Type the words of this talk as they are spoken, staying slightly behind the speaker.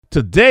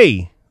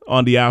Today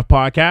on the AF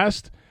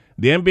Podcast,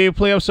 the NBA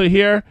playoffs are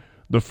here.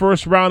 The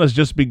first round has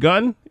just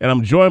begun, and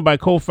I'm joined by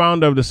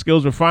co-founder of the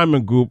Skills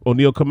Refinement Group,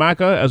 O'Neal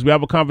Kamaka, as we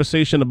have a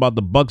conversation about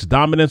the Bucks'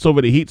 dominance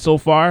over the Heat so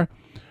far,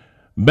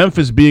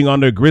 Memphis being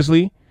under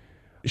Grizzly.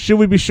 Should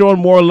we be showing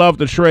more love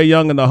to Trae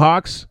Young and the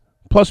Hawks?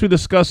 Plus, we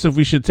discuss if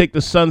we should take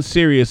the Suns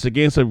serious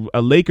against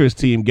a Lakers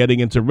team getting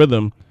into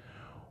rhythm.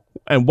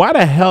 And why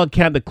the hell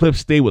can't the Clips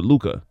stay with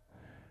Luka?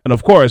 And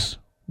of course,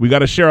 we got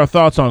to share our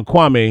thoughts on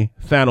Kwame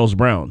Thanos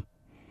Brown.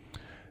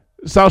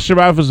 South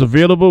Sharav is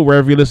available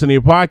wherever you listen to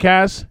your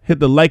podcasts. Hit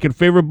the like and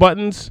favorite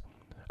buttons.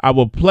 I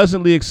will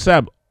pleasantly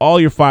accept all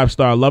your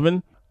 5-star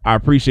loving. I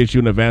appreciate you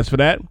in advance for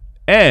that.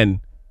 And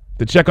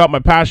to check out my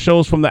past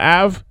shows from the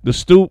AV, The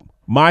Stoop,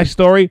 My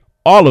Story,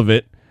 all of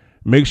it,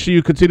 make sure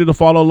you continue to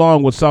follow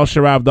along with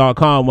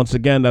SouthSharav.com. Once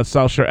again, that's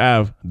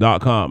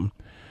SouthSharav.com.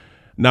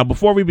 Now,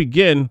 before we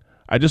begin,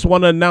 I just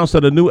want to announce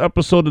that a new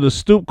episode of The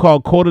Stoop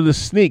called Code of the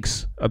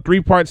Sneaks, a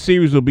 3-part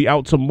series, will be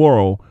out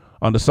tomorrow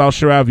on the South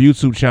Sharav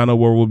YouTube channel,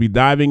 where we'll be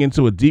diving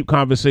into a deep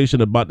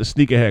conversation about the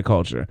sneakerhead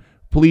culture.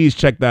 Please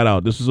check that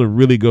out. This is a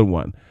really good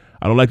one.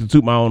 I don't like to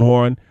toot my own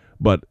horn,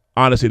 but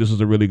honestly, this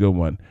is a really good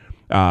one.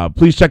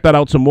 Please check that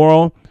out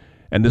tomorrow.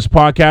 And this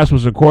podcast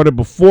was recorded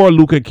before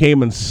Luka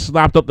came and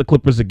slapped up the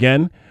Clippers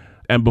again,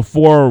 and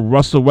before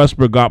Russell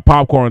Westbrook got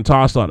popcorn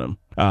tossed on him.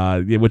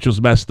 Which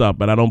was messed up,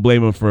 and I don't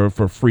blame him for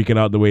freaking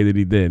out the way that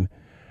he did.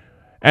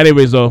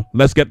 Anyways, though,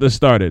 let's get this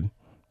started.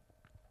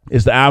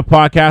 It's the AV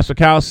Podcast for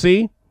Cal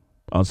C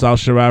on South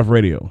Sharav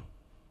Radio.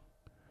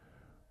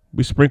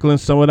 We sprinkling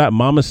some of that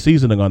mama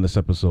seasoning on this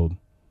episode.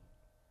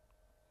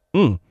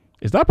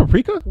 Is that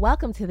paprika?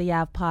 Welcome to the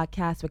AV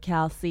Podcast with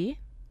Cal C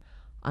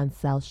on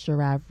South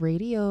Sharav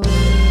Radio.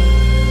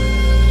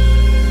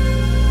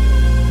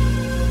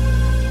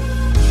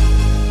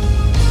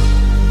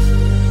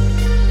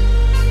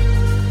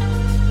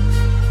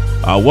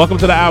 Welcome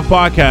to the AV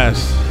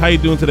Podcast. How you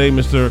doing today,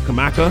 Mr.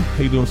 Kamaka?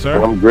 How you doing,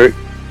 sir? I'm great.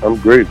 How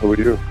are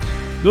you?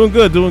 Doing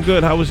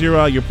good. How was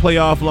your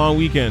playoff long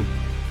weekend?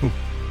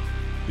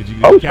 Did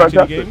you catch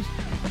any games?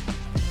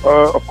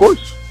 Of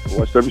course. I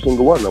watched every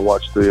single one. I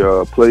watched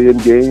the play-in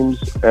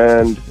games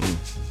and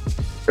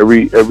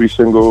every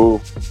single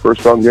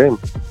first-round game.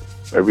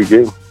 Every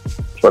game.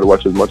 Try to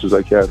watch as much as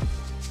I can.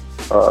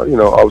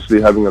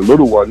 Obviously having a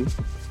little one,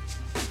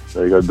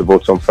 you got to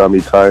devote some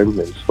family time,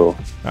 and so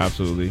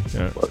absolutely,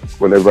 yeah.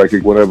 Whenever I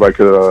could,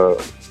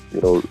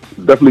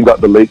 definitely got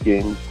the late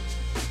games.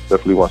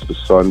 Definitely watched the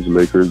Suns,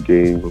 Lakers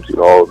games,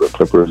 all the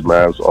Clippers,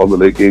 Mavs, all the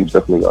late games.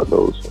 Definitely got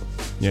those. So.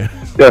 Yeah,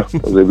 I was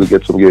able to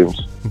get some games.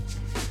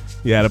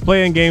 Yeah, the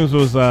play-in games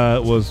was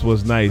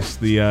nice.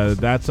 The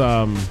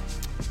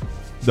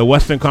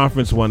Western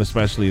Conference one,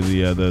 especially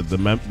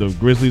the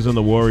Grizzlies and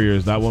the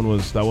Warriors. That one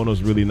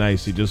was really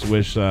nice. You just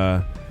wish,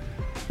 like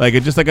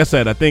I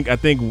said, I think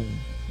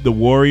the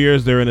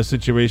Warriors, they're in a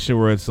situation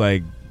where it's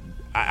like,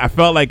 I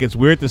felt like, it's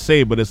weird to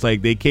say, but it's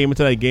like they came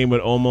into that game with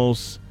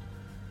almost,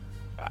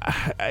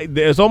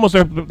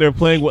 they're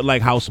playing with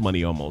like house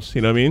money almost.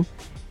 You know what I mean?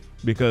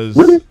 Because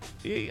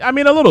really? I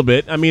mean, a little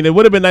bit. I mean, it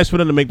would have been nice for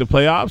them to make the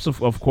playoffs,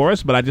 of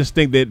course, but I just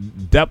think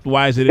that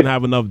depth-wise, they didn't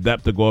have enough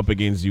depth to go up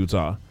against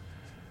Utah.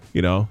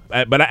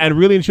 And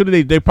really and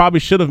truly, they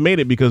probably should have made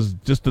it, because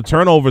just the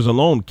turnovers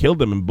alone killed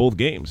them in both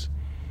games.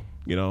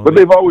 But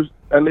they've always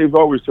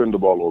turned the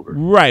ball over.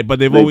 Right, but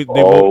they've always turned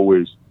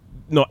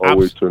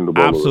the ball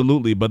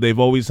absolutely over. But they've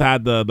always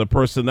had the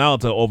personnel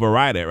to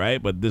override it,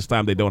 right? But this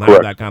time they don't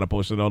have that kind of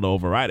personnel to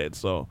override it.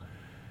 So,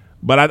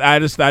 but I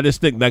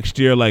just think next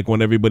year, like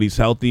when everybody's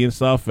healthy and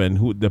stuff,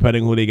 and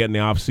depending who they get in the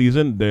off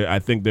season, I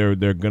think they're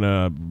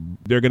gonna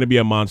be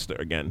a monster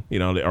again,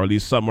 or at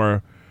least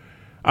somewhere.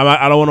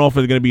 I don't know if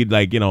it's gonna be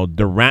like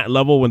Durant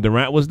level when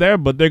Durant was there,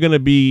 but they're gonna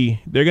be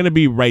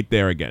right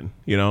there again,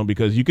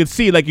 because you could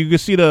see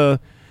there's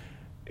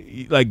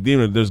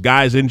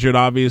guys injured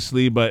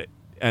obviously,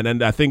 and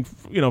then I think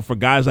for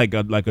guys like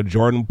a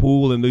Jordan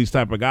Poole and these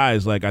type of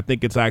guys, like I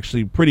think it's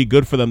actually pretty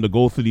good for them to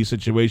go through these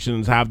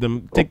situations, have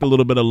them take a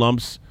little bit of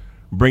lumps,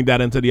 bring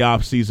that into the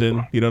off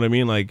season. You know what I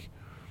mean? Like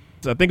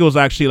I think it was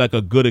actually like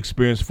a good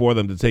experience for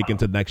them to take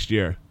into next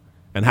year.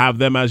 And have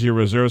them as your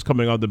reserves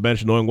coming off the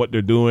bench, knowing what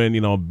they're doing,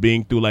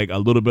 being through like a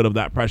little bit of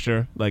that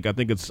pressure. Like I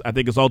think it's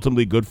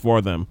ultimately good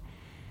for them.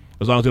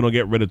 As long as they don't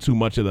get rid of too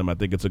much of them, I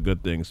think it's a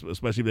good thing,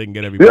 especially if they can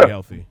get everybody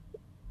healthy.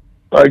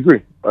 I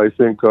agree. I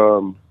think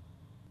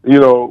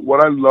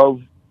what I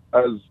love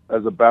as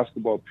a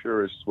basketball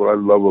purist, what I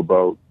love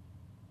about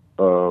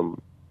the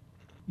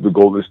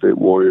Golden State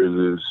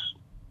Warriors is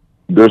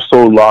they're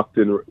so locked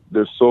in.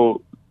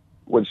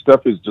 When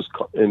Steph is just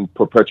in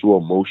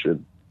perpetual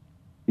motion.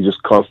 He's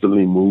just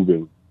constantly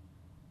moving.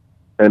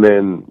 And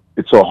then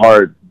it's so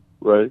hard,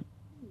 right?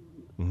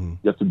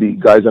 Mm-hmm.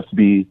 Guys have to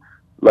be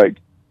like,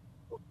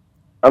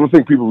 I don't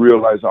think people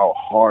realize how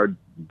hard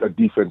the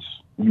defense,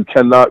 you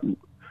cannot,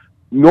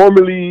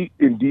 normally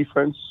in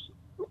defense,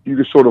 you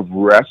can sort of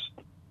rest.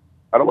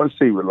 I don't want to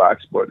say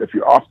relax, but if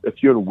you're on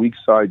the weak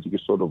side, you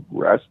can sort of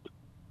rest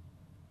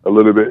a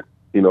little bit.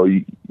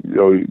 You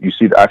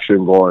see the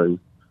action going.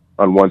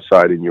 on one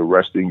side and you're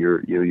resting,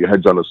 your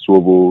head's on a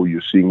swivel,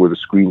 you're seeing where the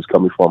screen's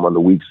coming from on the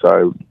weak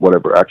side,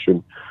 whatever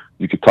action,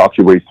 you could talk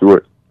your way through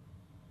it.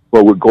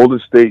 But with Golden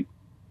State,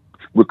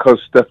 because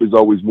Steph is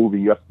always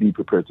moving, you have to be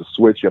prepared to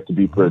switch, you have to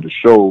be prepared to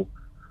show,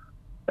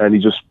 and he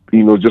just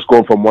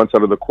going from one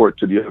side of the court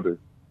to the other.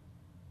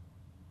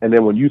 And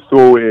then when you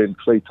throw in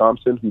Klay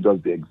Thompson, who does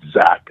the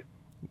exact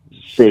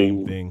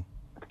same thing,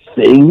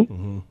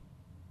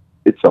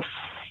 it's a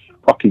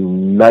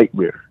fucking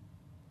nightmare.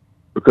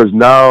 Because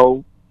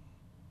now,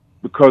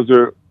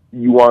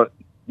 you want,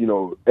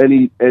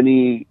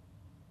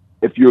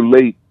 if you're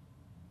late,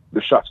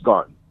 the shot's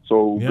gone.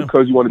 So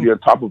because you want to be on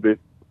top of it,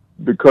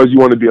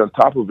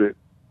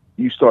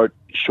 you start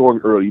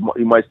showing early.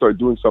 You might start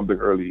doing something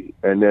early.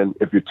 And then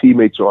if your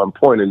teammates are on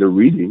point and they're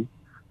reading,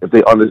 if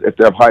they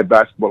have high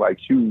basketball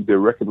IQ, they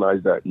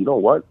recognize that, you know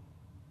what?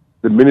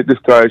 The minute this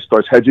guy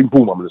starts hedging,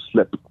 boom, I'm going to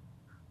slip.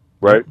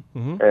 Right?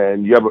 Mm-hmm.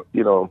 And you have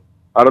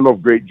I don't know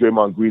if great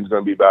Draymond Green's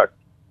going to be back.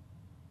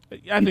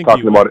 I think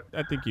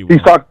he will.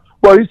 He's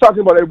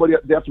talking about everybody.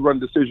 They have to run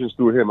decisions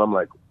through him. I'm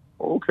like,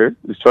 okay,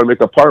 he's trying to make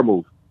a power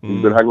move.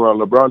 He's been hanging around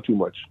LeBron too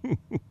much,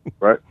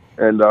 right?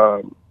 And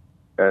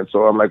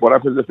so I'm like, what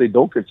happens if they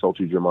don't consult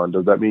you, Draymond?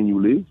 Does that mean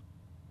you leave?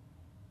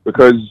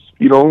 Because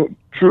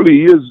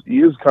truly,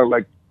 he is kind of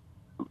like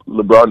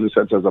LeBron in the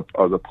sense as a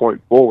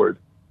point forward.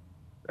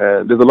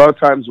 And there's a lot of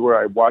times where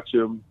I watch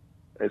him,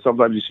 and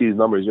sometimes you see his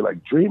numbers, you're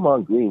like,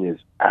 Draymond Green is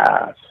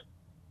ass.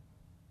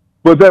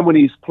 But then when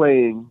he's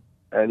playing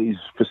and he's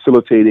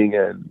facilitating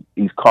and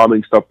he's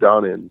calming stuff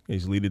down and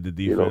he's leading the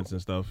defense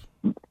and stuff,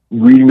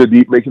 reading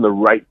making the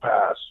right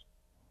pass,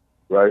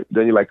 right?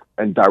 Then you're like,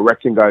 and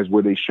directing guys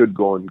where they should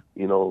go and,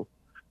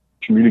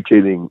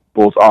 communicating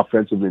both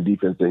offensive and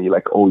defense. And you're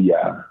like, oh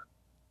yeah,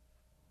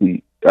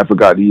 I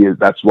forgot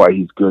that's why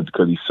he's good,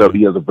 because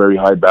he has a very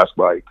high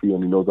basketball IQ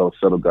and he knows how to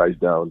settle guys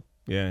down.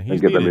 Yeah,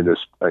 and get them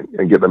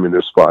in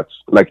their spots.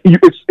 Like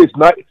it's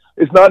night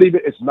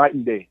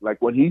and day. Like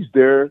when he's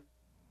there,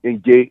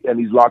 engaged and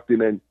he's locked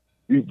in, and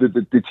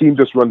the team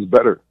just runs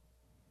better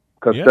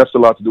because Steph's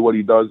allowed to do what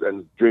he does,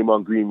 and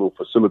Draymond Green will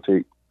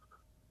facilitate.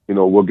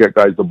 We'll get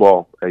guys the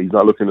ball, and he's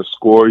not looking to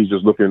score. He's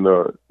just looking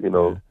to,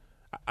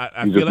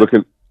 I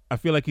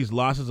feel like he's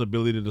lost his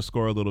ability to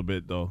score a little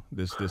bit though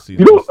this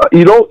season.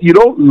 You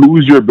don't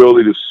lose your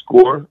ability to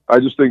score. I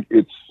just think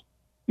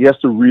he has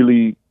to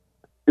really.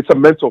 It's a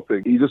mental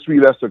thing. He just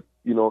really has to,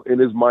 in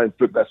his mind,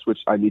 flip that switch.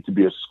 I need to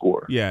be a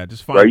scorer. Yeah,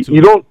 just fine. Right?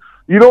 You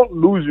don't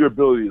lose your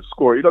ability to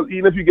score.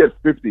 Even if you get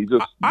 50,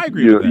 just I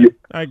agree with that.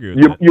 I agree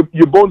with that.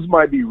 Your bones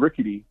might be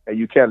rickety and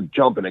you can't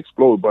jump and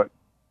explode, but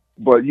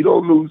you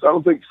don't lose. I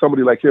don't think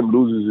somebody like him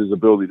loses his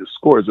ability to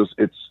score.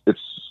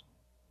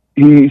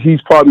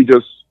 He's probably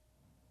just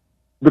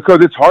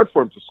because it's hard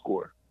for him to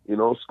score.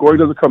 Scoring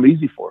doesn't come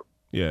easy for him.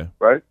 Yeah.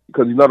 Right?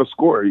 Because he's not a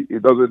scorer.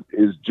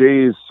 His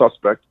J is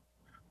suspect.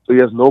 So he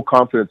has no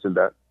confidence in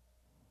that,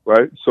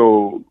 right?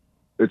 So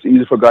it's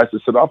easy for guys to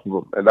sit off of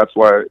him, and that's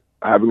why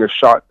having a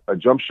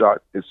jump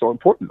shot, is so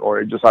important,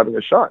 or just having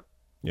a shot.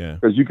 Yeah.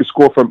 Because you can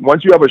score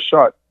once you have a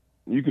shot,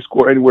 you can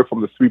score anywhere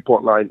from the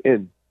 3-point line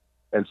in.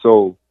 And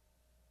so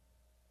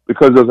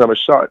because he doesn't have a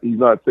shot, he's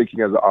not thinking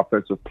as an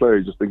offensive player,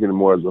 he's just thinking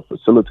more as a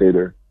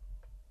facilitator.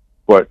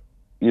 But,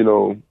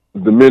 the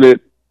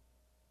minute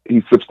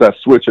he flips that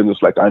switch and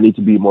it's like, I need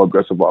to be more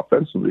aggressive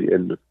offensively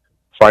and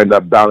find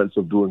that balance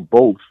of doing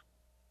both,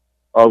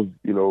 I would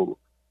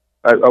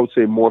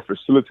say more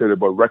facilitator,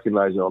 but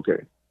recognizing,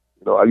 okay,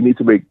 I need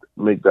to make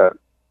that,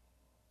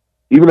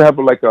 even have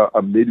like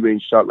a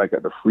mid-range shot, like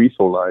at the free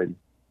throw line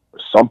or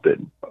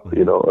something, a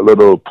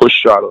little push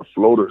shot or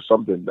float or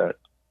something that,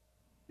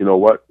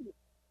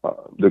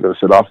 they're going to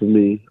sit off of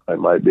me. I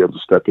might be able to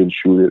step in,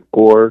 shoot it,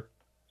 or,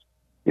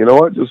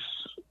 just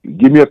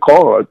give me a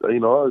call.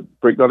 I'll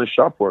break down his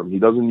shot for him.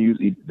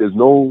 There's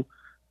no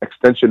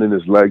extension in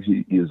his legs.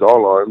 He is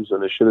all arms,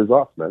 and his shit is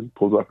off, man.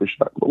 Pulls off his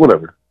shot, but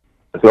whatever.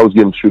 I thought I was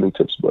giving shooting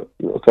tips, but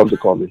come to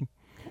call me.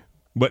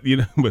 But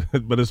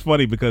but it's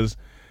funny because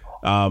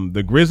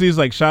the Grizzlies,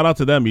 like, shout out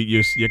to them.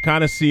 You're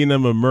kind of seeing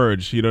them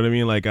emerge. You know what I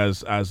mean? Like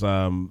as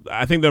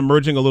I think they're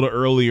emerging a little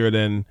earlier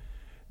than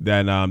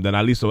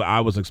at least what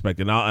I was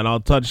expecting. I'll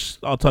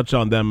touch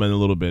on them in a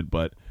little bit,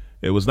 but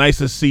it was nice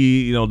to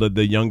see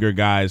the younger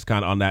guys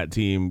kind of on that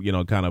team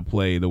kind of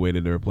play the way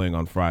that they were playing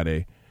on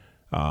Friday.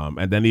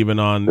 And then even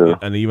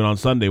on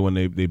Sunday when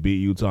they beat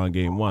Utah in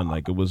Game 1,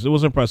 like it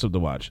was impressive to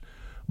watch.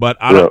 But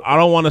I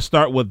don't want to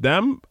start with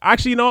them.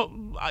 Actually,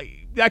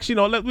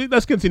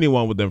 let's continue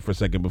on with them for a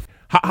second.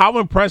 How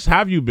impressed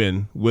have you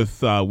been with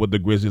the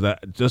Grizzlies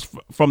just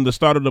from the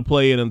start of the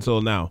play-in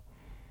until now?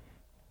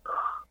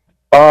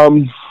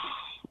 I'm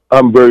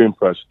very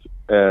impressed,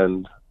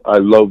 and I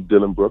love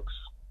Dillon Brooks.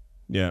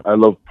 Yeah, I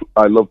love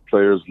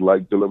players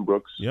like Dillon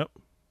Brooks. Yep,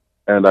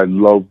 and I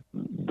love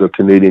the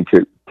Canadian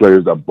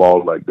players that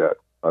ball like that.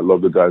 I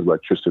love the guys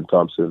like Tristan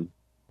Thompson.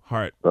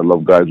 Hart. I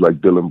love guys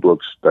like Dillon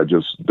Brooks that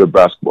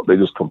they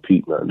just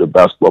compete, man. They're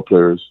basketball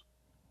players.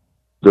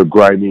 They're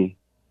grimy.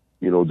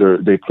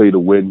 They play to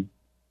win.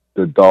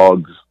 They're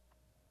dogs.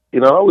 I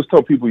always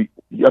tell people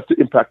you have to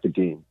impact the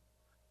game.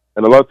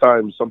 And a lot of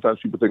times, sometimes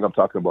people think I'm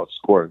talking about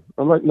scoring.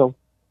 I'm like, no.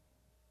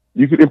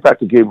 You can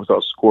impact the game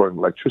without scoring.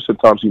 Like Tristan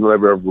Thompson, you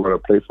never ever want to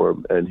play for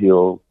him, and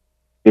he'll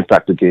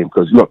impact the game.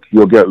 Because, look,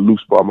 he'll get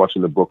loose ball. I'm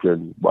watching the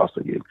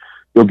Brooklyn-Boston game.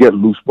 He'll get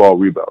loose ball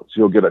rebounds.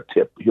 He'll get a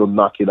tip. He'll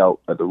knock it out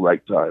at the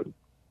right time.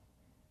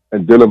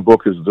 And Dylan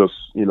Brooks is just,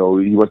 he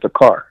went to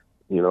Carr,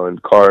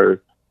 and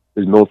Carr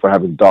is known for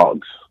having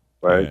dogs,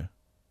 right? Yeah.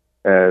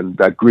 And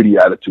that gritty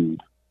attitude.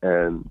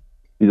 And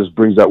he just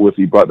brings that with,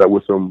 he brought that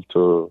with him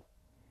to,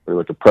 he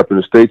went to prep in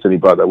the States, and he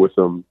brought that with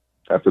him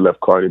after he left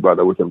Carr, and he brought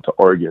that with him to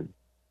Oregon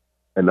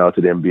and now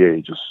to the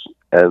NBA.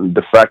 And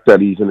the fact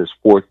that he's in his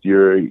fourth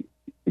year,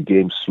 the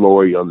game's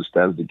slower, he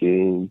understands the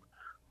game,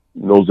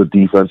 knows the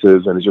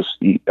defenses, and it's just,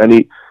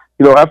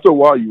 after a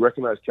while, you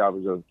recognize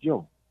Calvin's like,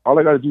 all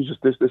I got to do is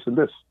just this, and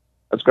this.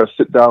 I just got to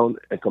sit down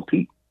and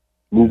compete,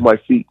 move my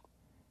feet.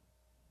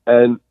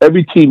 And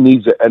every team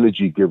needs an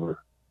energy giver.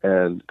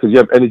 And because you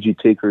have energy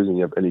takers and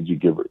you have energy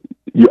givers.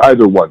 You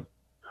either one.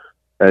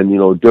 And,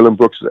 Dylan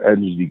Brooks is an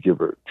energy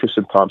giver.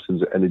 Tristan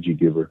Thompson's an energy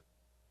giver.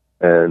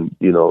 And,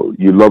 you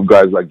love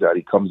guys like that.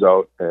 He comes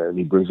out and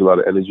he brings a lot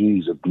of energy.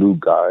 He's a glue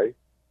guy.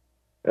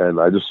 And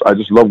I just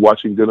love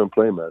watching Dylan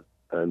play, man.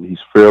 And he's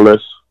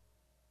fearless.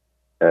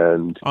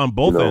 And on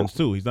both ends,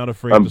 too. He's not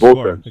afraid to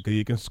score. Because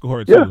he can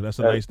score, too. Yeah. That's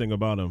a nice thing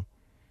about him.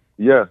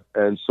 Yeah,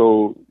 and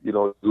so,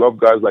 love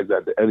guys like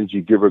that, the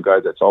energy giver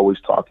guy that's always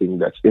talking,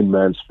 that's in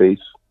man's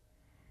face,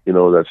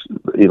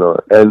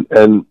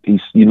 and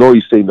he's,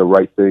 he's saying the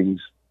right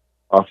things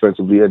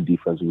offensively and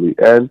defensively.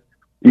 And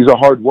he's a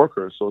hard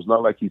worker, so it's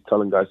not like he's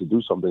telling guys to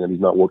do something and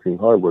he's not working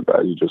hard with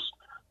guys. You just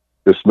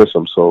dismiss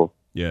him. So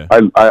yeah,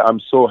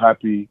 I'm so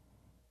happy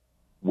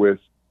with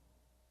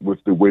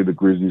the way the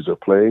Grizzlies are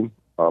playing.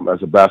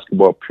 As a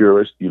basketball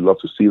purist, you love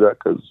to see that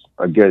because,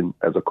 again,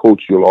 as a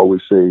coach, you'll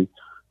always say,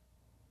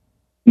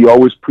 you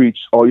always preach,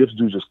 all you have to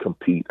do is just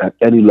compete at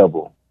any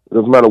level. It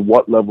doesn't matter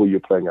what level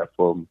you're playing at,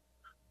 from,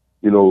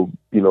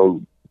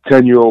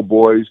 10-year-old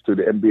boys to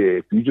the NBA.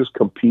 If you just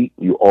compete,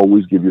 you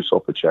always give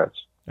yourself a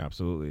chance.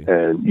 Absolutely.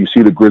 And you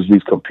see the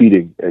Grizzlies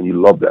competing, and you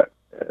love that.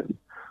 And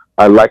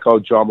I like how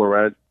Ja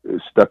Morant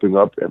is stepping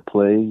up and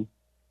playing.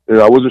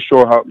 I wasn't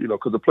sure how,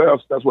 because the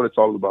playoffs, that's what it's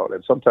all about.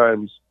 And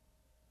sometimes,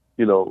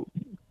 not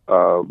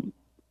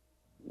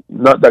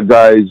that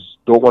guys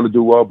don't want to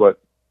do well, but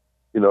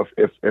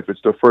if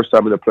it's their first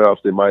time in the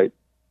playoffs, they might,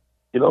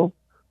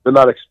 they're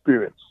not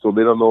experienced, so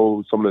they don't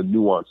know some of the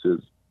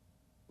nuances,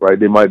 right?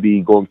 They might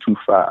be going too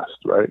fast,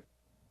 right?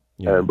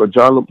 Yeah. But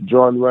John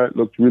Morant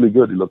looked really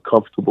good. He looked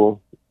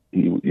comfortable.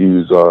 He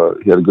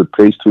had a good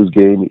pace to his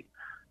game.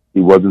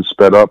 He wasn't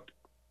sped up.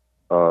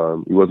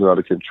 He wasn't out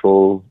of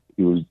control.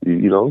 He was,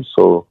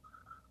 so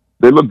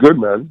they look good,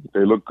 man.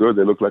 They look good.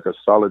 They look like a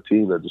solid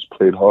team that just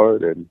played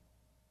hard, and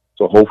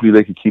so hopefully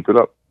they can keep it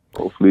up.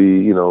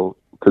 Hopefully,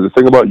 because the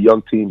thing about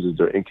young teams is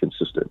they're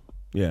inconsistent.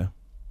 Yeah.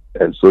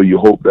 And so you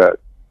hope that,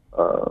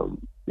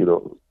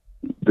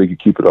 they can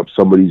keep it up.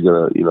 Somebody's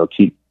going to,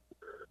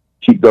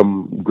 keep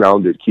them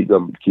grounded, keep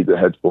their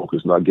heads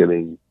focused, not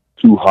getting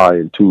too high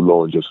and too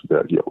low and just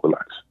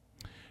relax.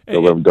 They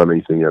haven't done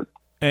anything yet.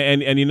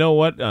 And you know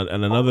what?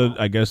 And another,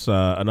 I guess,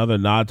 another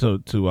nod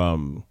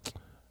to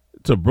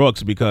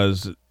Brooks,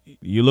 because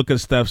you look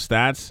at Steph's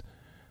stats.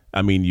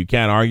 I mean, you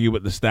can't argue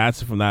with the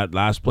stats from that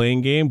last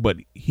playing game, but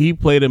he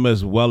played him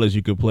as well as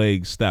you could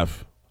play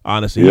Steph.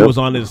 Honestly, He was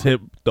on his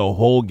hip the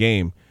whole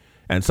game.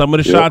 And some of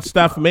the shots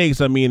Steph makes,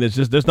 I mean, it's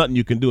just, there's nothing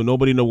you can do.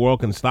 Nobody in the world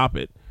can stop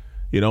it,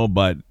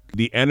 but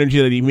the energy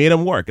that he made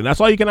him work. And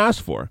that's all you can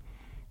ask for.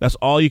 That's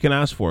all you can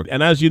ask for.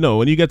 And as you know,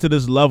 when you get to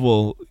this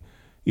level,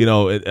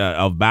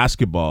 of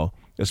basketball,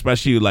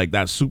 especially like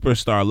that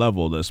superstar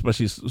level,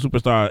 especially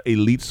superstar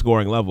elite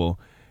scoring level,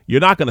 you're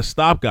not going to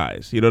stop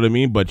guys, you know what I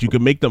mean? But you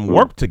can make them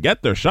work to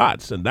get their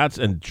shots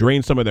and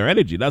drain some of their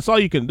energy. That's all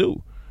you can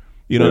do.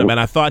 You know what I mean?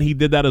 I thought he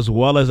did that as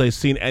well as I've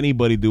seen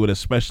anybody do it,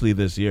 especially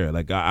this year.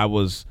 Like I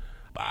wouldn't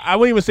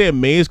even say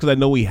amazed because I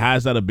know he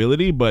has that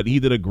ability, but he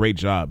did a great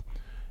job.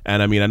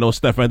 And I mean, I know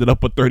Steph ended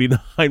up with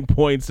 39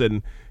 points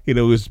and, it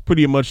was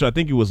pretty much, I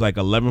think he was like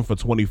 11 for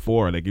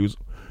 24. Like he was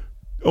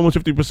almost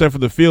 50%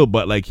 from the field,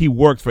 but like he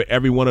worked for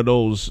every one of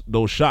those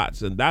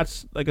shots. And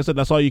that's, like I said,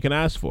 that's all you can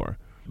ask for.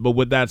 But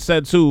with that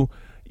said, too,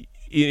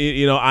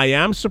 I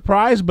am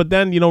surprised. But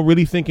then,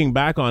 really thinking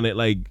back on it,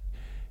 like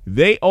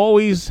they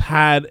always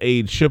had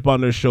a chip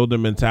on their shoulder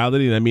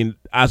mentality. And I mean,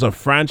 as a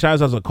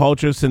franchise, as a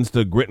culture, since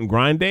the grit and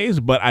grind days.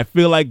 But I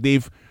feel like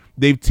they've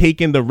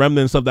taken the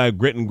remnants of that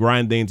grit and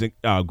grind days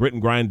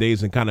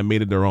and kind of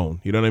made it their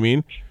own. You know what I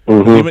mean?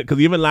 Because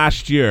even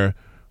last year,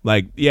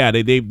 like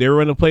they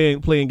were in a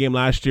playing game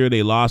last year.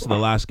 They lost in the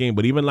last game.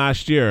 But even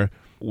last year,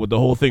 with the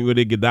whole thing with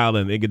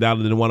Iguodala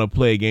didn't want to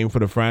play a game for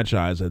the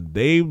franchise, and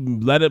they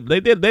let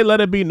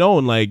it be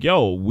known, like,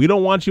 yo, we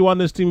don't want you on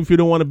this team if you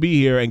don't want to be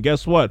here, and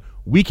guess what?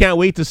 We can't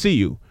wait to see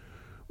you.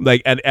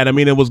 Like, and I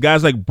mean, it was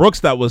guys like Brooks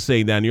that was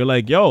saying that, and you're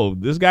like, yo,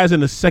 this guy's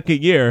in his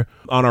second year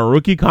on a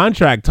rookie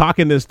contract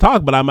talking this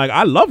talk, but I'm like,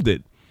 I loved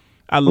it.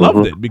 I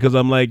loved it because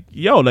I'm like,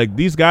 yo, like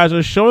these guys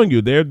are showing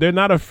you they're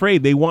not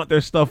afraid. They want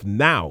their stuff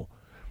now.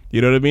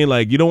 You know what I mean?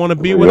 Like, you don't want to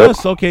be with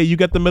us? Okay, you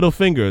get the middle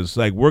fingers.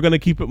 Like, we're going to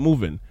keep it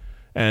moving.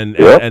 And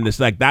it's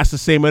like, that's the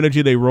same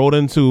energy they rolled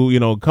into, you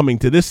know, coming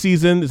to this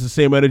season. It's the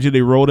same energy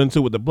they rolled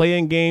into with the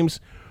play-in games.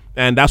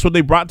 And that's what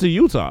they brought to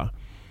Utah.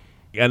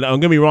 And don't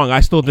get me wrong, I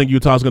still think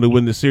Utah's going to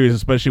win the series,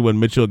 especially when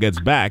Mitchell gets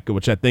back,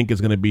 which I think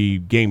is going to be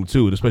game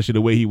 2, especially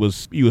the way he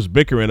was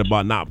bickering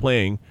about not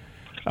playing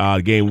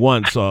game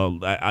 1. So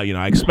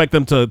I expect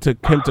him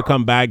to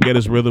come back, get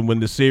his rhythm, win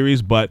the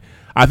series. But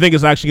I think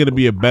it's actually going to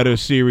be a better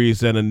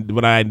series than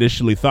what I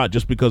initially thought,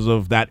 just because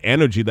of that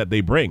energy that they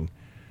bring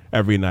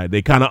every night.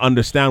 They kind of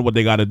understand what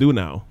they got to do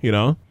now, you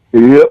know.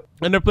 Yep.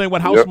 And they're playing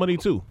with house money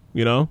too,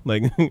 you know?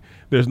 Like,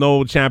 there's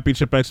no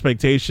championship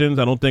expectations.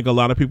 I don't think a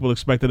lot of people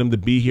expected them to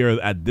be here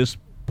at this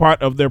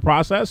part of their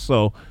process.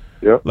 So,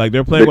 like,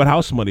 they're playing with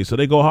house money, so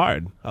they go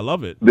hard. I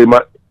love it. They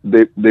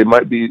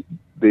might be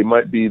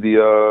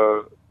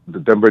the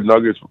Denver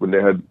Nuggets when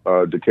they had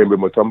Dikembe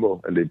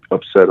Mutombo and they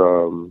upset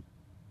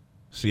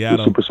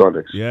Seattle the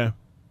Supersonics. Yeah.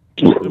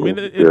 I mean,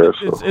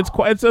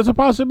 it's a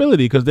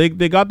possibility because they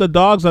got the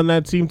dogs on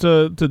that team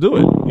to do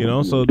it, you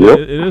know. So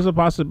it is a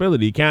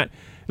possibility. You can't,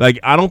 like,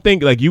 I don't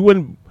think, like, you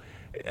wouldn't,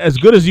 as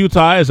good as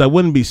Utah is, I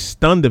wouldn't be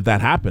stunned if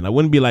that happened. I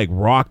wouldn't be like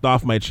rocked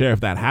off my chair if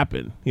that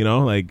happened, you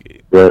know.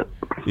 Like,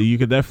 you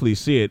could definitely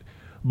see it.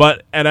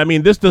 But, and I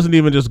mean, this doesn't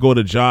even just go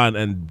to John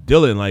and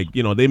Dylan. Like,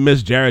 you know, they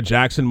missed Jared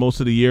Jackson most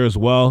of the year as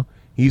well.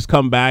 He's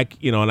come back,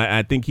 you know, and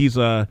I think he's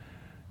a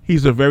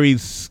very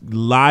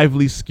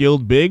lively,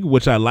 skilled big,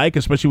 which I like,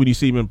 especially when you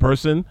see him in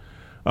person.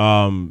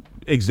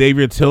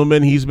 Xavier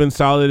Tillman, he's been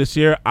solid this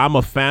year. I'm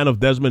a fan of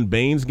Desmond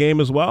Bane's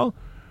game as well.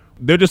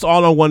 They're just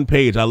all on one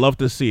page. I love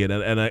to see it,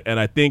 and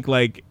I think,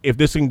 like, if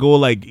this can go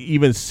like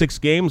even 6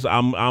 games,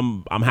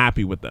 I'm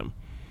happy with them.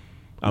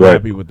 I'm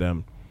happy with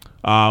them.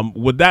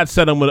 With that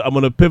said, I'm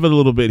gonna pivot a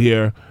little bit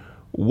here.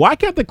 Why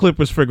can't the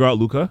Clippers figure out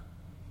Luka?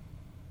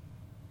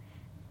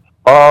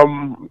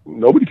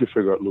 Nobody can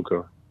figure out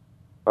Luka.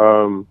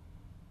 I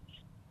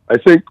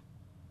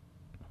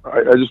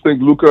just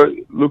think Luka's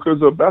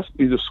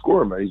he's a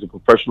scorer, man. He's a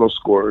professional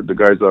scorer. The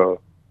guy's a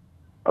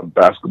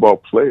basketball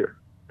player,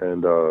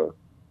 and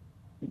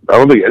I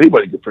don't think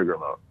anybody can figure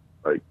him out.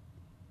 Like,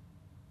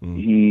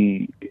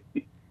 he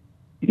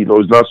he's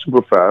not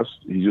super fast.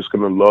 He's just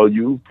gonna lull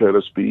you, play at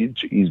a speed.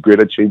 He's great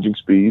at changing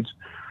speeds.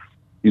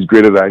 He's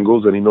great at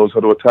angles, and he knows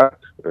how to attack.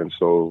 And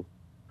so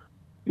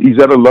he's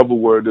at a level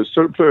where there's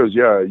certain players,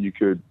 you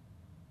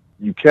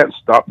can't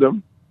stop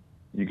them.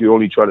 You can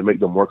only try to make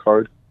them work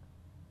hard.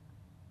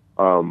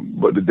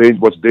 But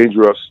what's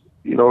dangerous,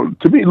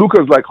 to me,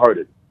 Luka's like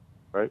Harden,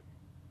 right?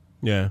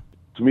 Yeah.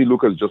 To me,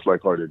 Luka's just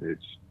like Harden.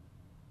 It's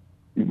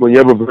when you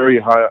have a very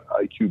high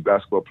IQ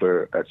basketball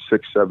player at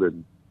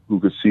 6'7", who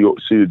could see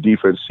the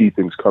defense, see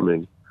things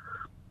coming.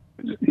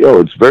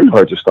 It's very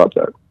hard to stop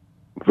that.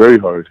 Very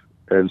hard.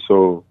 And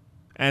so.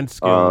 And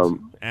skills.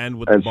 And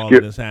with the ball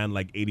in his hand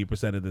like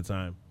 80% of the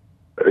time.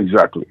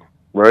 Exactly.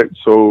 Right.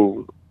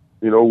 So,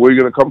 where are you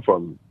going to come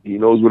from? He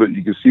knows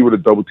you can see where the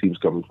double team's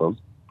coming from.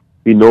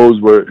 He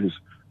knows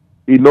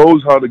he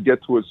knows how to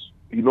get to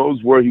he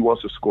knows where he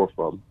wants to score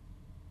from,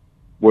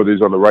 whether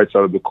he's on the right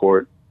side of the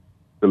court,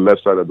 the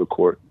left side of the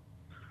court,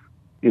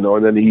 and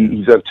then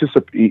he's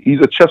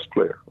a chess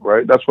player,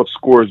 right? That's what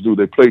scorers do.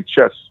 They play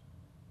chess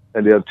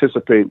and they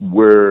anticipate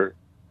where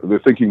they're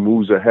thinking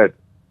moves ahead.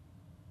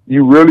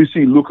 You rarely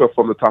see Luka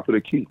from the top of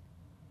the key,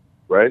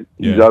 right?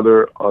 Yeah. He's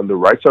either on the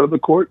right side of the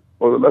court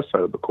or the left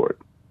side of the court.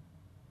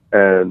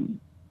 And,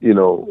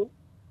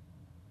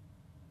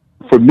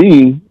 for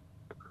me,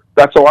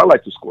 that's how I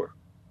like to score,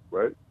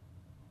 right?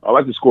 I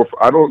like to score.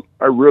 I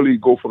rarely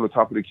go from the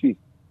top of the key,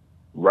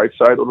 right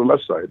side or the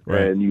left side.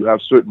 Right. And you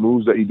have certain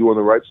moves that you do on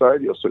the right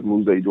side. You have certain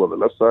moves that you do on the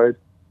left side.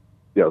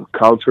 You have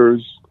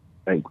counters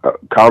and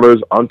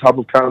counters on top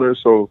of counters.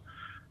 So,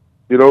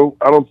 I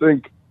don't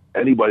think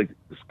anybody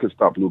could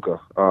stop Luka.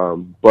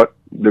 But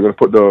they're going to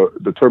put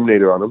the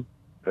Terminator on him.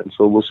 And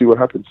so we'll see what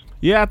happens.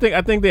 Yeah, I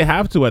think they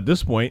have to at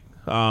this point.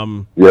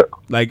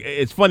 Like,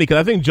 it's funny because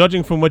I think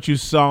judging from what you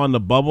saw in the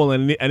bubble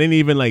and then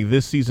even like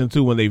this season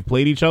too when they've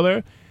played each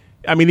other,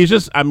 I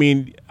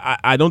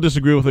don't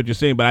disagree with what you're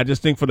saying, but I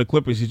just think for the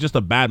Clippers, he's just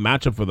a bad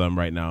matchup for them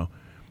right now.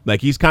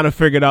 Like, he's kind of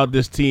figured out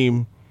this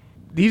team.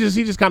 He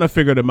just kind of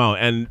figured them out.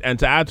 And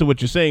to add to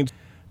what you're saying,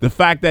 the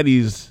fact that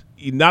he's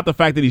not the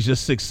fact that he's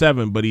just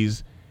 6'7", but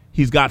he's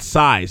got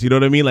size. You know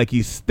what I mean? Like,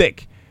 he's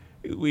thick.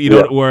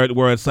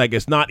 Where it's like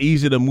it's not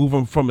easy to move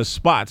him from his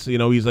spots.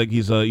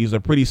 He's a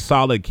pretty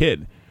solid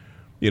kid.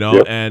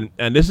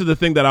 And this is the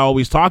thing that I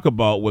always talk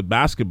about with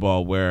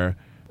basketball, where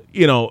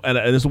and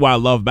this is why I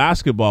love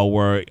basketball,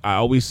 where I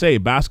always say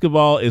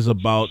basketball is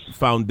about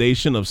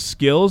foundation of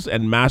skills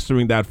and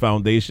mastering that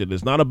foundation.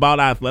 It's not about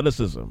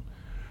athleticism.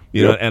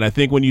 And I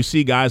think when you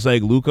see guys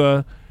like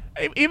Luka,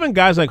 even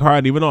guys like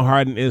Harden, even though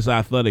Harden is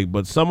athletic,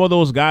 but some of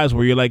those guys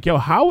where you're like, yo,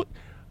 how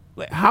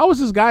is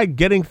this guy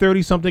getting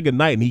 30-something a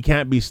night and he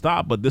can't be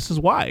stopped? But this is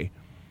why.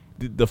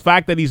 The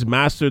fact that he's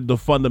mastered the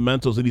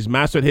fundamentals and he's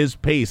mastered his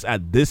pace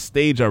at this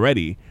stage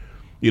already,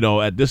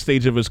 at this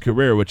stage of his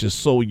career, which is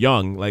so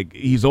young, like,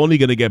 he's only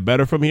going to get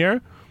better from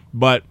here.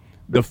 But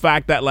the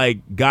fact that like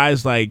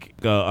guys like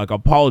a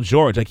Paul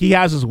George, like he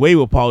has his way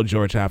with Paul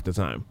George half the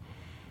time,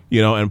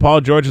 and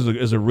Paul George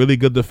is a really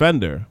good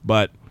defender,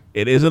 but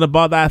it isn't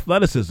about the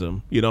athleticism.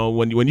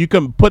 When you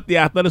can put the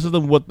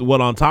athleticism with what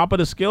on top of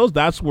the skills,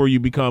 that's where you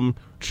become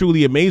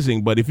truly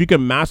amazing. But if you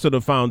can master the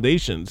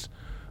foundations,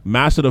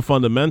 master the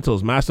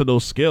fundamentals, master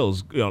those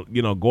skills,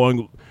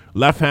 going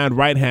left hand,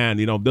 right hand,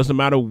 doesn't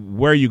matter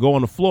where you go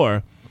on the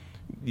floor.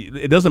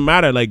 It doesn't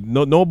matter. Like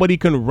nobody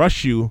can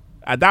rush you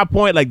at that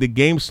point. Like the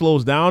game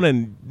slows down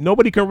and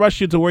nobody can rush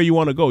you to where you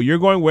want to go. You're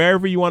going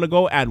wherever you want to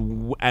go at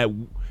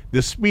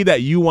the speed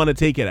that you want to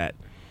take it at.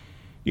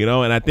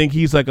 And I think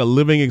he's like a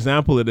living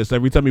example of this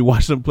every time you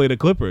watch them play the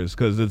Clippers,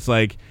 because it's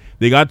like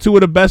they got two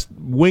of the best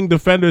wing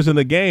defenders in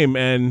the game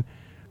and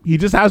he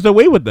just has their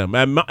way with them.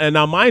 And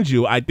now, mind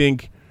you, I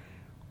think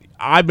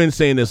I've been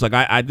saying this, like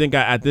I think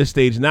at this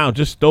stage now,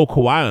 just throw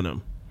Kawhi on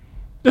him.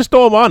 Just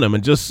throw him on him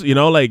and just, let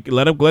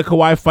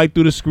Kawhi fight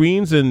through the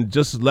screens and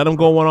just let him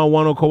go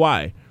one-on-one on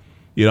Kawhi.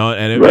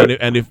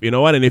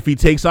 And if he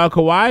takes out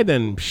Kawhi,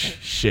 then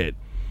shit,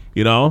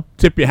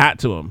 tip your hat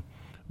to him.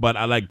 But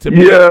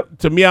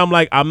to me, I'm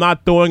like, I'm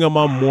not throwing him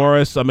on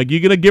Morris. I'm like, you're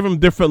going to give him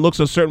different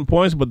looks at certain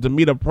points, but to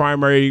me, the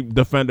primary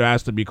defender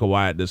has to be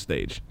Kawhi at this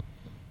stage.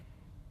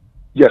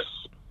 Yes,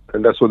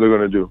 and that's what they're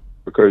going to do,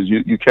 because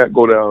you can't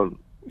go down.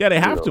 Yeah, they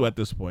have to at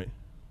this point.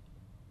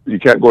 You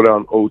can't go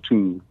down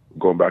 0-2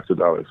 going back to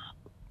Dallas.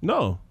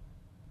 No.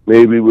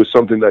 Maybe it was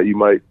something that you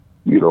might,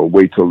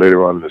 wait till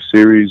later on in the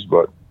series,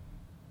 but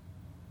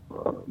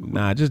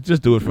nah,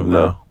 just do it from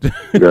now.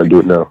 You gotta do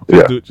it now.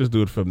 Just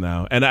do it from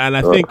now. And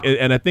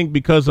I think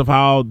because of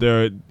how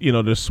they're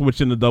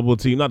switching the double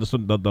team, not the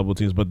double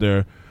teams, but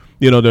they're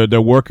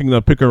working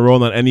the pick and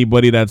roll on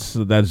anybody that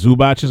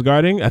Zubac is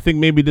guarding. I think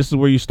maybe this is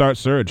where you start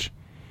Serge.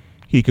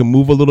 He can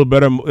move a little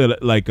better,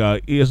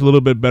 he has a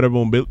little bit better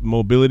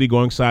mobility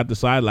going side to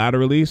side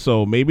laterally.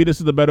 So maybe this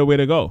is the better way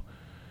to go.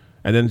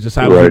 And then just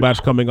have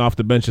Zubac coming off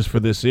the benches for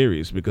this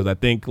series, because I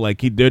think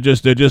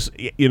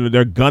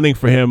they're gunning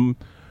for him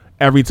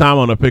every time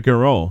on a pick and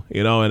roll,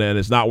 and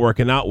it's not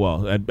working out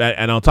well.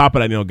 And on top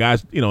of that,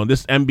 guys, in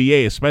this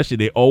NBA especially,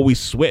 they always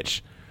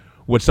switch,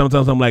 which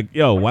sometimes I'm like,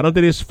 yo, why don't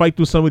they just fight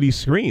through some of these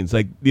screens?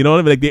 Like, what I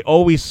mean? Like they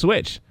always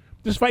switch.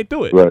 Just fight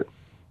through it. Right.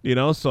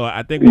 So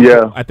I think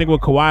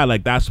with Kawhi,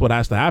 like that's what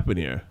has to happen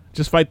here.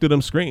 Just fight through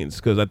them screens,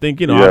 because I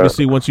think,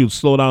 obviously once you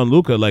slow down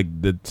Luka,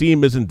 like the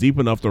team isn't deep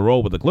enough to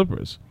roll with the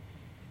Clippers.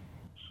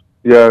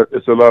 Yeah,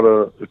 it's a lot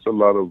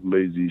of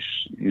lazy.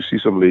 You see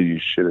some lazy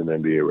shit in the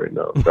NBA right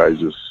now. Guys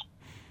just.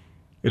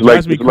 It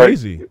drives me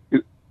crazy.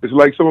 It's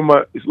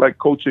like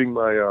coaching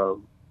my,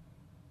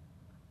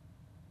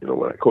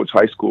 when I coach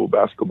high school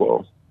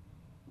basketball,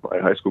 my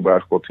high school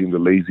basketball team, the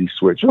lazy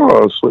switch. Oh,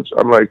 I'll switch.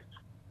 I'm like,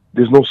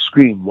 there's no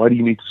screen. Why do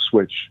you need to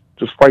switch?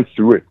 Just fight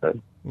through it,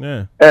 man.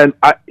 Yeah.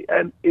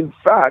 And in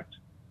fact,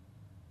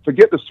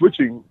 forget the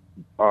switching.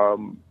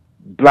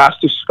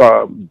 Blast the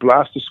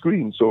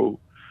screen. So,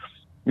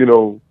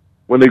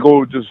 when they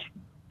go, just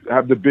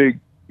have the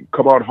big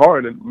come out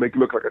hard and make it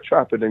look like a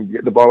trap, and then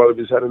get the ball out of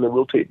his hand and then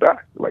rotate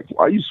back. Like,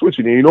 why are you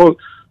switching? And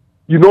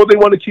they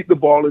want to keep the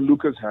ball in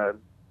Luka's hand,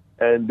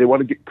 and they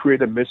want to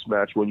create a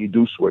mismatch when you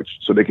do switch,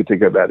 so they can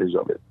take advantage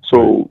of it.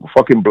 So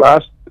fucking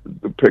blast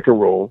the pick and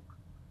roll,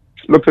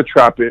 look to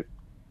trap it,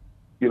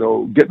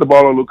 get the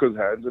ball in Luka's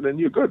hands, and then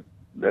you're good.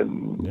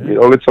 Then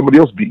let somebody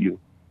else beat you.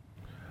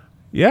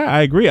 Yeah,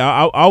 I agree.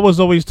 I was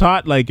always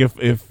taught, like,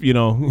 if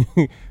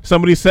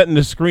somebody's setting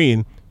the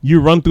screen, you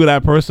run through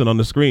that person on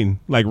the screen.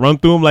 Like, run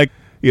through him like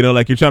you're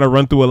trying to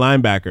run through a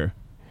linebacker.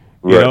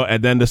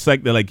 And then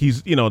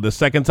the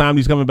second time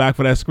he's coming back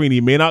for that screen,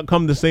 he may not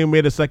come the same way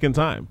the second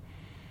time.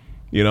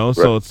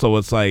 So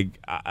it's like,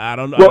 I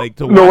don't know.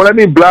 Well, when I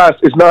mean blast,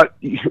 it's not,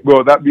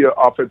 that'd be an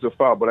offensive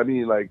foul, but I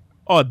mean like.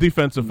 Oh, a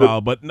defensive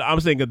foul, but I'm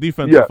saying a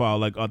defensive foul,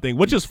 like a thing,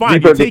 which is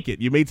fine. You take it.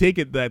 You may take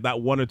it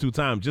that one or two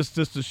times just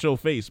to show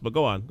face. But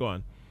go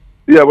on.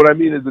 Yeah, what I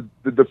mean is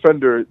the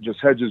defender just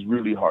hedges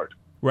really hard.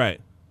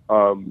 Right.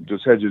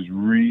 Just hedges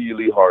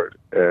really hard,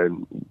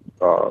 and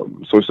so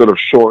instead of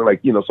showing,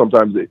 like,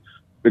 sometimes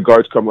the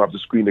guards come off the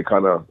screen, they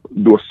kind of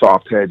do a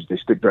soft hedge. They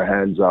stick their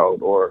hands out,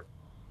 or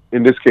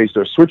in this case,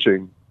 they're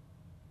switching.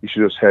 You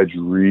should just hedge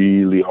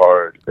really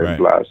hard and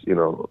blast,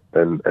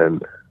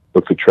 and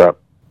look to trap.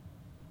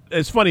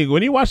 It's funny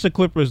when you watch the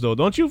Clippers, though,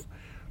 don't you?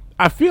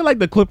 I feel like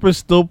the Clippers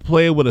still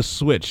play with a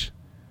switch,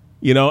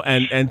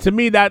 and to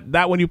me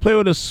that when you play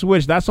with a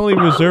switch, that's only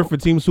reserved for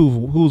teams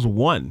who's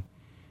won.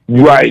 You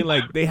know what I mean?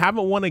 Like, they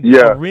haven't won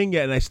a ring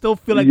yet, and I still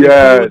feel like they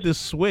play with this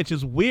switch.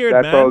 It's weird,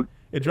 man.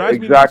 It drives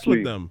me nuts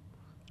with them.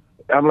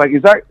 I'm like,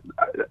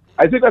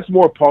 I think that's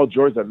more Paul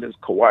George than this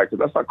Kawhi, because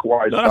that's not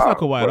Kawhi. No, that's not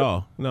Kawhi at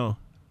all. No.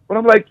 But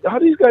I'm like, how are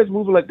these guys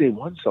moving like they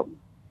won something?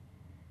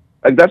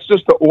 Like, that's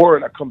just the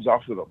aura that comes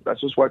off of them. That's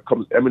just what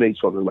emanates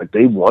from them. Like,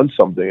 they won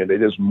something, and they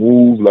just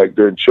move like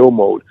they're in chill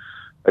mode.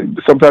 And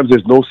sometimes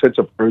there's no sense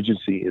of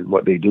urgency in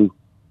what they do.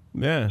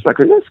 Yeah. It's like,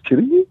 are you guys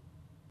kidding me?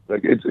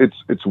 Like,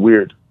 it's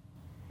weird.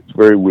 It's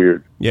very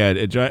weird. Yeah,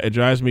 it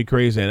drives me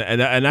crazy, and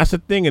that's the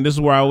thing. And this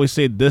is where I always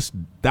say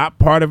that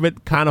part of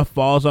it kind of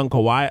falls on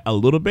Kawhi a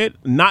little bit,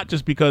 not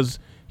just because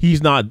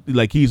he's not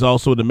like he's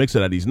also in the mix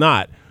of that. He's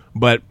not,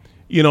 but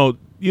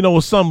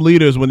with some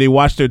leaders when they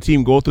watch their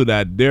team go through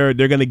that, they're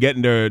gonna get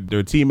in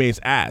their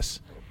teammates' ass.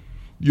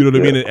 You know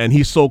what I mean? And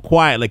he's so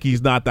quiet, like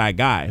he's not that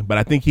guy. But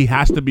I think he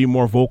has to be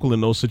more vocal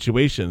in those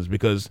situations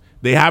because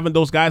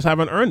those guys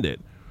haven't earned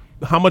it.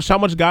 How much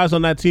guys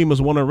on that team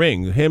has won a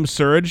ring? Him,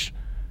 Serge,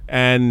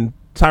 and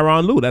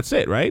Tyronn Lue. That's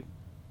it, right?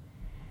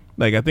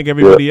 Like I think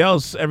everybody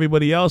else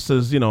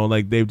is,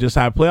 like they've just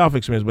had playoff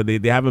experience, but they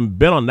haven't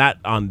been on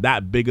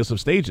that biggest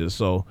of stages.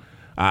 So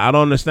I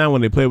don't understand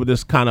when they play with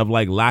this kind of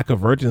like lack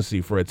of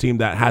urgency for a team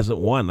that hasn't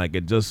won. Like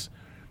it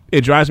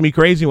drives me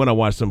crazy when I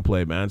watch them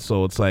play, man.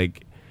 So it's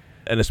like.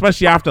 And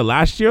especially after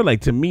last year,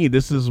 like to me,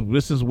 this is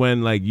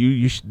when like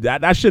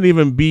that shouldn't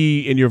even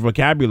be in your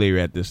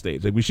vocabulary at this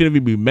stage. Like we shouldn't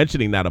even be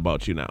mentioning that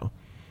about you now.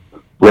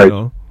 Right. You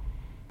know?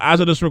 As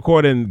of this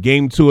recording,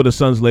 Game 2 of the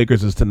Suns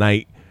Lakers is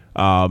tonight.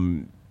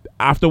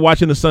 After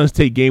watching the Suns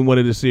take Game 1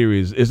 of the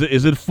series, is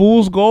it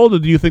fool's gold, or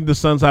do you think the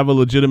Suns have a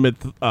legitimate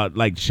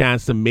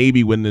chance to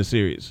maybe win this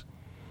series?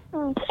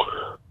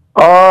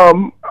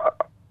 I'm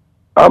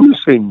gonna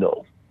say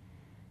no.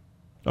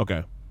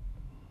 Okay.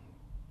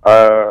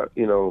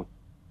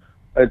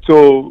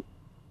 Until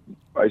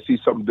I see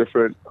something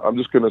different, I'm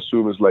just going to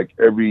assume it's like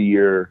every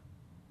year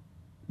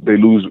they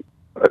lose.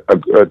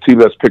 A team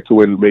that's picked to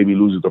win maybe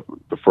loses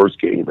the first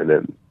game, and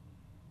then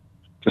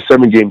it's a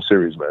 7-game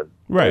series, man.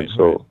 Right.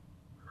 So,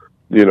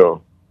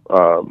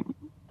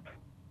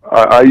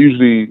 I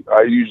usually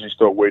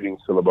start waiting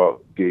till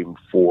about Game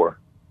 4,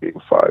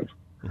 Game 5.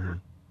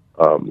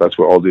 Mm-hmm. That's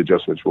where all the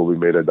adjustments will be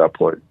made at that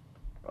point.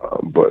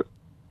 But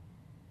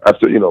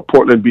after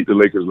Portland beat the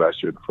Lakers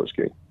last year in the first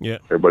game. Yeah,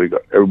 everybody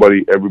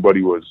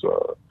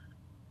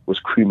was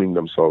creaming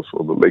themselves.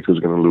 So the Lakers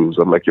are going to lose.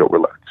 I'm like, yo,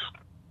 relax.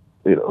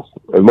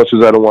 As much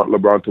as I don't want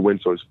LeBron to win,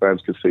 so his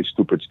fans can say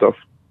stupid stuff.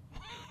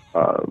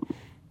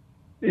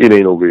 It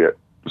ain't over yet.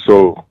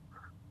 So,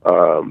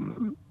 so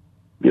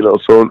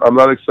I'm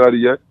not excited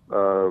yet.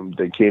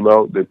 They came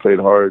out, they played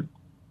hard.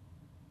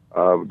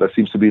 That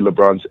seems to be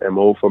LeBron's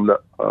MO from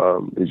that.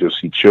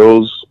 He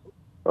chills.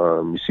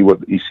 He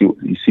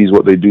sees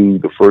what they do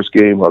the first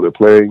game, how they're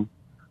playing,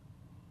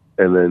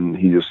 and then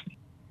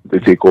they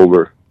take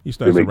over.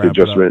 They make the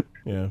adjustment.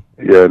 Yeah,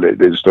 they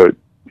just start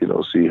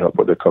see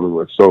what they're coming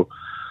with. So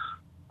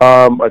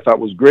I thought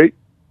was great.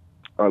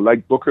 I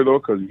like Booker though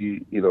because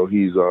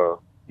he's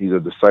a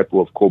disciple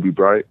of Kobe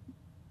Bryant,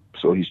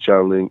 so he's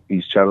channeling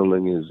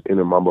his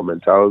inner Mamba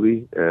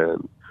mentality,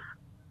 and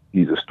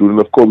he's a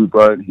student of Kobe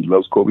Bryant. He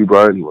loves Kobe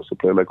Bryant. He wants to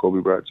play like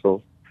Kobe Bryant.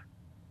 So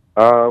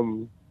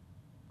I'm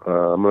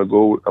gonna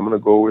go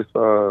with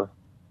the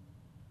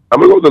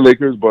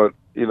Lakers, but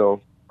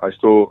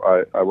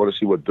I want to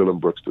see what Dylan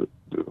Brooks do.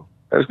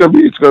 And it's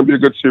gonna be a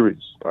good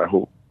series. I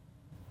hope.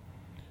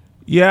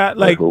 Yeah,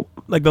 like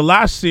the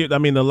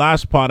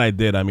last part I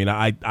did. I mean,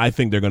 I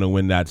think they're gonna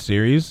win that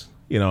series.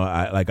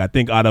 I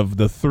think out of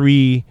the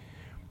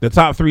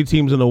top 3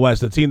 teams in the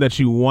West, the team that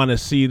you want to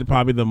see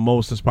probably the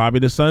most is probably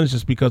the Suns,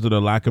 just because of the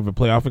lack of a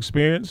playoff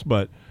experience,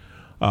 but.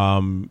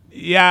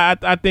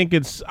 I think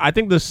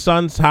the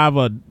Suns have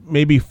a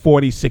maybe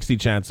 40-60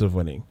 chance of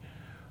winning.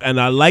 And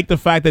I like the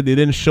fact that they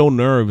didn't show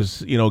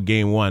nerves,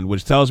 Game 1,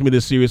 which tells me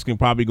this series can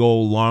probably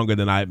go longer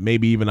than I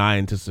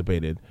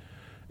anticipated.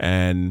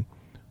 And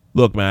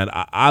look, man,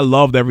 I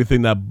loved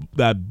everything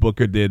that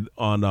Booker did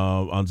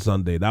on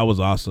Sunday. That was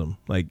awesome.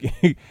 Like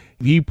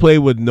he played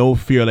with no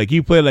fear. Like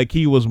he played like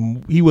he was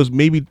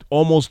maybe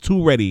almost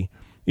too ready,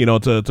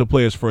 to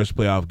play his first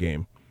playoff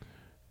game.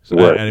 So,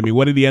 right. And I mean,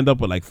 what did he end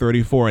up with? Like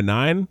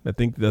 34-9. I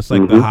think that's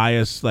like the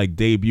highest like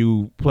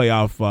debut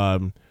playoff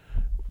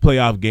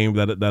game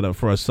that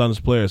for a Suns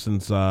player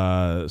since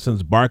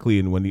Barkley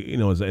and when he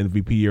was an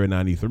MVP year in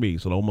 '93.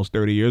 So almost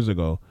 30 years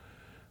ago.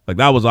 Like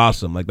that was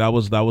awesome. Like that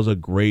was a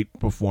great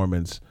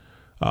performance.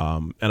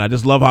 And I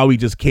just love how he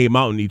just came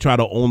out and he tried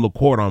to own the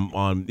court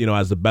on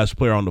as the best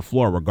player on the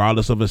floor,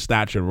 regardless of his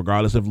stature,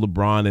 regardless if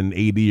LeBron and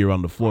AD are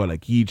on the floor.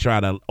 Like he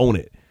tried to own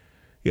it.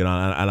 And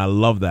I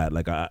love that.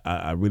 Like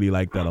I really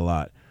like that a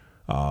lot.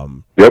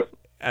 Yep.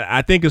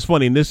 I think it's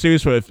funny in this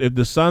series. If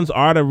the Suns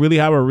are to really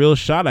have a real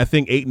shot, I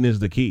think Ayton is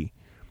the key.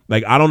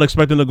 Like I don't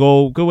expect him to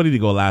go. What did he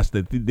go last?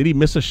 Did he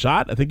miss a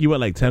shot? I think he went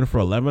like 10 for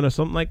 11 or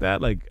something like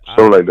that.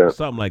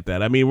 Something like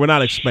that. I mean, we're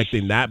not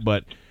expecting that,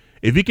 but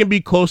if he can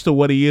be close to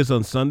what he is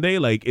on Sunday,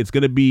 like it's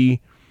gonna be,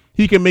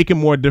 he can make it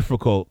more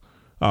difficult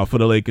for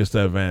the Lakers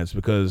to advance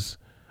because.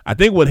 I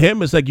think with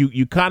him, it's like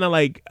you kind of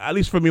like, at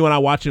least for me when I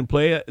watch him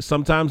play,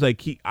 sometimes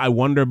like I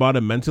wonder about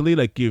him mentally.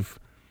 Like if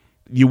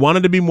you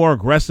wanted to be more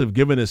aggressive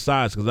given his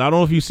size, because I don't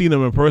know if you've seen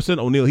him in person.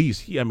 O'Neal, he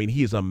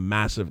is a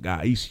massive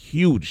guy. He's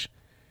huge.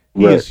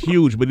 He is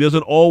huge, but he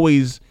doesn't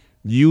always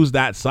use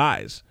that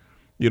size.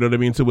 You know what I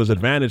mean? To his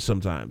advantage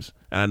sometimes.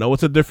 And I know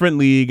it's a different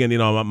league, and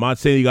I'm not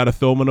saying you got to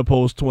throw him in the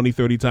post 20,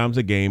 30 times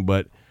a game,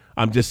 but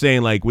I'm just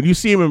saying like when you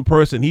see him in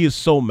person, he is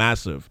so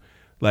massive.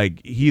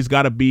 Like, he's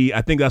got to be,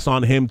 I think that's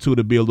on him too,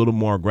 to be a little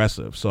more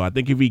aggressive. So I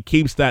think if he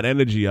keeps that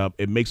energy up,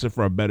 it makes it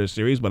for a better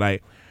series.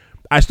 But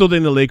I still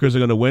think the Lakers are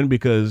going to win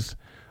because,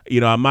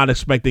 I'm not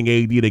expecting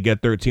AD to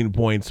get 13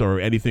 points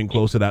or anything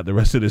close to that the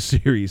rest of the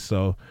series.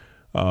 So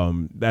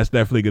that's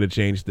definitely going to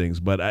change things.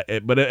 But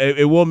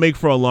it will make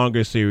for a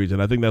longer series,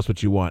 and I think that's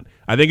what you want.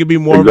 I think it'd be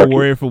more of a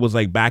worry if it was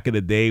like back in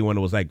the day when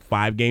it was like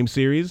 5-game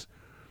series.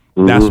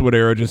 Mm-hmm. That's where the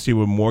urgency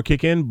would more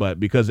kick in. But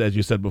because, as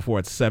you said before,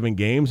 it's 7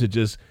 games, it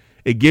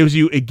gives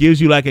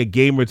you like a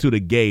game or two to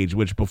gauge,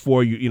 which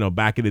before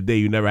back in the day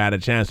you never had a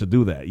chance to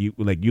do that. You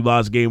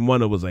lost game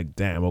 1, it was like,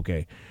 damn,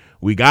 okay,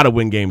 we got to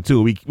win game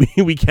 2. We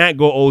can't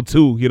go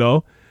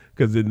 0-2,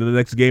 because in the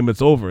next game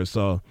it's over.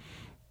 So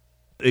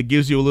it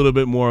gives you a little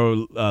bit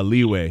more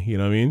leeway. You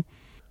know what I mean?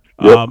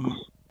 Yep.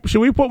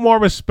 Should we put more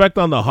respect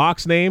on the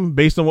Hawks name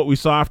based on what we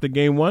saw after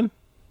game 1?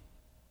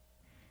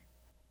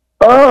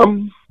 I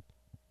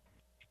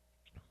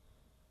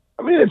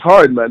mean, it's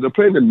hard, man. They're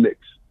playing the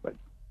Knicks.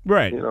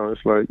 Right.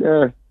 It's like,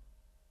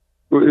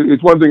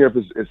 it's one thing if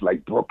it's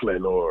like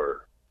Brooklyn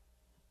or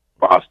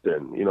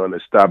Boston, an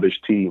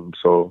established team.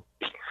 So,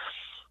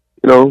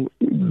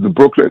 the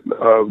Brooklyn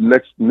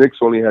Knicks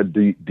only had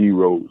D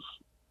Rose,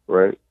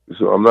 right?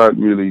 So I'm not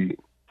really.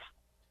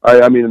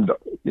 I mean,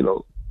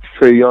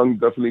 Trae Young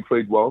definitely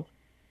played well.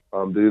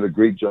 They did a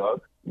great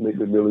job.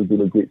 Nathan Miller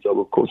did a great job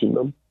of coaching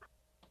them.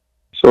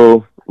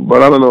 So,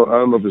 but I don't know. I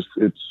don't know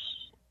if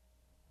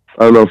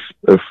I don't know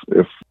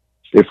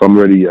if I'm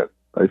ready yet.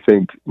 I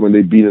think when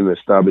they beat an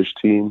established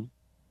team,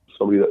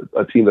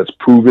 a team that's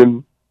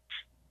proven,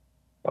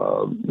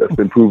 that's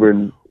been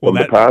proven in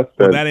the past.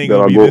 That ain't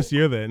gonna be this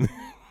year then.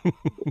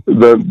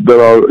 then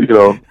I'll,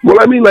 well,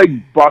 I mean, like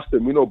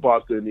Boston. We know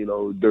Boston.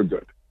 They're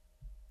good,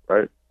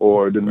 right?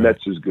 Or the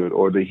Nets is good,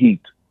 or the Heat,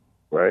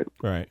 right?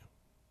 Right.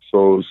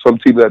 So some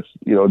team that's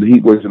the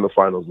Heat was in the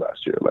finals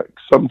last year, like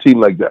some team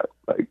like that.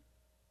 Like,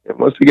 and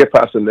once they get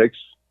past the Knicks.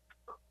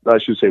 I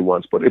should say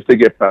once, but if they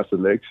get past the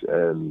Knicks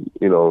and,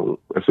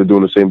 if they're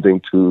doing the same thing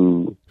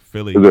to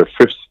Philly, their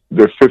fifth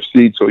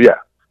seed, so yeah,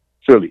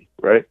 Philly,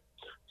 right?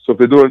 So if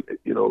they're doing,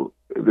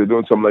 if they're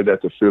doing something like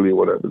that to Philly or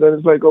whatever, then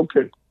it's like,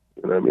 okay,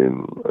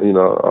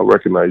 I'll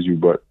recognize you,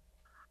 but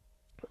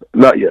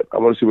not yet. I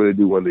want to see what they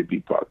do when they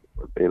beat Park,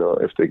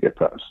 if they get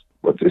past,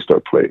 but they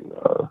start playing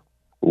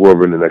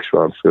whoever in the next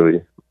round,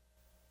 Philly,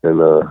 and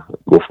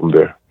go from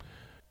there.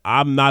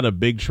 I'm not a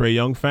big Trae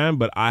Young fan,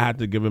 but I had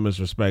to give him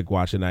his respect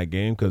watching that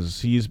game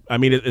because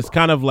it's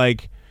kind of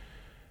like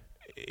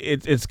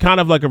it's kind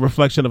of like a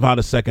reflection of how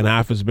the second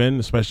half has been,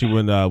 especially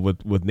when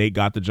with Nate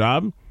got the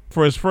job.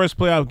 For his first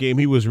playoff game,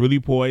 he was really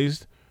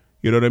poised.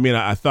 You know what I mean?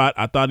 I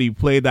thought he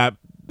played that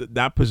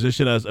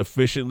position as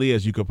efficiently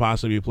as you could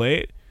possibly play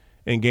it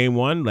in game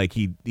 1. Like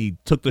he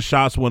took the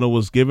shots when it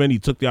was given, he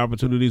took the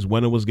opportunities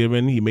when it was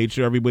given. He made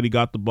sure everybody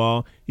got the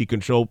ball. He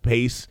controlled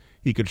pace.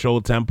 He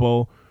controlled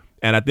tempo.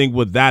 And I think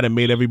with that, it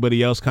made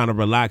everybody else kind of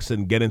relax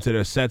and get into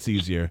their sets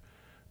easier,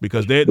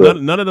 because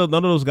none of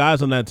those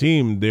guys on that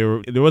team,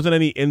 there wasn't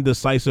any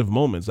indecisive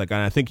moments. Like,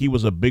 I think he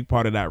was a big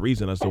part of that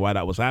reason as to why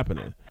that was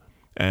happening.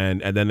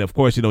 And then of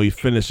course he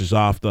finishes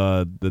off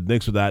the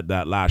Knicks with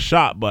that last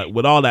shot. But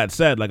with all that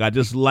said, like, I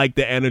just like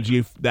the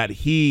energy that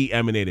he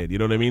emanated. You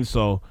know what I mean?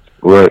 So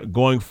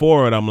going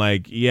forward, I'm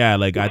like, yeah,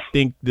 like I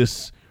think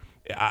this,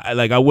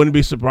 I wouldn't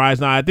be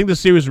surprised. Now I think the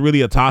series is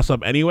really a toss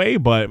up anyway,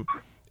 but.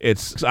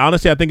 It's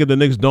honestly, I think if the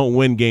Knicks don't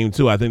win game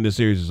 2, I think the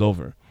series is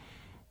over.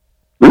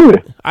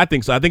 Really? I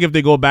think so. I think if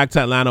they go back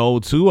to Atlanta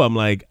 0-2, I'm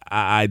like,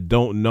 I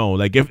don't know.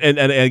 Like if and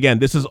again,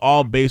 this is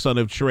all based on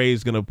if Trae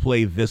is gonna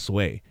play this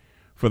way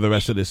for the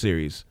rest of the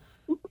series.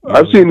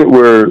 I've seen it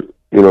where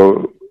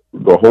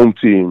the home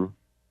team,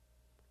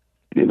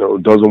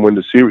 doesn't win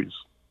the series,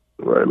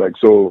 right? Like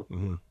so,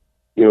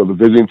 the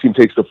visiting team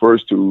takes the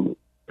first 2,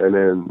 and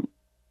then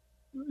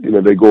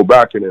they go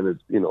back, and then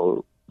it's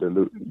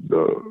then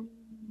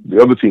the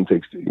other team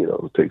takes the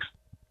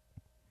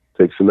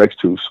next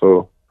 2.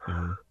 So,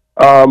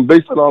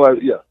 based on all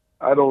that, yeah,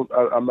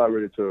 I'm not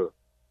ready to.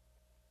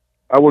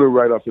 I wouldn't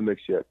write off the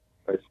Knicks yet.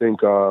 I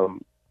think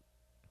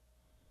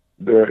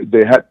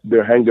they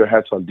hang their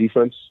hats on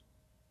defense.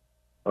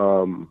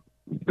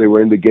 They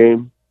were in the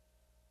game.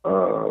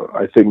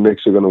 I think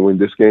Knicks are going to win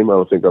this game. I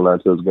don't think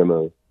Atlanta is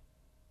going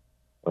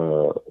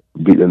to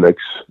beat the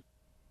Knicks.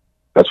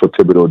 That's what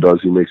Thibodeau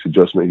does. He makes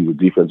adjustments. He's a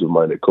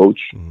defensive-minded coach.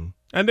 Mm-hmm.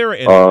 And they were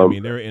in.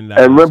 They were in that.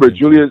 And remember,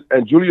 Julius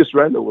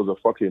Randle was a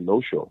fucking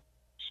no-show.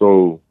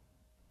 So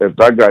if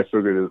that guy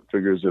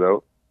figures it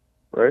out,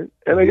 right?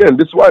 And again,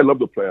 this is why I love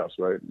the playoffs,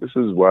 right? This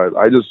is why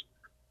this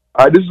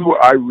is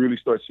where I really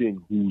start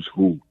seeing who's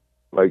who.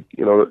 Like,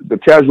 the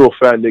casual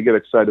fan, they get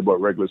excited about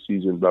regular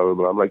season, blah blah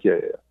blah. I'm like, yeah.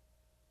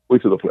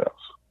 Wait till the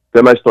playoffs.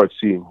 Then I start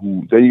seeing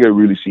who. Then you can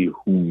really see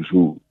who's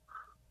who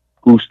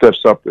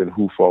steps up and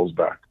who falls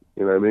back.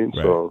 You know what I mean?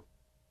 Right. So.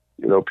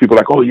 People are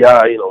like, oh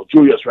yeah,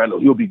 Julius Randle,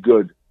 he'll be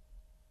good.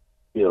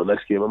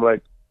 Next game. I'm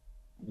like,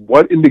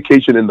 what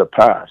indication in the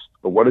past,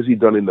 or what has he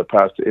done in the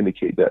past to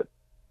indicate that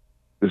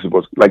this is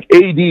what's like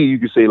AD? You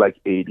could say like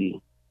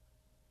AD,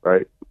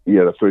 right?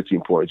 Yeah, the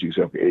 13 points. You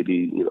could say okay, AD.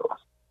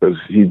 because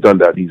he's done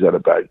that. He's had a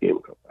bad game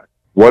come back.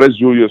 What has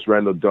Julius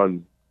Randle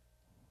done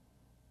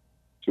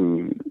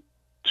to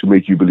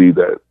make you believe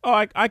that?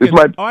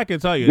 I can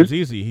tell you, it's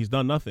easy. He's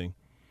done nothing.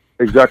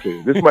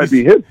 Exactly. This might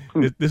be him.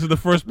 This is the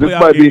first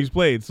playoff game he's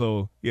played,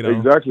 so you know.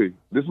 Exactly.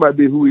 This might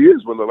be who he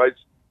is when the lights.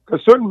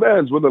 Because certain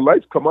bands, when the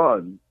lights come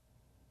on,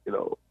 you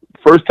know,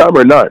 first time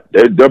or not,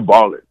 they're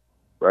balling,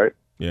 right?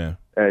 Yeah.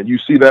 And you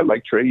see that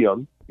like Trae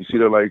Young. You see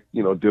that like,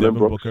 you know, Devin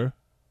Booker.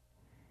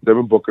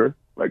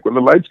 Like when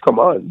the lights come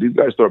on, these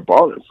guys start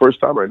balling, first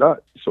time or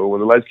not. So when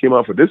the lights came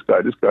on for this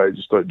guy just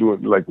started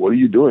doing like, what are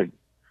you doing?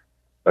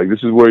 Like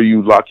this is where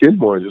you lock in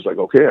more and just like,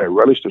 okay, I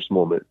relish this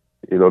moment.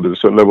 You know, there's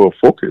a certain level of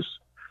focus.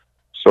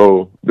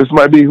 So this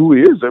might be who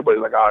he is.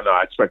 Everybody's like, oh no,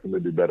 I expect him to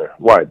do better.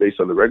 Why? Based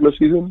on the regular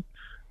season?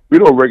 We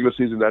know regular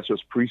season, that's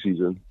just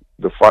preseason.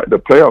 The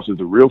playoffs is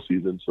the real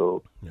season.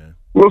 So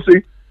We'll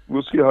see.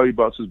 We'll see how he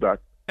bounces back.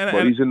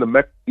 But he's in the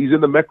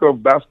mecca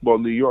of basketball,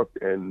 New York,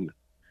 and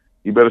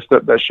you better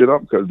step that shit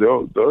up because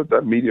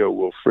that media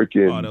will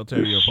freaking they'll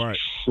tear you apart.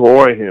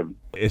 Destroy him.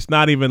 It's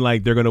not even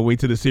like they're gonna wait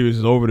till the series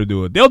is over to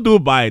do it. They'll do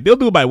it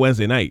by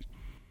Wednesday night.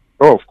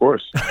 Oh, of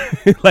course.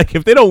 Like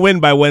if they don't win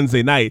by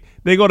Wednesday night,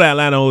 they go to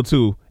Atlanta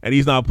 0-2 and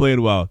he's not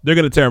playing well. They're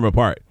gonna tear him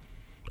apart.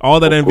 All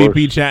that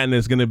MVP chatting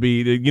is gonna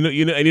be,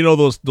 you know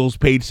those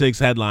page 6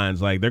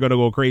 headlines. Like they're gonna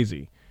go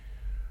crazy.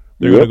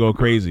 They're gonna go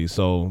crazy.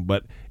 So,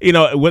 but you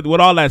know, with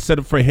all that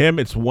said, for him,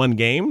 it's one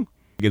game.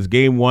 It's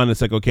game one.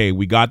 It's like, okay,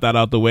 we got that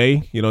out the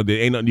way. You know, there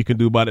ain't nothing you can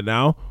do about it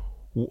now.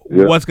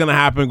 What's gonna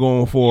happen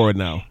going forward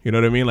now? You know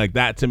what I mean? Like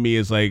that to me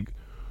is like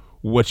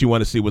what you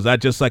want to see. Was that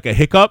just like a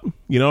hiccup?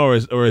 You know,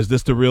 or is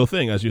this the real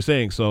thing, as you're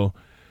saying? So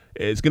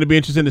it's gonna be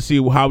interesting to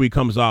see how he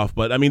comes off.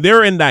 But I mean,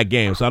 they're in that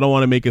game, so I don't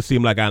want to make it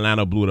seem like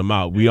Atlanta blew them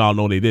out. We all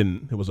know they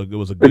didn't. It was a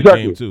good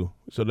game too.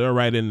 So they're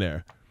right in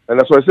there. And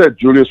that's what I said.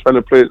 Julius trying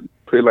to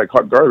play like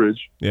hot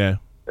garbage. Yeah.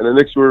 And the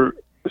Knicks were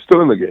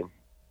still in the game.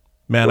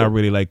 Man, I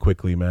really like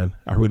Quickly, man.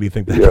 I really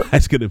think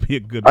that's going to be a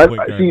good point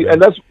guard. See,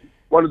 and that's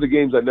one of the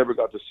games I never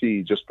got to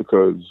see just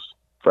because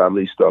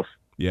family stuff.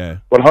 Yeah.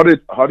 But how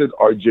did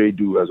RJ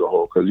do as a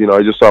whole? Because, you know,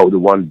 I just saw the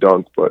one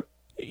dunk, but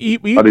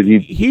how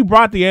did he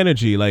brought the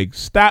energy. Like,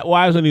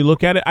 stat-wise, when you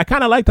look at it, I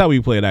kind of liked how he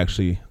played,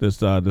 actually,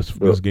 this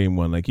game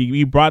one. Like,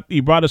 he brought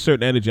a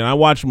certain energy. And I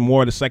watched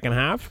more of the second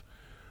half,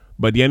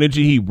 but the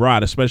energy he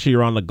brought, especially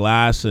around the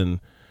glass and,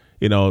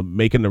 you know,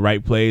 making the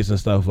right plays and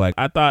stuff, like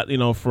I thought, you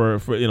know, for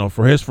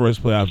his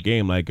first playoff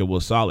game, like it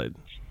was solid.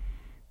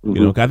 Mm-hmm.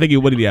 You know, I think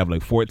what did he have,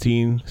 like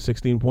 14,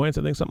 16 points,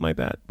 I think, something like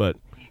that. But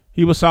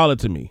he was solid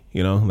to me,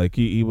 you know, like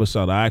he was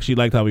solid. I actually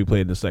liked how he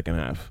played in the second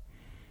half.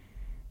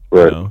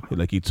 Right. You know,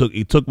 like he took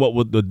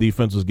what the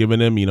defense was giving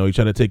him. You know, he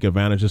tried to take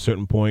advantage of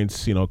certain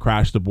points. You know,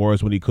 crash the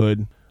boards when he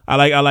could. I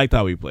liked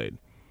how he played.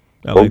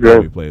 How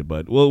he played,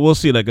 but we'll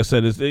see. Like I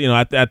said, you know,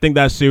 I think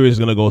that series is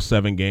gonna go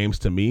 7 games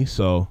to me.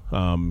 So.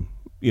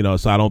 You know,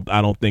 so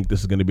I don't think this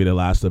is going to be the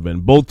last of it.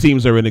 Both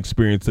teams are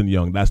inexperienced and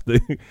young. That's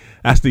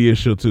the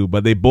issue too.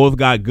 But they both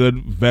got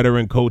good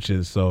veteran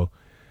coaches, so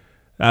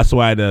that's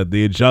why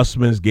the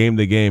adjustments game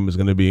to game is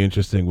going to be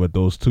interesting with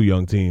those two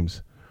young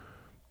teams.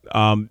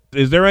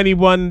 Is there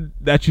anyone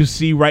that you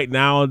see right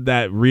now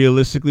that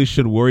realistically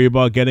should worry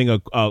about getting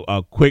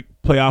a quick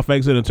playoff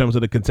exit in terms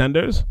of the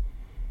contenders?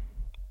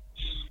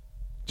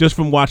 Just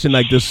from watching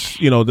like this,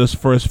 you know, this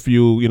first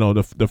few, you know,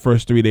 the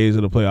first 3 days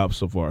of the playoffs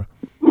so far.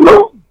 No.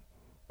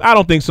 I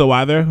don't think so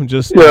either.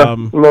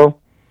 No.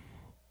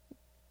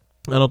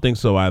 I don't think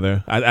so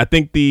either. I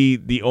think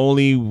the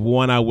only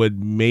one I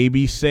would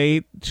maybe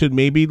say should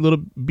maybe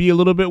be a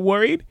little bit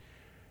worried,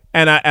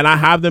 and I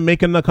have them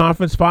making the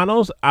conference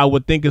finals. I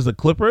would think is the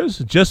Clippers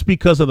just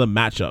because of the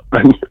matchup.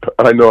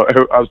 I know.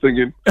 I was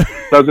thinking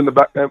that was in the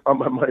back of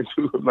my mind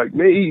too. Like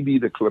maybe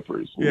the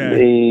Clippers. Yeah,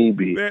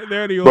 maybe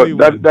they're the only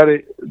one.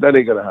 That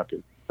ain't gonna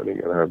happen.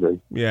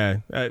 Yeah,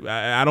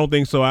 I don't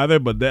think so either.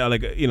 But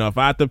like, you know, if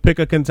I had to pick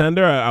a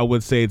contender, I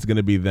would say it's going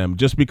to be them,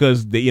 just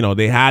because they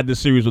had the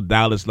series with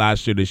Dallas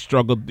last year. They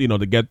struggled, you know,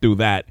 to get through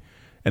that,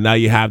 and now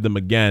you have them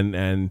again,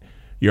 and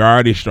you're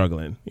already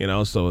struggling, you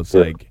know. So it's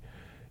like,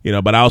 you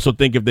know. But I also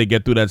think if they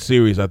get through that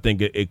series, I think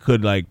it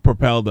could like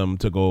propel them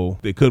to go.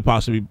 They could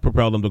possibly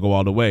propel them to go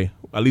all the way,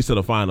 at least to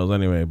the finals,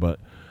 anyway. But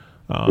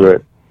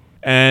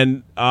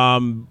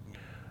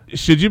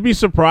should you be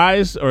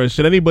surprised, or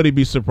should anybody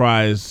be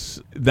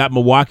surprised that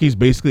Milwaukee's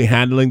basically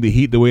handling the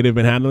Heat the way they've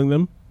been handling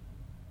them?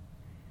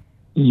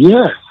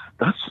 Yes,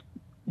 I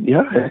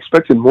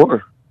expected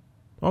more.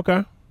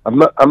 Okay. I'm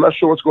not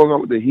sure what's going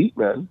on with the Heat,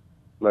 man.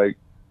 Like,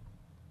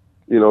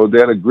 you know, they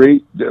had a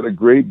great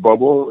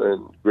bubble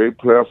and great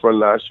playoff run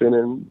last year,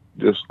 and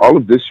just all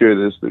of this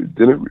year,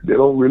 they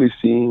don't really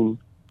seem,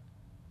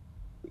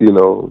 you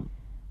know,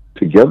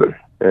 together.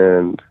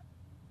 And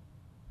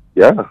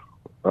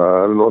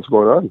I don't know what's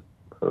going on.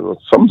 I don't know.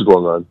 Something's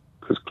going on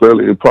because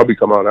clearly it'll probably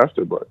come out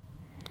after. But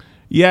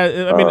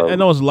yeah, I mean, I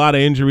know it's a lot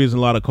of injuries and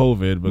a lot of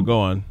COVID, but go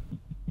on.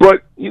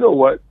 But you know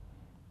what?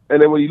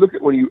 And then when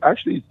you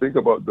actually think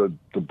about the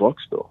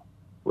Bucks, though,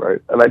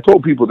 right? And I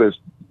told people this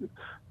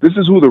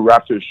is who the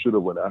Raptors should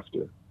have went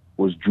after,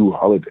 was Jrue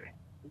Holiday,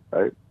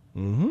 right?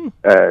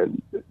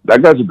 And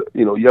that guy's,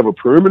 you have a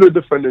perimeter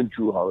defender in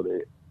Drew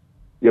Holiday,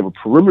 you have a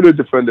perimeter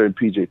defender in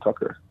PJ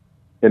Tucker,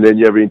 and then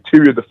you have an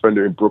interior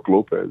defender in Brook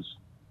Lopez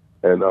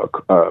and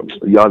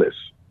Giannis.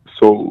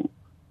 So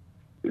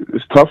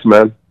it's tough,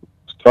 man.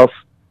 It's tough.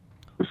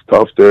 It's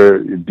tough there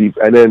deep.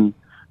 And then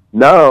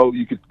now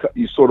you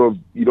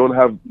don't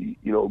have,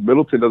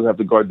 Middleton doesn't have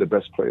to guard the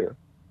best player,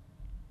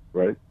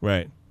 right?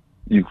 Right.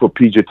 You put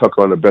PJ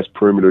Tucker on the best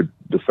perimeter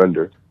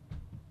defender,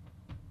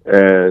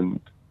 and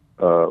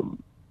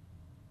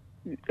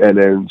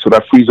then so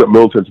that frees up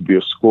Middleton to be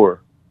a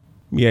scorer.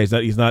 Yeah,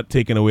 he's not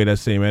taking away that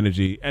same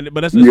energy.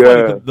 But that's funny,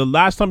 'cause the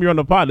last time you were on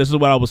the pod, this is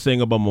what I was saying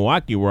about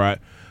Milwaukee, where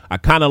I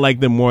kind of like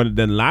them more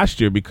than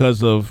last year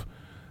because of,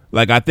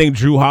 like, I think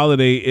Drew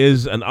Holiday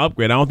is an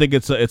upgrade. I don't think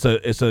it's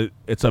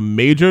a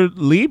major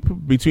leap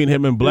between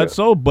him and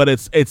Bledsoe, but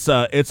it's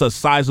a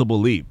sizable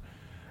leap.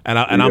 And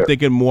I'm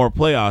thinking more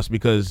playoffs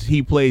because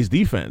he plays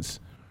defense.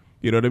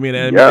 You know what I mean?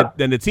 And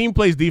the team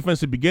plays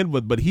defense to begin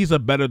with, but he's a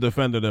better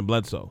defender than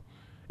Bledsoe.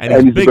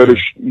 And he's bigger.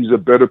 He's a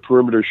better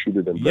perimeter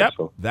shooter than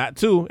Bledsoe. That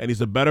too. And he's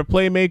a better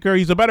playmaker.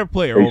 He's a better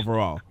player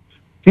overall.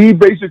 He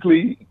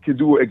basically can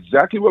do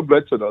exactly what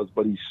Bledsoe does,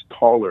 but he's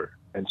taller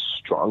and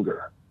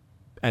stronger.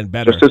 And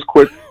better. Just as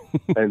quick.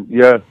 And,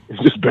 he's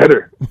just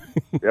better.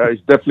 He's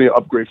definitely an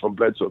upgrade from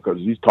Bledsoe because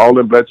he's taller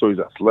than Bledsoe. He's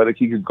athletic.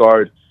 He could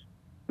guard.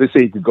 They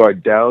say he could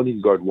guard down. He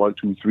can guard 1,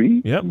 2,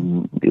 3. Yep.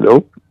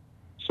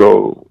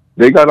 So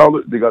they got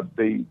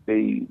they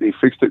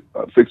fixed it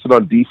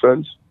on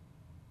defense.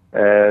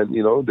 And,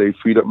 they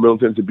freed up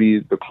Middleton to be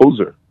the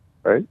closer,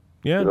 right?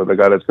 Yeah. The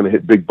guy that's going to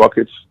hit big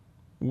buckets.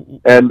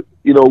 And,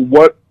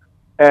 what?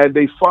 And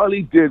they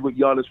finally did what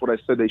I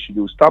said they should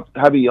do. Stop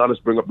having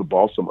Giannis bring up the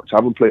ball so much.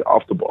 Have him play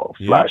off the ball,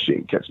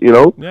 flashing, catch,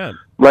 Yeah.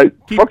 Like,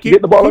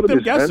 get the ball out of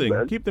his hands,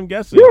 man. Keep them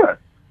guessing. Yeah.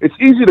 It's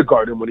easy to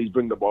guard him when he's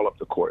bringing the ball up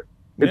the court.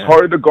 It's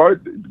harder to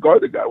guard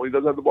the guy when he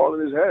doesn't have the ball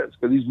in his hands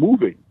because he's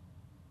moving.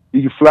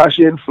 He can flash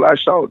in,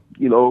 flash out,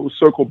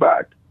 circle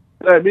back.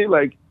 You know what I mean?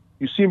 Like,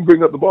 you see him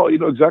bring up the ball, you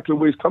know exactly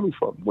where he's coming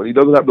from. When he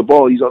doesn't have the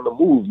ball, he's on the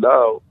move.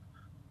 Now,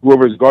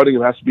 whoever is guarding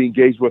him has to be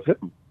engaged with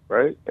him,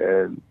 right?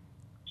 And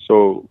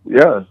so,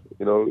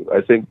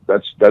 I think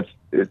that's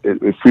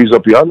it frees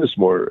up Giannis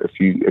more if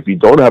you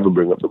don't have him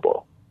bring up the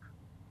ball.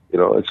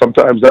 And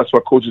sometimes that's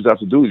what coaches have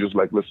to do. Is just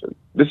like, listen,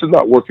 this is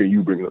not working.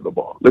 You bringing up the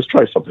ball. Let's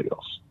try something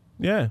else.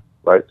 Yeah.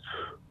 Right.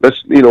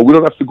 Let's we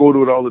don't have to go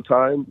to it all the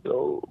time.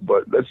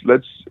 But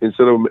let's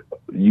instead of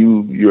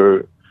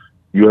you're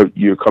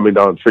coming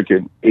down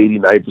freaking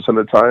 89% of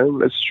the time.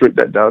 Let's shrink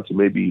that down to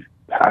maybe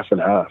half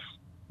and half.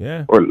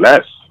 Yeah. Or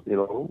less.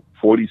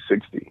 40,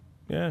 60.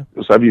 Yeah.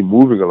 Just have you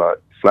moving a lot,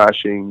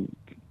 flashing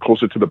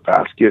closer to the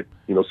basket.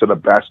 Set a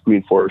back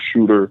screen for a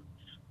shooter.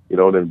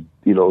 Then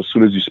as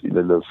soon as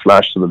then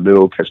flash to the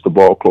middle, catch the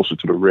ball closer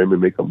to the rim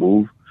and make a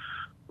move,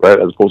 right?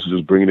 As opposed to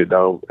just bringing it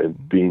down and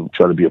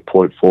trying to be a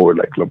point forward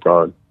like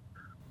LeBron.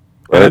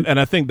 Right? And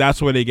I think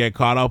that's where they get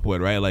caught up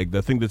with, right? Like,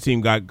 I think the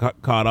team got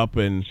caught up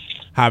in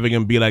having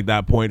him be like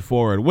that point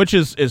forward, which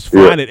is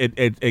fine. Yeah.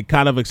 It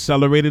kind of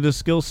accelerated his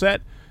skill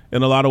set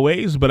in a lot of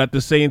ways, but at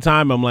the same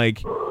time, I'm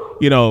like,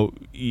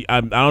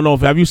 I don't know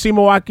have you seen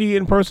Milwaukee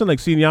in person? Like,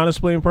 seen Giannis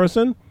play in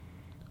person?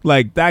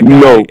 Like, that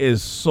guy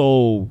is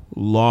so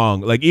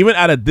long. Like, even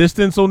at a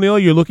distance, O'Neal,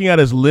 you're looking at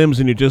his limbs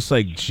and you're just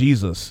like,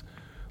 Jesus.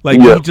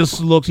 Like,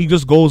 he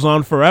just goes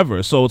on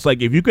forever. So it's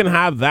like, if you can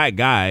have that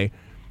guy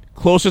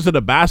closer to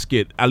the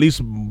basket, at least,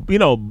 a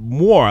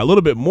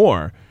little bit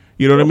more,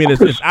 you know what I mean?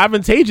 It's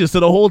advantageous to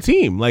the whole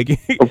team. Like,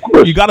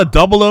 you got to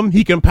double him.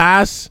 He can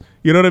pass.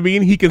 You know what I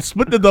mean? He can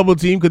split the double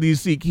team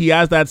because he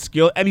has that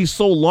skill, and he's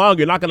so long.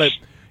 You're not going to,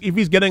 if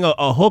he's getting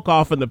a hook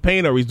off in the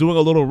paint or he's doing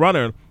a little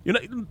runner,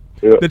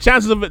 the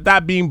chances of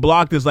that being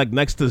blocked is like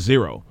next to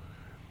zero.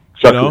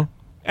 Exactly.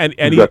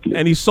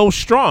 And he's so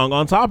strong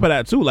on top of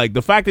that too. Like,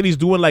 the fact that he's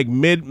doing like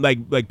mid,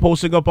 like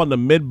posting up on the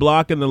mid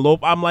block and the low,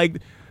 I'm like,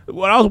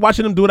 when I was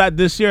watching him do that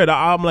this year,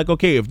 I'm like,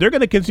 okay, if they're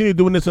going to continue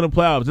doing this in the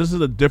playoffs, this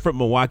is a different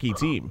Milwaukee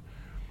team.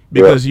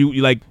 Because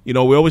we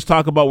always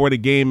talk about where the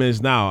game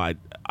is now.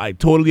 I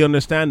totally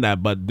understand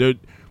that, but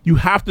you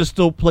have to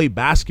still play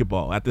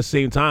basketball at the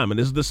same time. And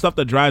this is the stuff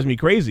that drives me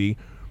crazy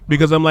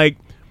because I'm like,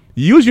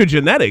 use your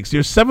genetics.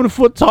 You're 7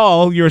 foot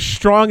tall. You're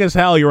strong as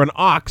hell. You're an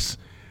ox.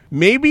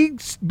 Maybe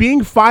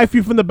being 5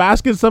 feet from the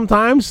basket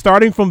sometimes,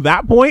 starting from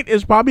that point,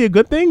 is probably a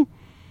good thing.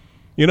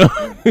 You know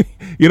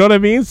what I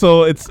mean?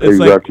 So it's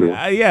exactly.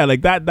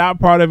 Like that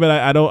part of it,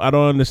 I don't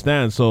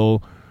understand.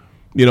 So,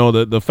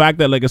 the fact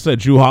that, like I said,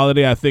 Drew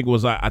Holiday, I think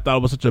I thought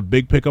it was such a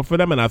big pickup for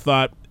them, and I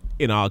thought,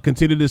 I'll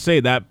continue to say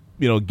that,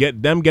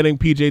 getting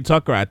PJ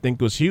Tucker, I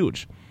think was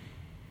huge.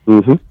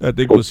 Mm-hmm. I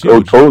think it was huge.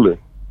 Oh, totally.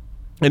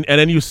 And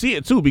then you see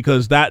it too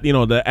because that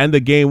the end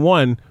of game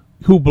one,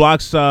 who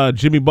blocks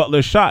Jimmy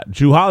Butler's shot?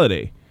 Drew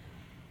Holiday,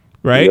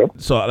 right? Yeah.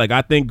 So like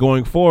I think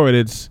going forward,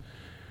 it's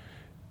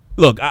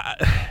look,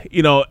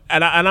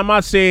 and I'm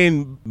not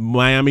saying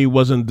Miami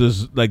doesn't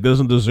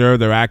deserve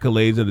their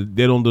accolades and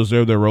they don't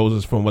deserve their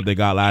roses from what they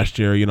got last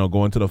year.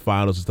 Going to the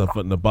finals and stuff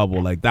in the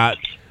bubble like that.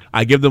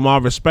 I give them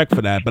all respect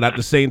for that. But at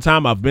the same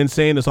time, I've been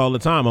saying this all the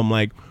time. I'm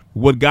like,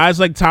 would guys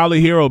like Tyler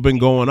Hero been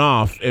going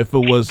off if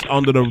it was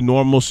under the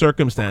normal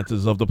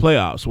circumstances of the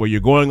playoffs, where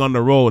you're going on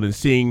the road and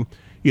seeing,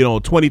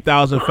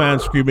 20,000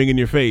 fans screaming in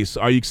your face?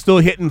 Are you still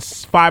hitting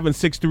 5 and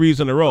 6 threes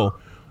in a row?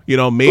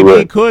 Maybe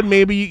he could,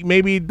 maybe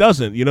he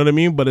doesn't. You know what I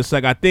mean? But it's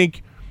like, I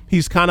think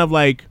he's kind of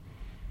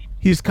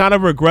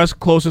regressed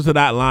closer to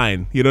that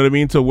line. You know what I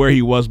mean? To where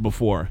he was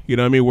before. You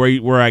know what I mean?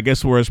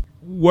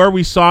 Where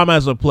we saw him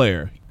as a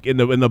player in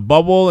the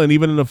bubble and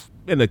even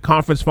in the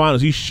conference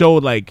finals, he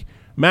showed like,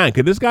 man,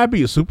 could this guy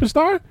be a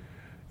superstar?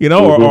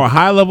 Or a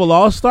high-level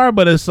all-star?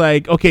 But it's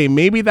like, okay,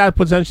 maybe that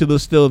potential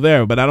is still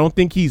there, but I don't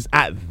think he's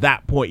at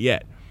that point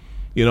yet.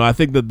 I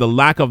think that the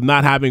lack of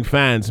not having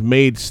fans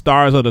made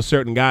stars out of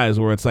certain guys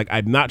where it's like,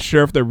 I'm not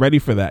sure if they're ready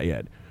for that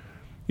yet.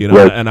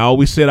 Right. And I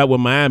always say that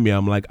with Miami.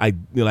 I'm like,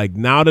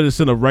 now that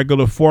it's in a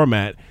regular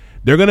format,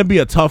 they're going to be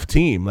a tough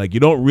team. Like, you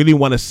don't really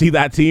want to see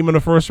that team in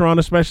the first round,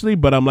 especially.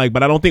 But I'm like,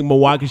 but I don't think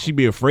Milwaukee should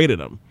be afraid of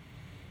them.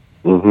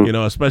 Mm-hmm.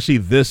 Especially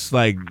this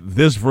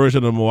version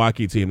of the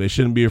Milwaukee team. They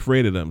shouldn't be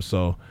afraid of them.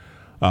 So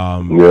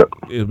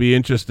it'll be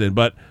interesting.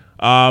 But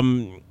oh,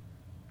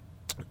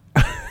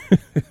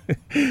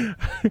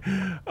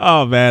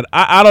 man,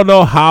 I don't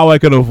know how I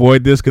can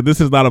avoid this because this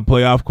is not a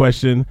playoff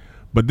question.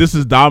 But this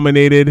has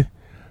dominated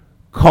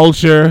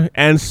culture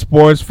and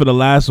sports for the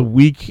last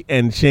week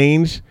and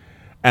change.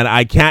 And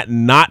I can't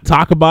not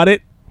talk about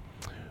it.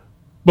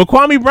 But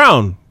Kwame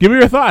Brown, give me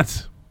your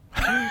thoughts.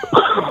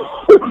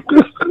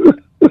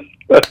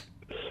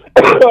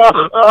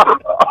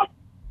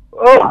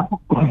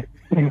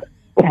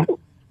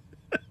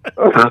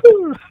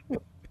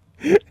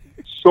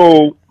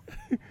 So,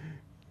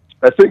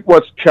 I think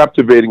what's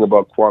captivating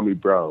about Kwame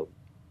Brown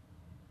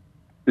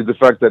is the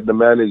fact that the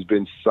man has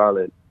been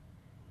silent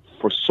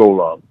for so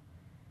long.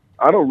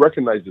 I don't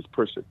recognize this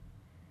person,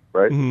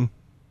 right? Mm-hmm.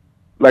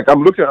 Like,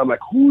 I'm like,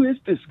 who is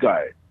this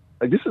guy?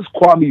 Like, this is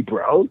Kwame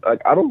Brown?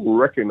 Like, I don't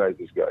recognize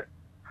this guy,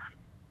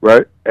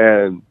 right?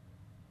 And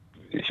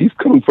he's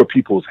coming for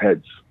people's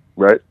heads,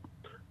 right?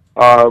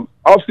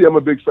 Obviously, I'm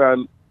a big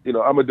fan.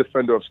 I'm a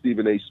defender of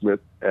Stephen A.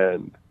 Smith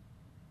and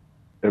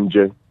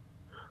MJ.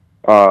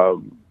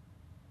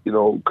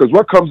 Because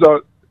what comes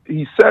out,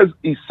 he said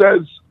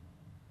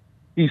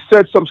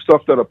some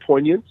stuff that are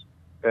poignant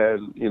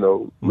and,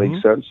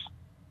 makes sense.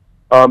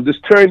 This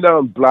tearing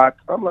down black,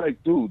 I'm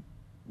like, dude,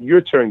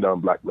 you're tearing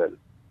down black men.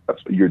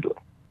 That's what you're doing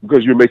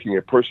because you're making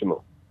it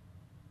personal.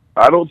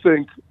 I don't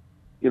think,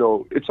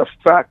 it's a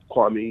fact,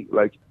 Kwame.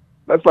 Like,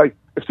 that's like,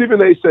 if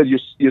Stephen A. said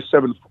you're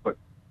 7 foot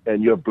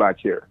and you have black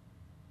hair,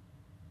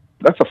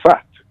 that's a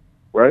fact,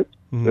 right?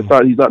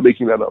 He's not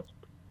making that up.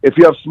 If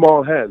you have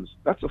small hands,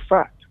 that's a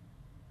fact,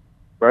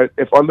 right?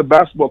 If on the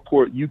basketball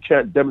court you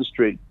can't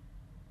demonstrate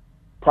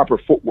proper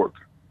footwork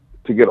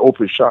to get an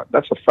open shot,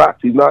 that's a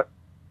fact. He's not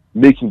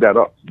making that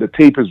up. The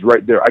tape is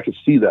right there. I can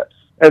see that.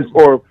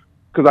 Or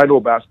because I know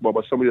basketball,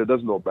 but somebody that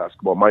doesn't know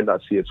basketball might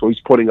not see it. So he's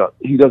pointing out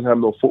he doesn't have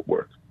no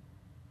footwork,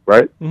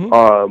 right?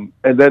 Mm-hmm.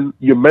 And then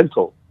your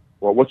mental.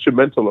 Well, what's your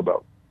mental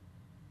about?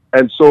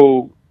 And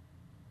so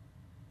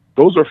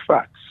those are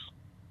facts,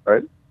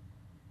 right?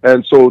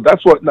 And so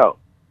that's what now,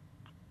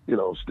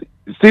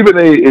 Stephen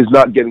A. is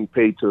not getting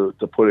paid to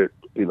put it,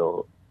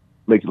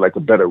 make it like a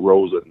bed of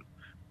rose and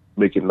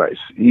make it nice.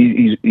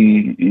 He's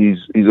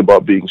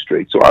about being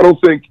straight. So I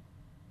don't think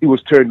he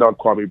was tearing down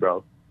Kwame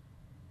Brown.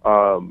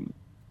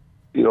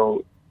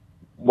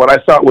 What I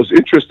thought was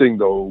interesting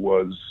though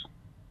was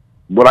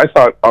what I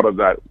thought out of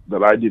that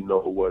I didn't know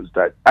was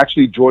that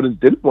actually Jordan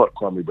didn't want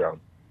Kwame Brown.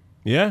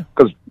 Yeah.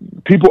 Because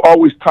people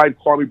always tied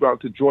Kwame Brown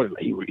to Jordan.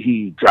 Like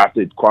he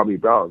drafted Kwame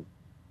Brown.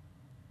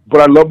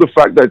 But I love the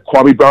fact that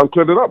Kwame Brown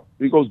cleared it up.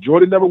 He goes,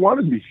 Jordan never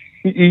wanted me.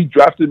 He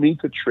drafted me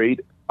to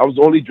trade. I was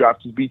only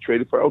drafted to be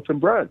traded for Elton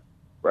Brand,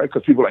 right?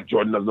 Because people like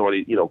Jordan doesn't know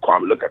any,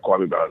 Kwame, look at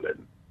Kwame Brown.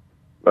 And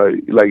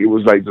like it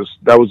was like just,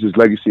 that was his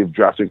legacy of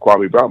drafting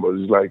Kwame Brown. But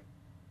it was like,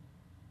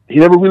 he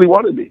never really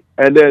wanted me.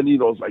 And then,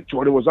 it's like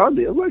Jordan was on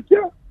me. I'm like,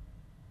 yeah.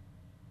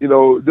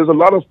 There's a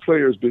lot of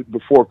players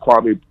before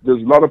Kwame.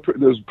 There's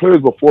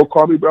players before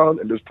Kwame Brown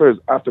and there's players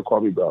after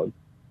Kwame Brown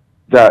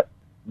that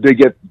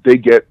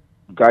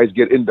guys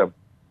get in them,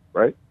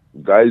 right?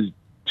 Guys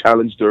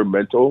challenge their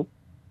mental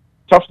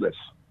toughness,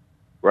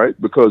 right?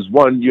 Because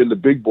one, you're in the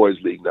big boys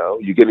league now.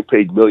 You're getting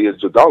paid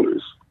millions of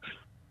dollars,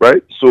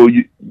 right? So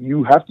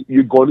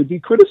you're going to be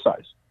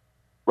criticized,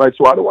 right?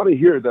 So I don't want to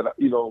hear that,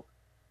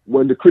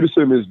 when the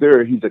criticism is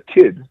there, he's a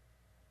kid,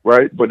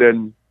 right? But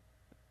then,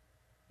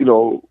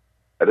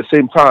 at the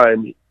same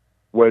time,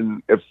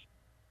 whether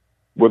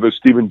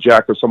Steven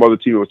Jack or some other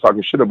team was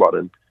talking shit about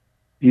him,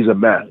 he's a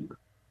man,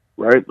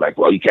 right? Like,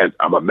 well, you can't.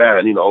 I'm a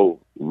man, When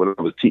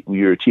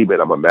you're a teammate,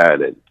 I'm a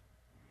man, and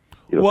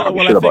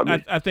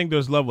I think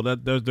there's level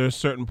that there's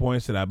certain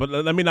points to that. But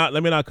let me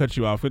not cut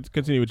you off.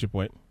 Continue with your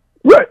point.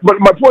 Right, but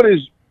my point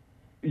is,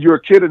 you're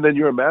a kid and then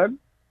you're a man.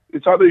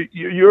 It's either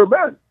you're a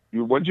man.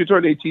 Once you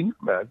turn 18, you're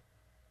a man,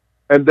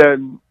 and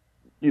then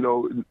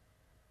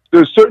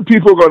there's certain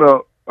people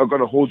are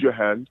gonna hold your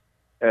hand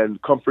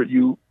and comfort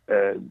you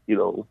and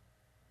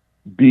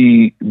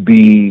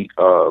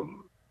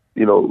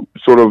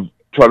sort of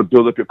try to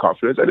build up your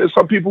confidence. And there's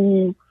some people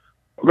who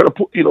are going to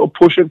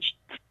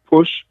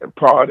push and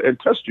prod and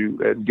test you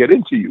and get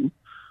into you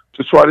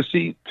to try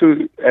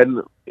to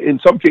and in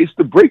some cases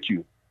to break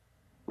you,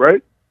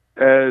 right?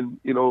 And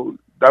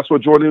that's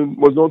what Jordan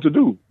was known to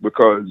do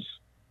because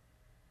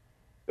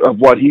of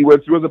what he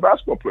went through as a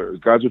basketball player.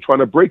 Guys were trying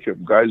to break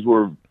him. Guys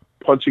were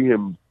punching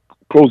him,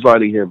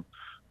 clotheslining him,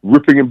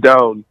 ripping him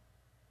down,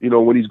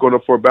 when he's going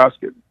up for a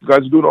basket. Guys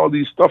are doing all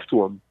these stuff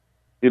to him,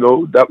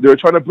 that they're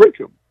trying to break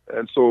him.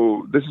 And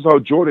so this is how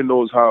Jordan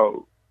knows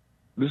how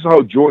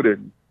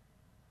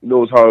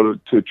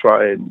to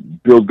try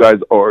and build guys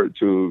or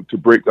to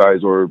break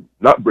guys or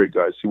not break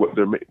guys, see what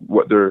they're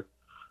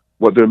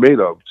made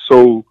of.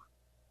 So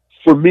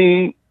for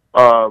me,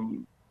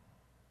 he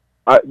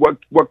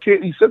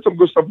said some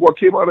good stuff. What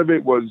came out of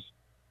it was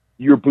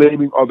you're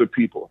blaming other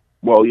people.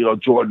 Well,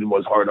 Jordan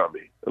was hard on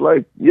me.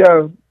 Like,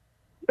 yeah,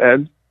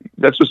 and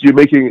that's just you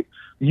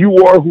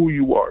are who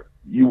you are.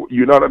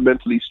 You're not a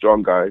mentally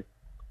strong guy,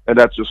 and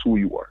that's just who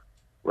you are,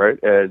 right?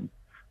 And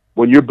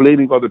when you're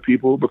blaming other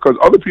people, because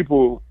other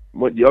people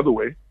went the other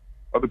way,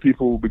 other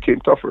people became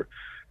tougher.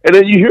 And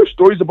then you hear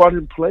stories about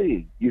him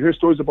playing.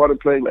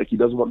 Like he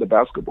doesn't want the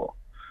basketball.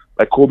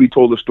 Like Kobe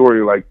told a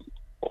story, like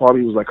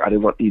Kwame was like, I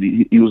didn't want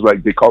he was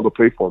like, they called to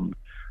play for him,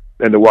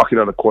 and they're walking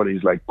down the corner.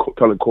 He's like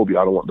telling Kobe,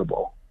 I don't want the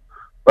ball.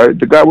 Right?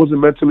 The guy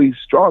wasn't mentally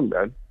strong,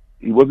 man.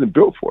 He wasn't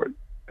built for it.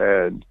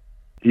 And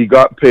he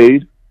got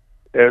paid.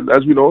 And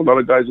as we know, a lot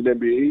of guys in the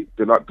NBA,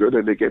 they're not good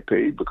and they get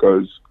paid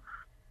because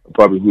of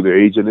probably who their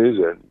agent is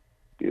and,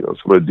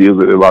 some of the deals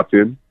that they're locked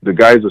in. The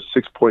guy is a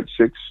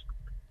 6.6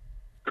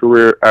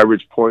 career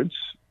average points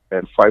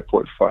and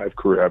 5.5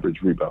 career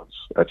average rebounds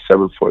at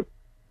 7 foot.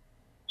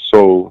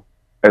 So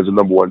as a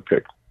number one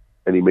pick,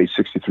 and he made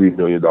 $63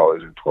 million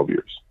in 12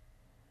 years.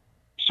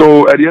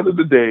 So at the end of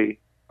the day,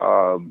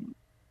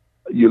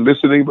 you're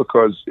listening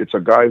because it's a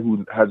guy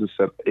who hasn't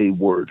said a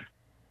word,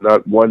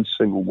 not one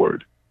single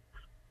word.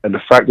 And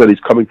the fact that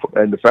he's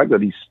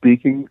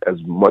speaking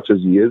as much as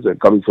he is and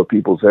coming for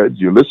people's heads,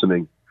 you're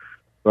listening,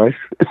 right?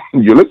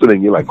 You're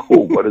listening. You're like,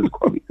 oh, what is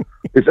Kwame?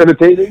 It's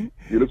entertaining.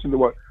 You listen to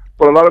what,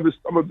 but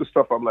some of the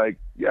stuff, I'm like,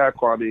 yeah,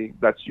 Kwame,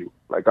 that's you.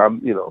 Like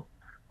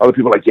other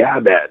people are like, yeah,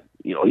 man,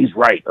 he's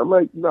right. I'm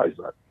like, no, he's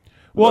not.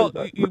 Well,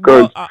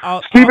 because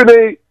Stephen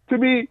A. to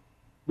me,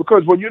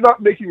 because when you're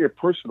not making it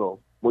personal,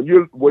 when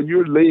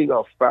you're laying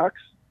out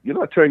facts, you're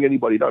not tearing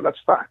anybody down.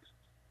 That's facts.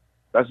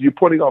 You're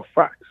pointing out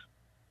facts.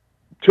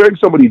 Tearing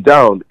somebody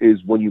down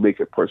is when you make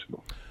it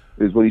personal.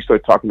 Is when you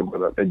start talking about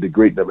them and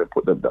degrade them and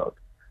put them down.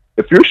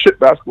 If you're a shit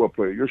basketball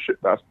player, you're a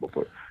shit basketball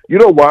player. You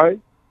know why?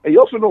 And you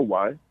also know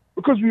why?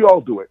 Because we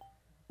all do it.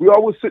 We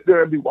always sit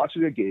there and be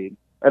watching a game,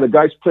 and the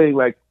guy's playing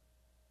like,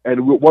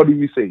 and what do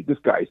we say? This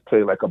guy's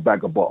playing like a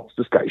bag of balls.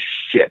 This guy's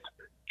shit.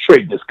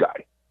 Trade this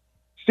guy.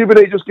 Stephen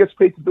A. just gets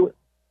paid to do it.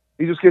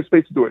 He just gets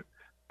paid to do it.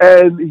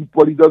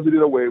 But he does it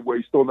in a way where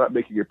he's still not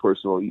making it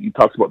personal. He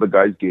talks about the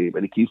guy's game,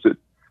 and he keeps it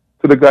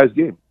to the guy's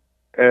game.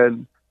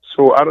 And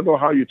so I don't know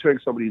how you're tearing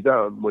somebody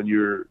down when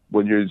you're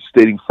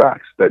stating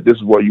facts that this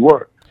is what you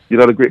are.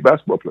 You're not a great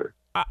basketball player,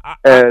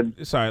 you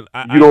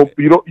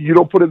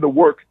don't put in the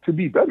work to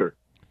be better.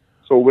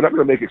 So we're not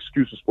going to make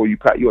excuses for you,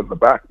 pat you on the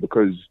back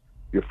because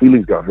your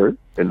feelings got hurt,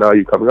 and now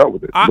you're coming out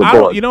with it.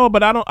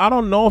 But I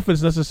don't know if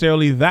it's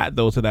necessarily that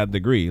though to that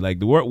degree.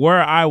 Like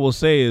where I will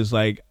say is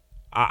like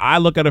I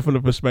look at it from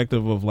the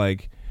perspective of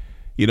like,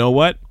 you know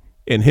what,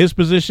 in his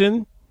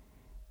position.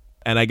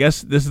 And I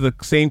guess this is the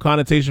same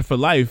connotation for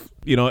life.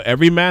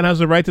 Every man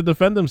has a right to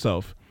defend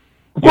himself.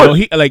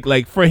 He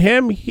like for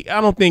him,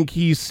 I don't think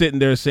he's sitting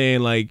there saying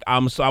like I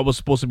was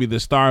supposed to be the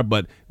star,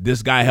 but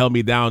this guy held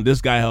me down.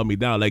 This guy held me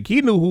down. Like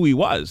he knew who he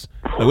was.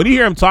 Like when you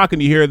hear him talking,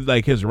 you hear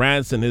like his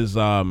rants and his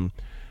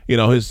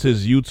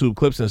his YouTube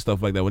clips and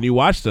stuff like that. When you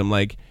watch them,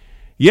 like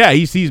yeah,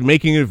 he's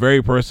making it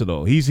very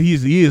personal. He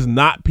is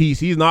not peace.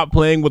 He's not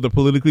playing with the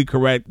politically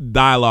correct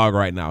dialogue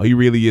right now. He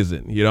really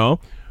isn't.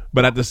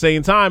 But at the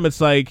same time,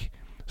 it's like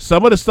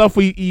some of the stuff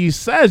he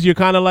says, you're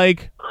kind of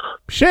like,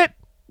 shit,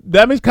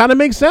 that kind of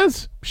makes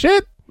sense.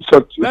 Shit.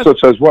 Such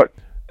as what?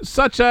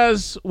 Such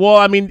as, well,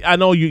 I mean, I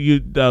know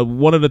you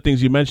one of the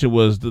things you mentioned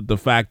was the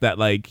fact that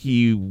like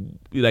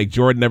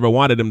Jordan never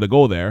wanted him to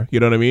go there. You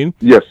know what I mean?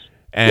 Yes.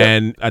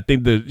 And I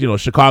think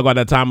Chicago at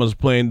that time was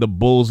playing the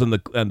Bulls and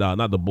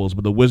not the Bulls,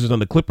 but the Wizards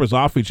and the Clippers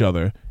off each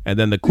other, and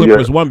then the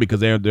Clippers won because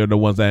they're the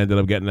ones that ended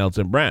up getting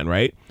Elton Brand,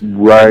 right?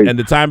 Right. And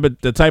the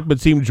type of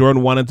team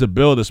Jordan wanted to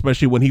build,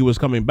 especially when he was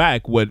coming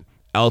back with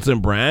Elton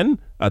Brand,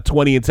 a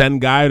 20-10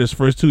 guy in his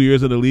first 2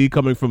 years in the league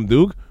coming from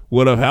Duke,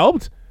 would have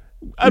helped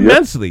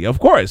immensely. Of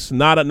course,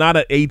 not an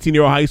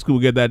 18-year-old high school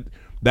kid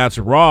that's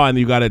raw, and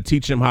you got to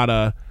teach him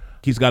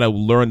he's got to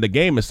learn the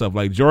game and stuff.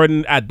 Like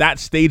Jordan at that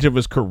stage of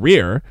his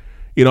career.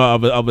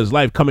 Of his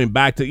life coming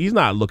back he's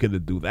not looking to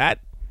do that.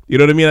 You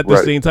know what I mean? At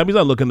the same time, he's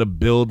not looking to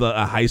build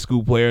a high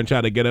school player and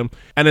try to get him.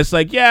 And it's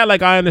like, yeah,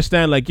 like I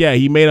understand, like, yeah,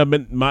 he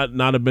might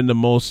not have been the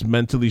most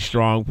mentally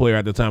strong player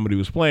at the time when he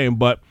was playing,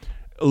 but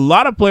a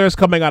lot of players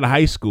coming out of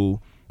high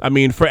school I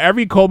mean, for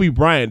every Kobe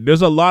Bryant,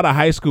 there's a lot of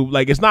high school.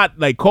 Like, it's not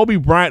like Kobe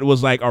Bryant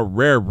was like a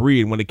rare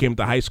breed when it came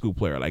to high school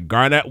player. Like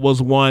Garnett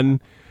was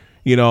one.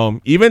 You know,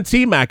 even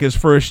T-Mac his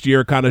first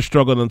year kind of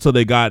struggled until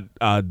they got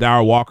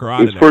Darryl Walker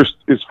out of there.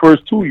 His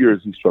first 2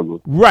 years he struggled.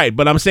 Right,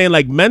 but I'm saying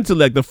like mentally,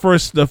 like the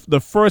first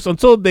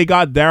until they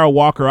got Darryl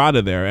Walker out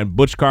of there and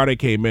Butch Carter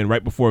came in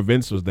right before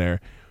Vince was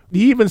there.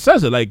 He even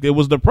says it like it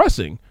was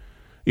depressing.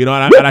 You know,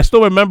 and I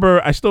still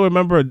remember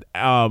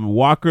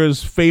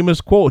Walker's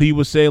famous quote. He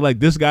was saying like,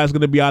 "This guy's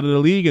going to be out of the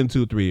league in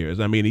 2-3 years."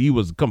 I mean, he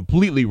was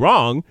completely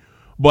wrong.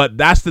 But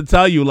that's to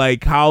tell you,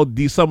 like, how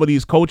some of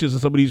these coaches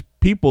and some of these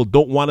people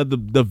don't want to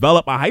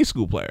develop a high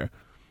school player.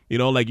 You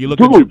know, like you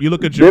look at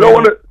Jermaine. They don't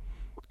want to.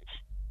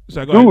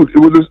 It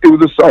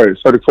was sorry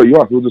to cut you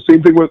off. It was the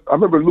same thing with. I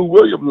remember Lou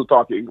Williams was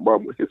talking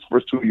about his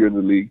first 2 years in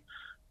the league,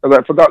 and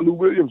I forgot Lou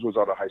Williams was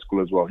out of high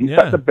school as well. He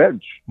sat the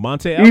bench.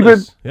 Monte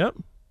Ellis. Yep.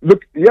 You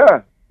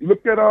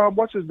look at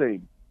what's his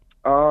name.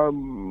 I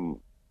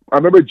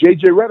remember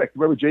JJ Redick.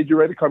 Remember JJ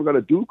Redick coming out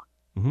of Duke,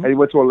 and he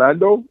went to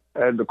Orlando,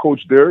 and the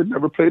coach there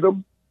never played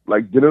him.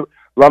 Like, a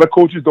lot of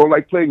coaches don't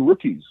like playing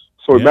rookies.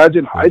 So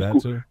imagine high school.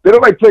 They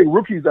don't like playing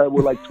rookies that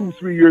were like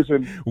 2-3 years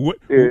in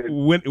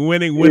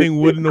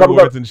winning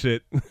awards and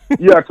shit.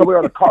 Yeah, coming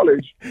out of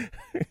college.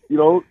 You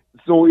know,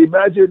 so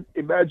imagine,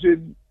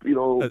 you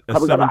know, a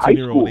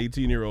 17-year-old,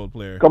 18-year-old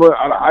player coming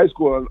out of high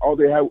school, and all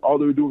they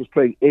were doing was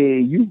playing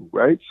AAU,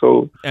 right?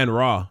 So and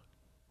raw.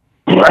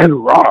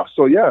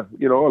 So yeah,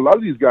 you know, a lot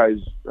of these guys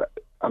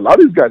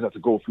have to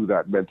go through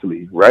that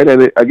mentally, right?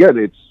 And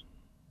it's.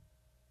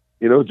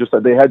 You know, just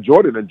that they had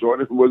Jordan, and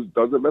Jordan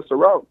doesn't mess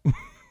around.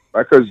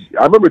 Because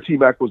I remember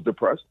T-Mac was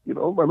depressed. You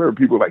know, I remember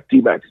people like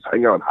T-Mac is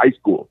hanging out in high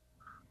school.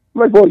 I'm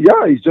like, well,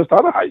 yeah, he's just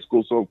out of high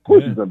school, so of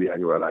course he's going to be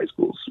hanging around high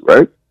schools,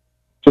 right?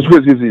 Just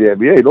because he's in the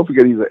NBA. Don't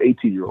forget he's an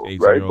 18-year-old,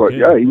 right? But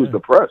yeah, he was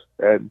depressed.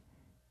 And,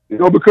 you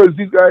know, because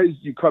these guys,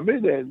 you come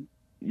in and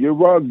you're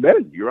around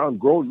men. You're around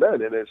grown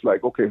men. And it's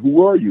like, okay,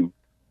 who are you?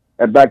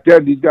 And back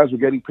then, these guys were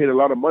getting paid a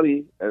lot of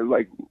money. And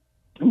like,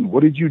 dude,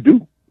 what did you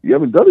do? You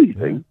haven't done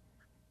anything. Yeah.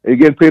 And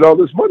you're getting paid all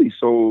this money,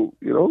 so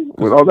you know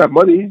with all that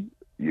money,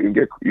 you're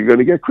going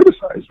to get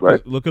criticized,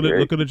 right? Look at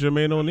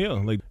Jermaine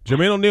O'Neal. Like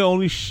Jermaine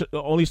O'Neal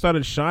only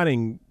started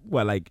shining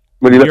when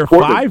year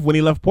 5 when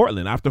he left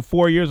Portland after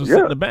 4 years of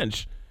sitting on the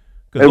bench.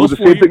 It was the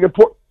same thing in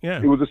Portland.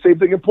 Yeah, it was the same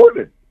thing in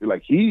Portland.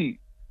 Like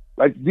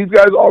these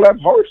guys all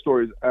have horror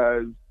stories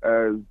as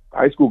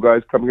high school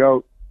guys coming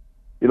out.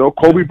 You know,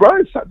 Kobe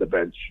Bryant sat the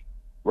bench,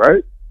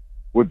 right,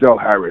 with Del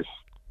Harris.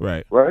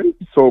 Right.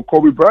 So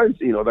Kobe Bryant,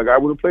 you know, the guy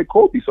wouldn't play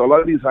Kobe. So a lot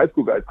of these high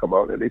school guys come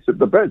out and they sit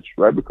the bench,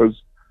 right? Because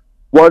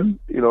one,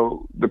 you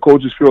know, the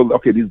coaches feel,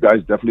 okay, these guys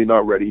definitely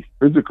not ready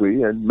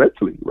physically and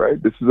mentally,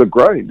 right? This is a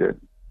grind. And,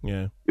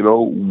 you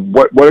know,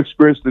 what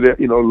experience did they,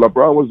 you know,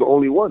 LeBron was the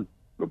only one.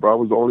 LeBron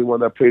was the only one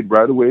that played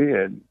right away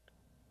and,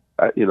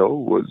 you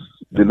know,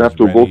 didn't have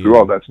to go through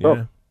all that stuff.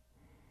 Yeah.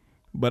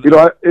 But, you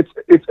know,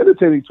 it's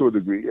entertaining to a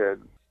degree,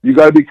 and you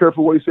got to be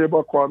careful what you say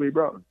about Kwame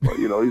Brown. But,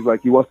 you know, he's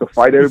like, he wants to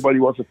fight everybody. He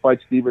wants to fight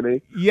Stephen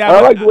A. Yeah, and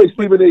I like the way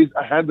Stephen A. is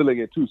handling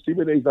it, too.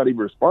 Stephen A. is not even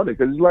responding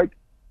because he's like,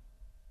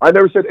 I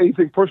never said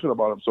anything personal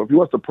about him. So if he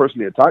wants to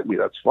personally attack me,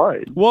 that's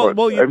fine. Well,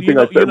 everything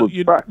I said was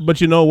facts.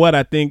 But you know what?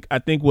 I think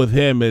with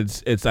him,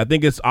 it's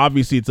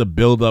obviously it's a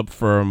buildup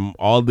from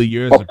all the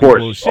years of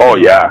course. Shit. Oh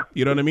yeah.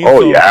 You know what I mean?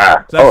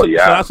 So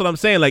that's what I'm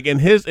saying. Like in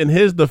his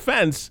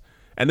defense,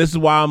 and this is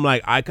why I'm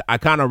like I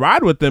kind of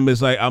ride with him.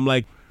 Is like I'm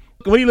like.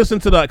 When you listen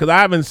to that, because I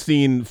haven't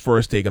seen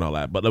First Take and all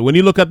that, but like when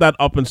you look at that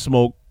Up in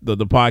Smoke, the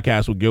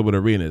podcast with Gilbert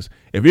Arenas,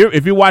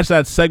 if you watch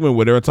that segment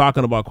where they were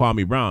talking about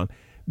Kwame Brown,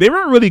 they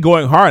weren't really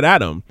going hard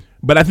at him,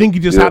 but I think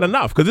he just had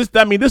enough because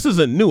this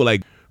isn't new.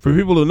 Like for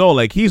people to know,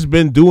 like he's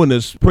been doing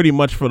this pretty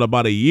much for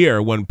about a year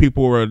when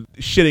people were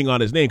shitting on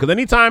his name. Because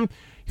anytime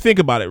you think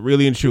about it,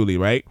 really and truly,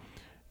 right?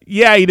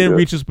 Yeah, he didn't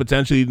reach his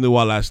potential, he didn't do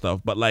all that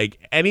stuff, but like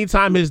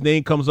anytime his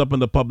name comes up in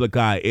the public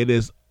eye, it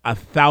is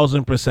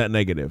 1,000%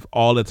 negative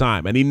all the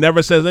time, and he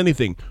never says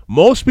anything.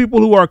 Most people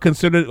who are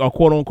considered a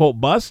quote unquote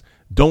bust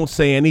don't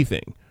say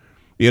anything,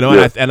 you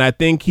know. And I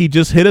think he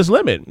just hit his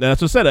limit. And that's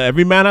what I said.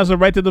 Every man has a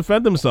right to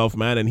defend himself,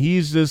 man, and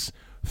he's just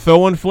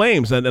throwing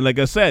flames. And like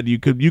I said, you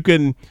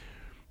can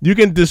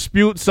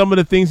dispute some of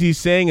the things he's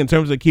saying in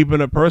terms of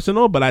keeping it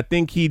personal, but I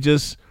think he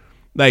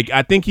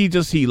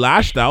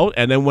lashed out,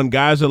 and then when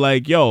guys are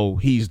like, "Yo,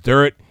 he's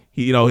dirt."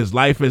 His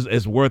life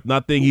is worth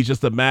nothing. He's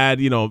just a mad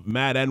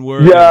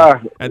N-word.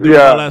 And doing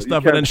all that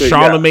stuff. And then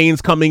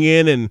Charlemagne's coming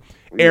in and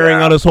airing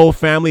out his whole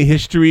family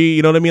history.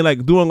 You know what I mean?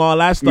 Like doing all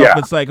that stuff.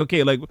 It's like,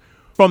 okay, like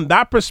from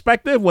that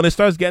perspective, when it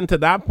starts getting to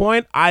that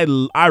point, I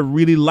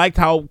really liked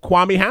how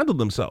Kwame handled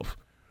himself.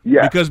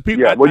 Yeah. Because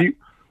people,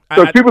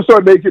 people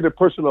start making it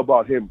personal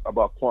about him,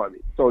 about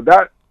Kwame. So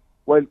that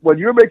when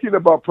you're making it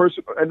about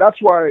personal, and that's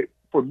why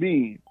for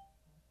me,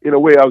 in a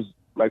way, I was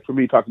like, for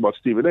me talking about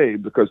Stephen A.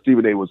 because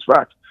Stephen A. was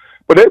fact.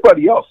 But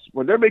everybody else,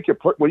 when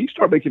you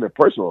start making it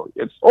personal,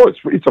 it's a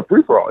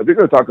free for all. If you're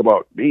going to talk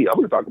about me, I'm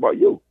going to talk about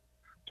you.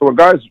 So when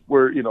guys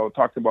were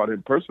talking about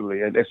him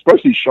personally, and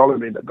especially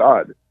Charlemagne the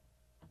God,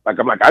 like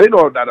I'm like I didn't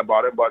know that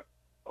about him, but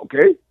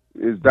okay,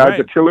 His dad's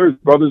a killer. His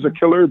brother's a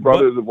killer. His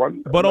brother's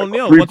one. But like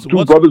O'Neal,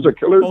 two brothers are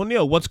killers.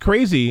 O'Neal, what's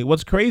crazy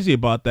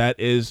about that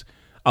is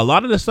a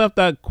lot of the stuff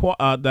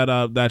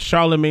that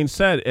Charlemagne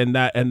said in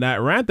that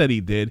rant that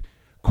he did,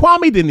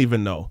 Kwame didn't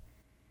even know.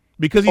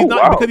 Because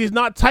he's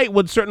not tight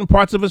with certain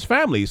parts of his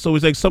family. So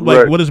he's like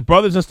like with his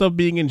brothers and stuff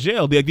being in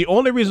jail. The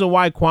only reason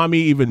why Kwame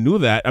even knew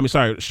that,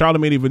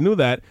 Charlemagne even knew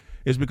that,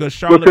 is because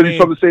Charlemagne,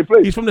 he's from the same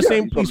place. He's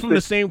from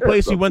the same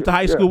place. He went to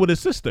high school with his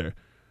sister.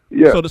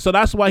 Yeah. So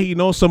that's why he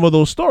knows some of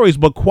those stories.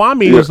 But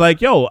Kwame is like,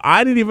 yo,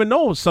 I didn't even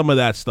know some of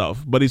that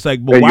stuff. But he's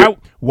like, but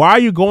why are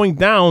you going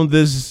down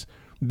this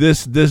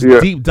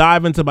deep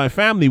dive into my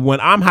family when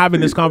I'm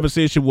having this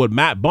conversation with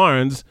Matt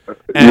Barnes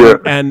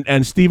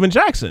and Steven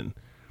Jackson?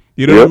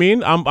 You know what I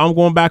mean? I'm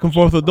going back and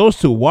forth with those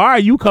two. Why are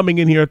you coming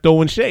in here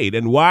throwing shade?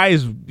 And why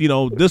is,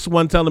 this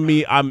one telling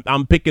me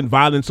I'm picking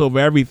violence over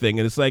everything?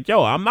 And it's like,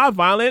 yo, I'm not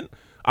violent.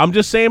 I'm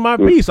just saying my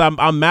piece.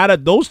 I'm mad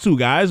at those two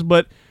guys,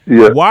 but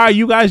why are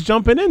you guys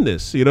jumping in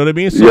this? You know what I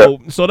mean?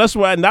 So that's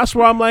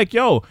where I'm like,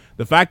 yo,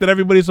 the fact that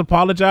everybody's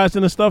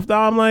apologizing and stuff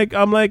now, I'm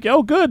like,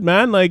 yo, good,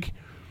 man. Like,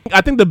 I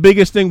think the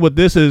biggest thing with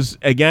this is,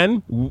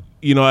 again,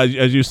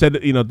 as you said,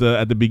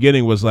 at the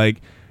beginning was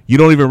like, you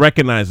don't even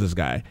recognize this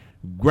guy.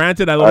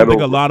 Granted, I don't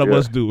think a lot of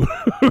us do,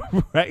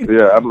 right?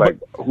 Yeah, I'm like,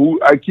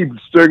 who? I keep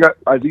staring at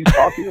as he's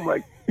talking. I'm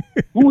like,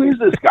 who is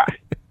this guy?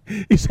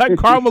 He's like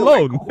Karl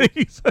Malone.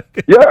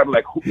 I'm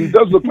like, he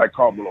does look like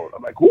Karl Malone.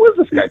 I'm like, who is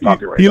this guy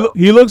talking right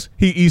now?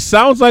 He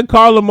sounds like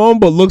Karl Malone,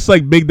 but looks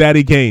like Big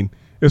Daddy Kane,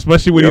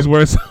 especially when he's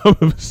wearing some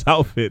of his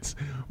outfits.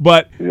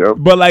 But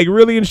like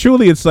really and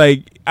truly, it's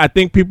like I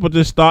think people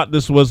just thought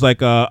this was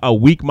like a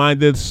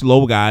weak-minded,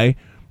 slow guy.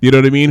 You know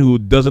what I mean? Who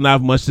doesn't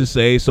have much to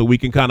say, so we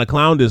can kind of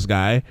clown this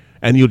guy.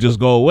 And he'll just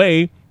go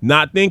away,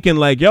 not thinking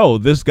like, yo,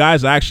 this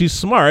guy's actually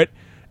smart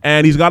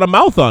and he's got a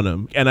mouth on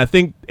him. And I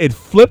think it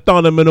flipped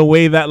on him in a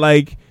way that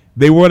like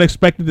they weren't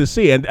expected to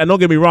see. And don't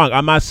get me wrong,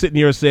 I'm not sitting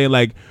here saying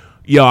like,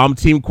 yo, I'm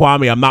Team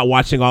Kwame. I'm not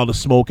watching All the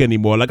Smoke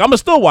anymore. Like, I'm going to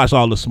still watch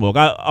All the Smoke,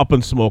 Up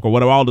and Smoke or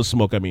whatever, All the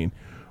Smoke, I mean.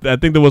 I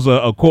think there was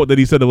a quote that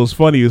he said that was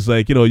funny. It's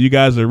like, you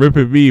guys are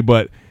ripping me,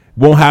 but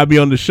won't have me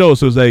on the show.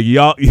 So it's like,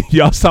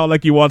 y'all sound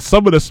like you want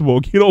some of the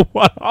smoke. You don't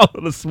want all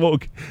of the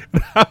smoke.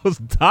 And I was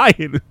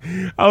dying.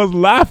 I was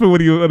laughing when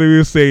he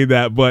was saying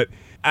that. But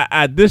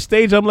at this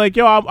stage, I'm like,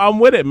 yo, I'm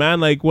with it, man.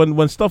 Like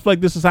when stuff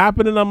like this is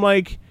happening, I'm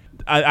like,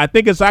 I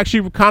think it's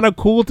actually kind of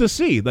cool to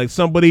see. Like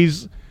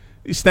somebody's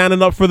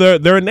standing up for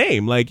their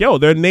name. Like, yo,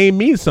 their name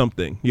means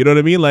something. You know what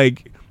I mean?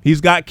 Like he's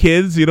got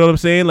kids. You know what I'm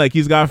saying? Like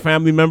he's got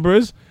family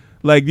members.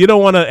 Like you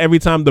don't want to every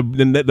time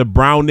the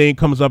Brown name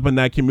comes up in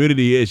that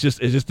community, it's just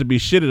to be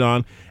shitted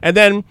on. And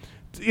then,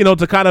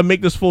 to kind of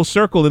make this full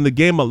circle in the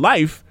game of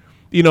life,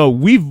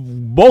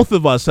 both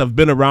of us have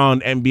been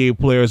around NBA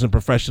players and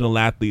professional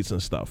athletes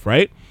and stuff,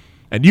 right?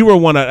 And you were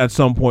one at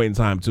some point in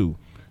time too.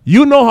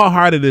 You know how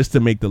hard it is to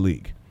make the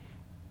league.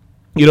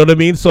 You know what I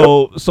mean?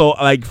 So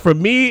like for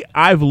me,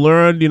 I've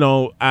learned,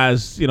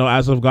 as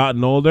I've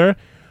gotten older,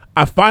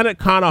 I find it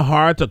kind of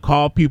hard to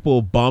call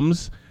people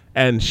bums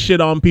and shit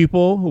on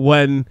people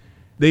when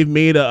they've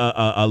made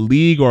a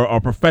league or a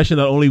profession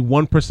that only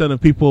 1%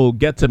 of people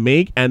get to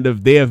make. And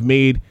if they have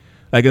made,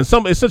 like in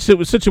such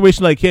a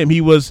situation like him, he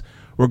was,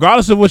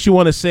 regardless of what you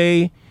want to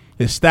say,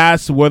 his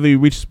stats, whether he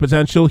reached his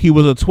potential, he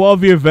was a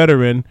 12-year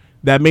veteran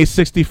that made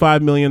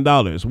 $65 million.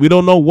 We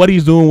don't know what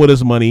he's doing with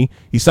his money.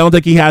 He sounds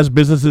like he has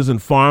businesses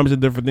and farms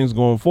and different things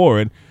going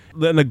forward.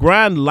 In the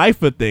grand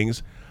life of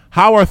things,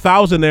 how are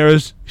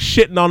thousandaires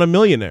shitting on a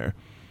millionaire?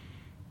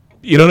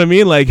 You know what I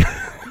mean? Like...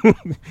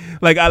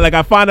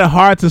 I find it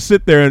hard to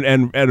sit there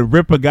and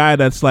rip a guy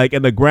that's like,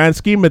 in the grand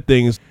scheme of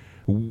things,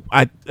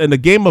 in the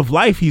game of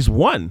life, he's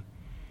won.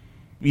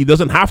 He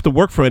doesn't have to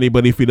work for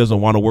anybody if he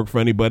doesn't want to work for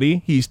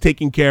anybody. He's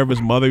taking care of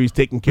his mother. He's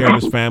taking care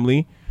of his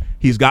family.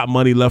 He's got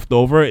money left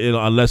over,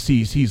 unless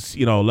he's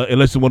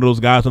unless he's one of those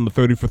guys on the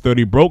 30 for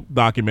 30 broke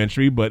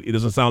documentary, but it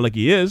doesn't sound like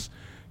he is.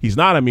 He's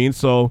not,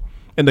 so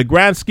in the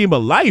grand scheme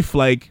of life,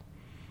 like,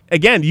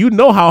 again,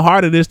 how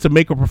hard it is to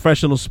make a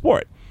professional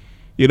sport.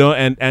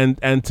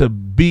 And to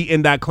be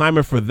in that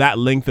climate for that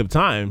length of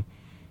time,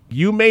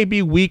 you may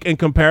be weak in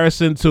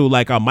comparison to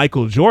like a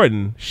Michael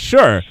Jordan,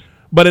 sure.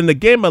 But in the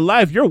game of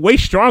life, you're way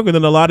stronger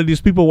than a lot of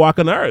these people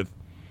walking the earth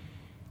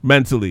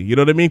mentally. You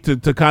know what I mean?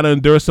 To kind of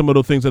endure some of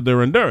the things that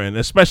they're enduring,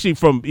 especially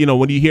from,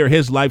 when you hear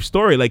his life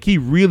story, like he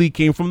really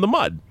came from the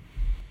mud.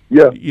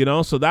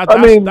 Yeah. So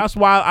that's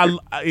why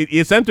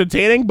it's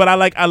entertaining, but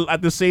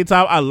at the same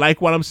time, I like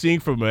what I'm seeing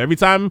from him. Every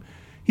time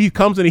he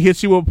comes and he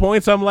hits you with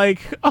points, I'm like,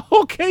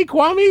 oh, okay,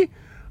 Kwame,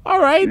 all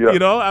right.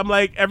 Yeah. I'm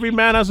like, every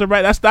man has a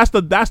right. That's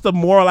the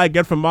moral I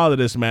get from all of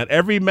this, man.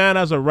 Every man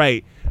has a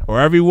right, or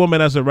every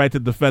woman has a right to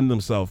defend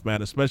themselves,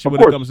 man, especially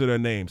when it comes to their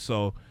name.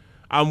 So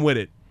I'm with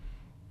it.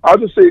 I'll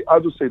just say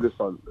this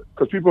on,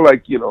 because people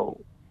like,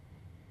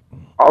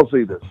 I'll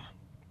say this.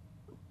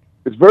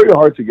 It's very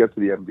hard to get to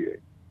the NBA.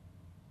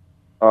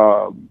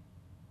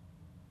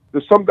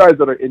 There's some guys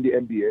that are in the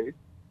NBA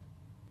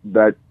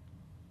that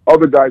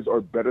other guys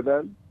are better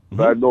than,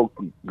 but I know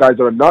guys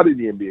that are not in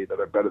the NBA that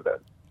are better than.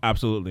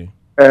 Absolutely.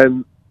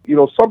 And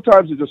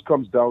Sometimes it just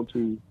comes down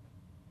to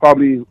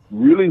probably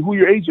really who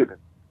your agent is.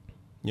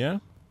 Yeah.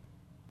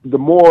 The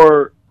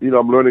more,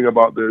 I'm learning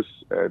about this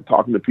and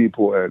talking to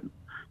people, and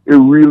it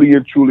really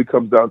and truly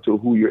comes down to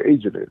who your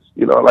agent is.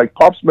 Like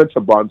Pops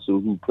Mensah-Bonsu,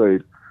 who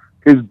played,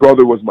 his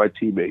brother was my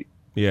teammate.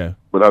 Yeah.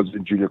 When I was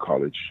in junior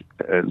college.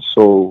 And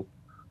so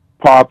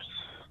Pops,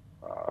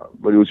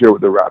 when he was here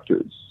with the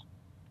Raptors,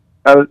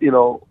 and,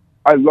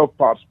 I love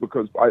Pops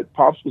because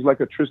Pops was like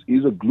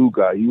he's a glue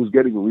guy. He was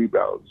getting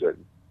rebounds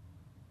and,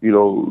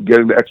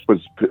 getting the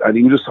experts. And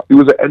he was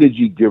an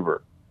energy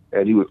giver.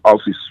 And he was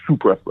obviously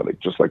super athletic,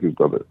 just like his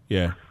brother.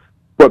 Yeah.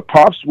 But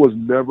Pops was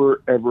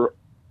never, ever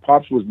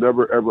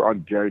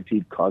on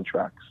guaranteed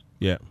contracts.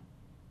 Yeah.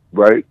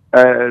 Right?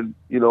 And,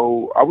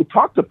 I would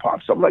talk to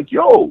Pops. I'm like,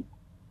 yo, what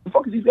the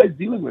fuck are these guys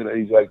dealing with?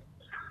 And he's like,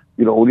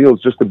 O'Neal,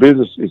 it's just the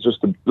business. It's just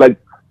like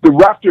the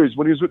Raptors,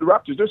 when he was with the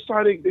Raptors,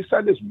 they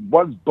signed this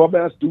one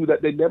bum-ass dude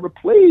that they never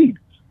played.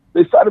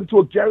 They signed him to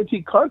a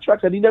guaranteed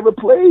contract and he never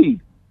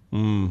played.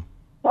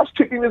 Pops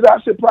kicking his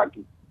ass and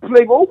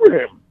playing over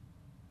him.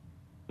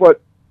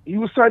 But he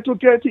was signed to a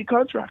guaranteed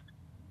contract.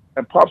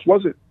 And Pops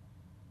wasn't.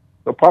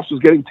 So Pops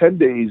was getting 10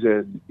 days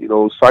and,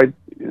 signed,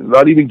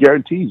 not even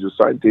guarantees, just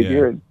signed 10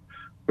 years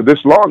for this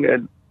long.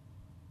 And,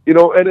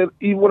 and then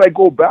even when I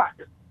go back,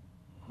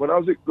 when I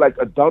was like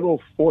a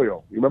Donald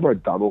Foyle, you remember a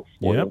Donald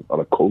Foyle on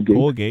a Colgate?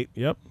 Colgate,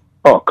 yep.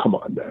 Oh, come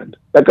on, man.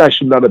 That guy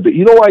should not have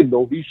been. I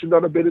know he should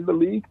not have been in the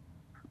league?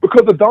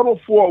 Because the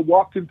Donald Foyle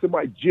walked into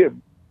my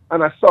gym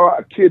and I saw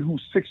a kid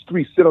who's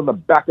 6'3" sit on the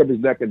back of his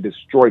neck and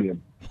destroyed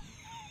him.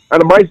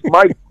 And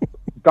my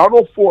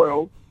Donald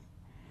Foyle,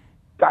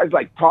 guys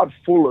like Todd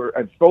Fuller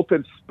and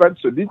Felton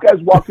Spencer, these guys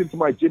walked into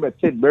my gym at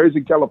St. Mary's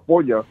in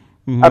California,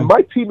 and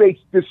my teammates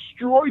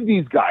destroyed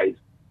these guys.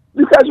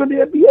 These guys are in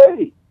the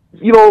NBA.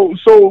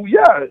 So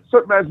yeah,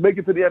 certain guys make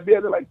it to the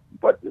NBA. They're like,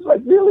 but it's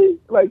like, really?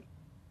 Like,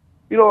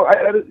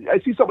 I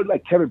see somebody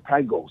like Kevin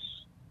Pangos.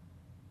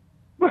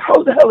 But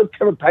how the hell is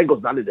Kevin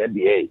Pangos not in the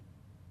NBA?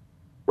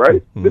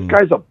 Right? This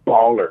guy's a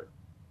baller.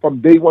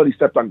 From day one, he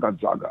stepped on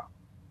Gonzaga.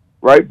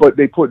 Right? But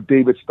they put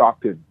David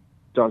Stockton,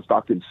 John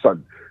Stockton's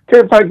son.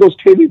 Kevin Pangos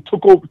came in,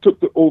 took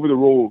over the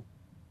role,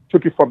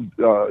 took it from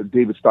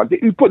David Stockton.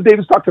 He put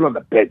David Stockton on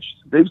the bench.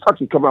 David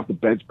Stockton coming off the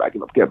bench,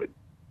 backing up Kevin.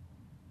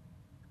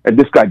 And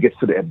this guy gets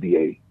to the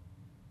NBA,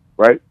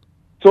 right?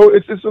 So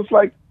it's just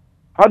like,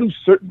 how do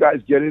certain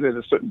guys get in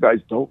and certain guys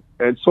don't?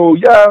 And so,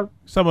 yeah.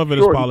 Some of it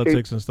is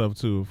politics and stuff,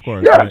 too, of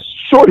course. Yeah, right?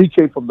 Sure, he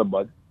came from the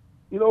mud.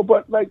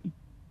 But, like,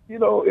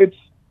 it's...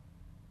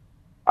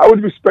 I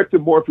would respect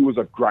him more if he was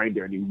a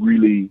grinder and he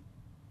really...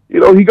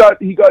 he got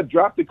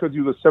drafted because he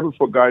was a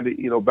 7-foot guy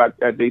that, back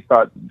and they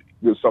thought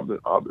there was something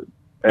of it.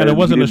 And it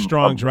wasn't a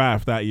strong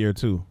draft that year,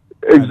 too.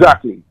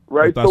 Exactly,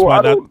 right? That's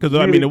why because,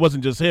 it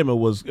wasn't just him. It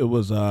was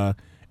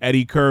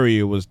Eddie Curry.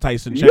 It was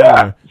Tyson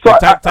Chandler. Yeah.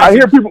 So I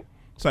hear people.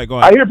 Sorry, go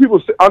ahead. I hear people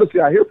say,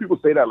 honestly. I hear people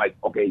say that like,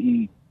 okay,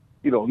 he's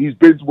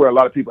been where a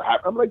lot of people have.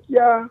 I'm like,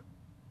 yeah,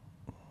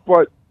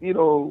 but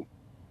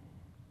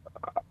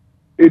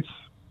it's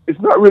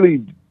not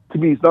really, to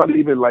me. It's not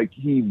even like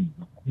he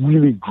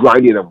really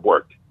grinded and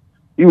worked.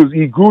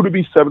 He grew to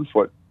be 7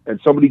 foot, and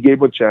somebody gave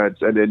him a chance,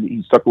 and then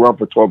he stuck around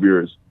for 12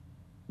 years,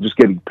 just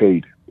getting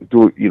paid,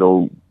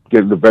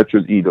 getting the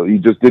veterans. He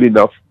just did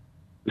enough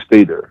to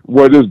stay there.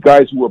 Where there's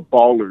guys who are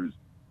ballers,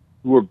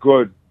 who are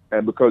good,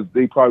 and because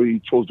they probably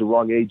chose the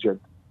wrong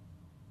agent,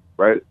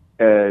 right?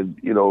 And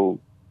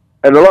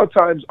and a lot of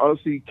times,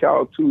 honestly,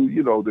 Cal, too,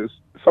 this.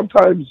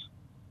 Sometimes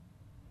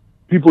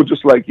people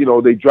just like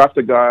they draft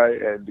a guy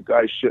and the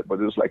guy's shit, but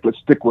it's like, let's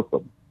stick with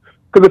them.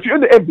 Because if you're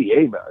in the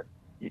NBA, man,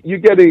 you're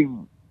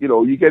getting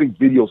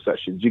video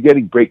sessions, you're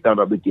getting breakdown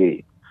of the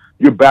game.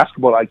 Your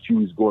basketball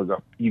IQ is going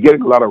up. You're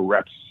getting a lot of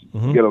reps.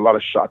 You get a lot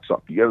of shots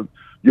up. You're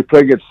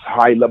playing against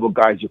high-level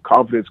guys. Your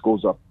confidence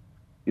goes up.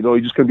 You're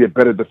just going to be a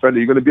better defender.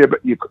 You're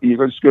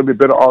just going to be a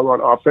better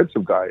all-around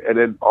offensive guy. And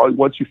then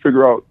once you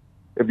figure out,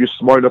 if you're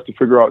smart enough to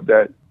figure out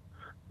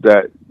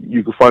that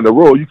you can find a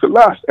role, you could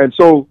last. And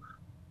so,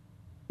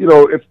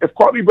 if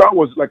Kwame Brown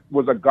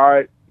was a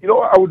guy,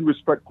 I would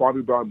respect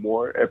Kwame Brown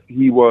more if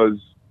he was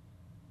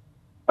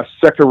a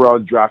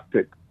second-round draft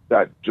pick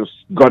that just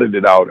gutted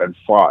it out and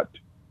fought.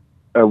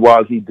 And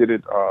while he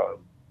didn't,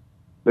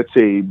 let's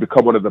say,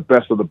 become one of the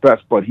best,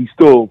 but he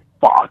still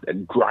fought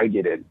and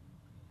grinded it.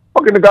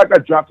 Okay, the guy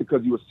got drafted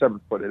because he was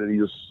 7 foot, and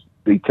then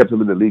they kept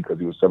him in the league because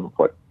he was 7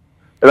 foot.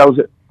 And that was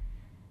it,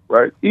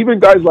 right? Even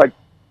guys like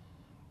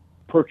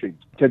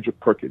Kendrick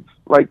Perkins.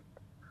 Like,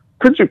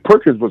 Kendrick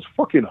Perkins was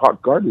fucking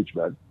hot garbage,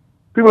 man.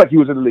 People like he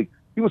was in the league.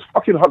 He was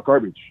fucking hot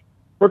garbage.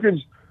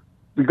 Perkins,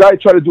 the guy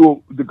shot an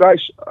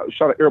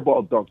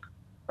airball dunk.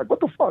 Like, what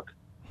the fuck?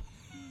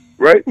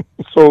 Right?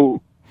 So...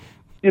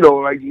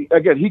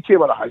 again, he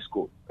came out of high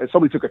school, and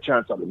somebody took a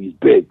chance on him. He's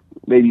big.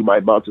 Maybe he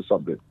might amount to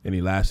something. And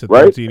he lasted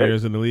 13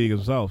 years in the league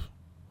himself.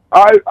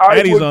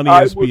 And he's on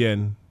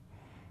ESPN.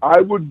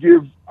 I would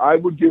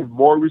give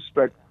more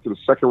respect to the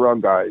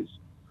second-round guys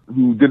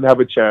who didn't have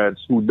a chance,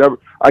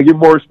 I give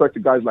more respect to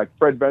guys like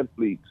Fred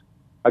VanVleet.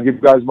 I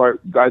give guys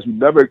who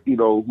never,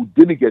 who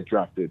didn't get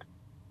drafted.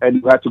 and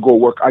you had to go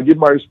work. I give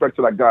my respect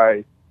to that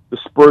guy, the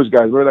Spurs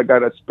guy. Remember that guy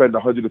that spent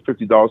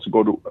 $150 to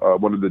go to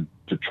one of the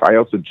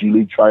tryouts, the G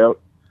League tryout,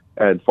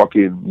 and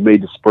fucking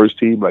made the Spurs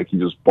team? Like, he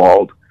just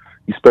balled.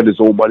 He spent his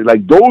own money.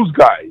 Like, those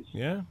guys.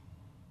 Yeah.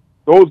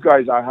 Those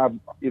guys,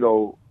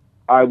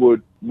 I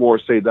would more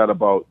say that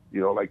about,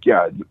 like,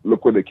 yeah,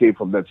 look where they came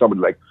from. Then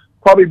somebody like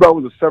Kwame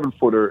Brown was a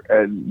 7-footer,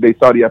 and they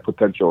thought he had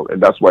potential,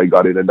 and that's why he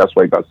got in, and that's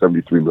why he got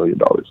 $73 million.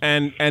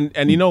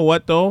 And you know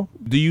what, though?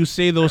 Do you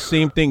say those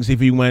same things if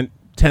he went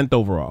 10th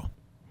overall?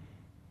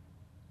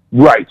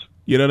 Right.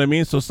 You know what I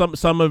mean? So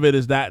some of it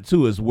is that,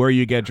 too, is where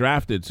you get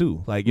drafted,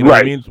 too. Like, you know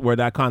what I mean? Where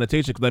that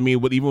connotation, because, I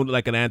mean, even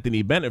like an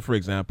Anthony Bennett, for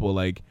example,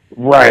 like,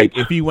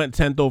 if he went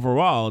 10th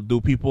overall,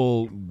 do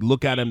people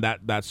look at him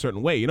that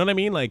certain way? You know what I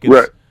mean? Like,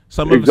 it's,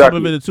 some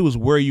of it, too, is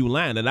where you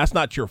land, and that's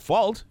not your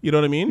fault. You know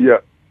what I mean? Yeah.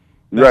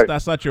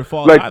 That's not your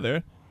fault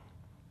either.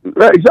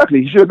 Right,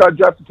 exactly. He should have got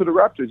drafted to the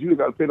Raptors. You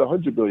got to pay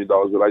 $100 million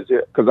with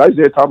Isaiah, because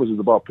Isaiah Thomas is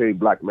about paying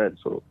black men.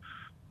 So,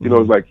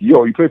 it's like,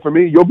 yo, you play for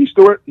me? Yogi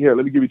Stewart? Here,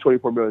 let me give you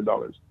 $24 million.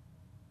 Right.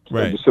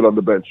 And just sit on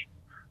the bench.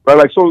 Right,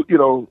 like, so,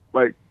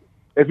 like,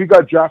 if he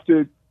got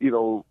drafted,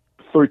 13th,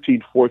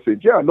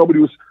 14th, yeah, nobody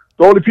was.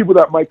 The only people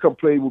that might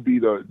complain would be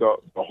the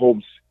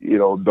homes,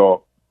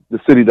 the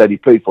city that he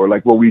played for.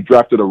 Like when we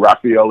drafted a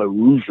Rafael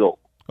Arujo.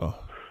 Oh.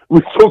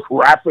 We took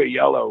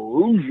Rafael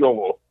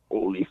Arujo.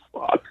 Holy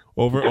fuck.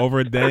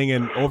 Over Deng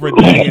and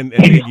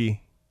Iggy.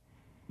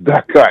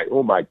 That guy.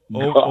 Oh my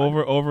god.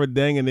 Over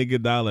Deng and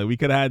Iguodala. We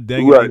could have had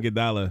Deng and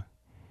Iguodala.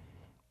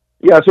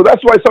 Yeah, so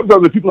that's why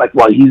sometimes when people are like,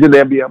 well, he's in the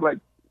NBA. I'm like,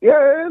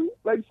 yeah,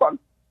 like fuck.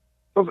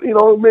 So,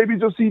 maybe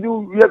just he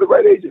knew you had the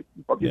right agent.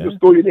 You just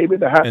throw your name in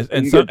the hat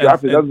and you get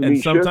drafted. Doesn't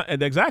mean shit.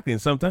 Exactly,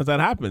 and sometimes that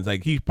happens.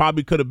 Like he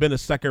probably could have been a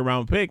second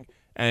round pick,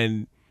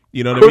 and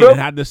you know what I mean, and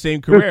had the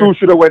same career. This dude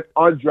should have went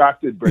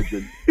undrafted,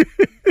 Brendan.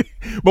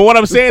 But what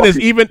I'm saying is,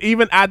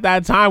 even at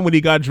that time when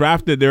he got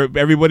drafted,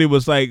 everybody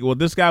was like, well,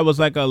 this guy was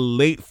like a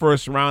late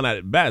first round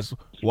at best.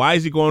 Why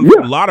is he going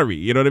for lottery?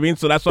 You know what I mean?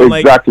 So that's what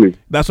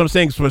that's what I'm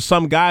saying. For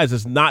some guys,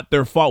 it's not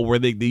their fault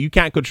where you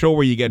can't control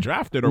where you get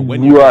drafted or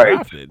when you get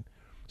drafted.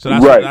 So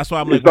that's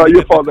why I'm like, it's not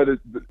your fault that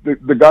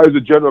the guy who's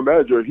the general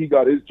manager. He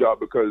got his job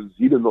because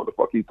he didn't know what the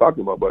fuck he's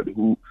talking about, but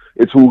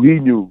it's who he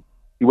knew.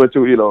 He went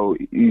to,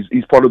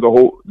 he's part of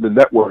the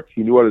network.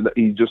 He knew what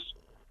he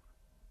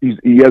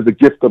has the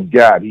gift of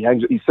gab.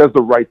 He says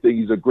the right thing.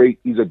 He's a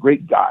great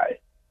guy,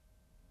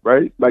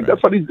 right? Like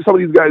that's how some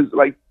of these guys,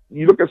 like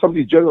you look at some of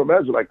these general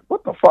managers, like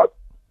what the fuck,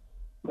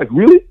 like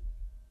really,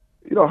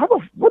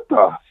 what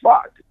the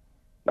fuck,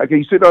 like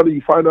you sit down and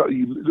you find out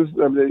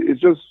it's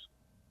just.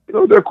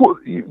 They're cool.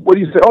 What do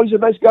you say? Oh, he's a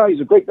nice guy. He's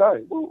a great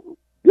guy. Well,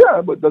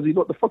 yeah, but does he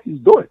know what the fuck he's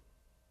doing?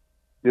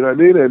 You know what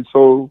I mean? And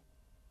so,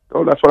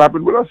 that's what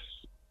happened with us,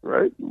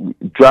 right? We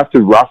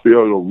drafted Rafael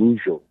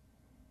Arujo.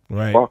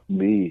 Right. Fuck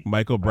me.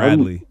 Michael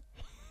Bradley.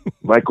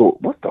 Michael,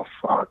 what the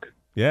fuck?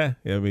 Yeah.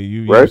 I mean,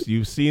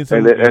 you've seen and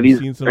some. he's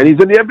in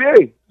the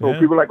NBA. So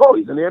people are like, oh,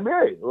 he's in the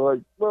NBA. We're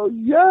like, well,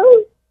 yeah.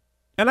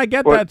 And I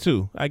get that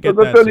too. Doesn't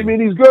necessarily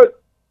mean he's good.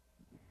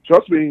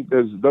 Trust me,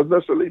 doesn't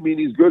necessarily mean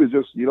he's good. It's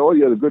just, he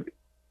had a good.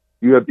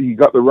 He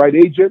got the right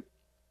agent,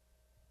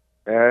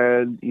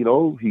 and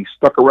he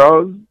stuck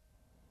around.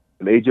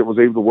 An agent was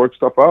able to work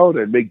stuff out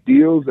and make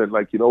deals, and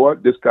like, you know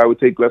what, this guy would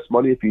take less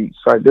money if he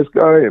signed this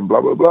guy, and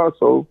blah blah blah.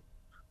 So,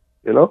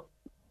 and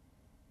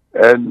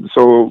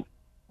so,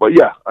 but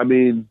yeah, I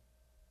mean,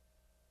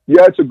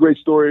 yeah, it's a great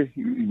story.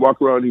 He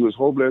walked around, he was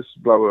homeless,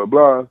 blah blah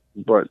blah.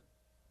 But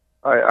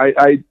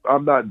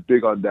I'm not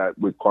big on that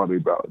with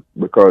Kwame Brown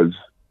because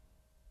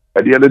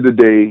at the end of the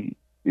day.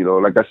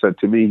 Like I said,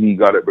 to me, he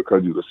got it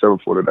because he was a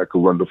 7-footer that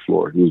could run the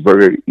floor. He was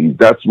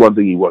that's one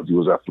thing he was. He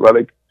was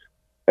athletic.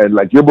 And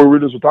like Gilbert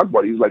Arenas was talking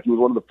about, he was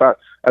one of the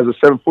as a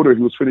 7-footer,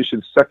 he was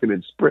finishing second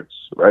in sprints,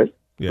 right?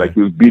 Yeah. Like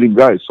he was beating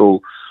guys.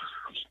 So,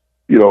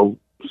 so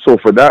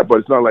for that, but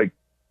it's not like,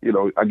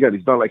 again,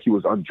 it's not like he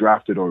was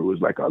undrafted or it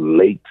was like a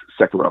late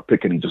second round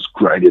pick and he just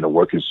grinded and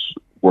worked his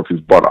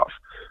butt off.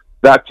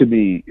 That to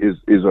me is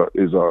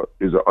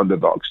an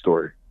underdog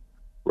story.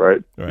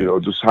 Right?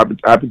 Just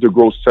happen to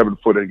grow 7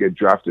 foot and get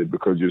drafted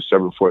because you're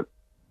 7 foot.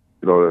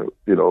 You're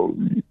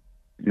 7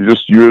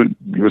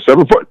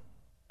 foot.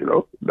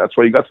 That's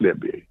why you got to the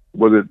NBA. It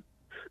wasn't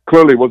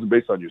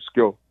based on your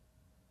skill.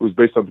 It was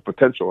based on the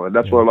potential, and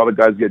that's why a lot of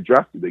guys get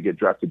drafted. They get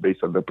drafted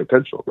based on their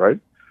potential, right?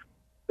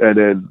 And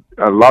then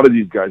a lot of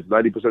these guys,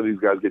 90% of these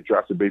guys, get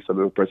drafted based on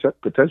their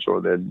potential,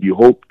 and then you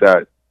hope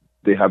that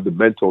they have the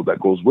mental that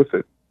goes with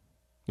it.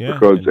 Yeah.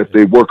 Because if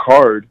they work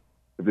hard.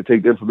 If they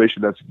take the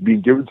information that's being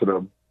given to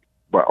them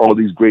by all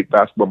these great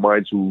basketball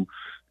minds who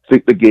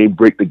think the game,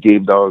 break the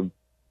game down,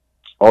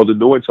 all the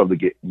nuance of the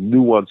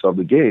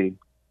game,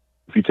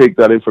 if you take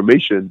that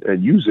information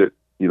and use it,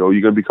 you're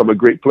going to become a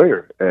great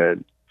player.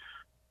 And,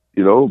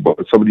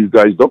 but some of these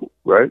guys don't,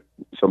 right?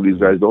 Some of these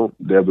guys don't.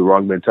 They have the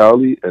wrong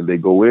mentality and they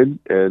go in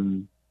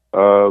and,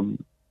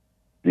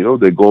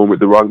 they go in with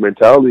the wrong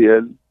mentality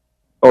or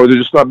they're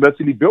just not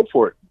mentally built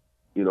for it.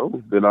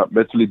 They're not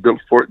mentally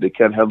built for it. They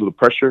can't handle the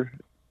pressure.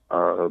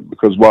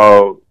 Because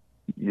while,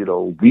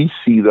 we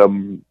see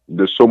them.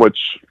 There's so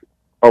much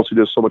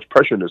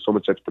pressure and there's so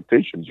much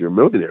expectations. You're a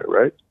millionaire,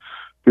 right?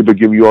 People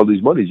give you all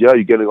these monies. Yeah,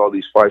 you're getting all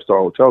these 5-star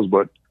hotels,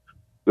 but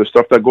there's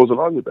stuff that goes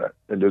along with that.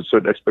 And there's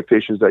certain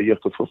expectations that you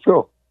have to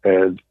fulfill.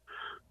 And,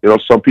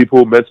 some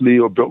people mentally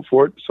are built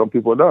for it. Some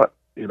people are not,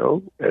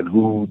 and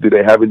who do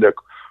they have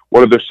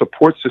what are their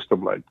support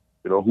system like?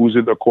 Who's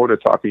in their corner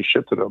talking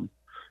shit to them,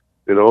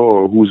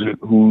 or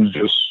who's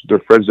just their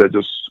friends that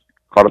just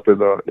caught up in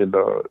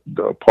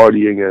the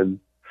partying and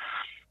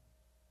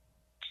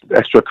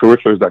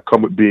extracurriculars that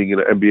come with being an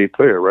NBA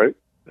player, right?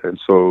 And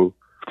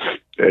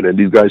then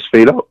these guys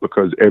fade out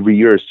because every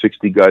year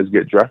 60 guys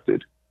get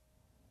drafted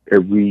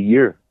every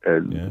year,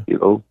 and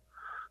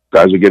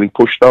guys are getting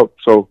pushed out.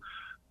 So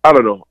I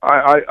don't know.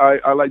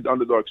 I like the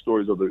underdog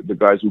stories of the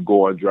guys who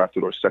go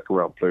undrafted or second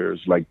round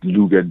players like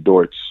Luguentz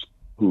Dortz,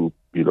 who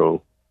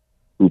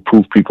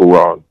prove people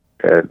wrong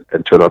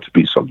and turn out to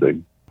be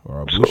something.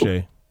 Or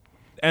Boucher.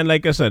 And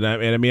like I said, at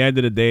the end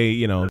of the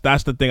day,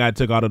 that's the thing I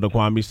took out of the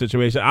Kwame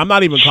situation. I'm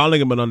not even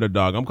calling him an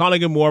underdog. I'm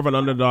calling him more of an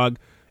underdog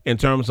in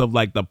terms of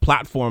like the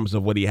platforms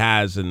of what he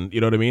has, and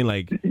you know what I mean?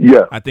 Like,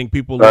 yeah, I think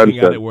people looking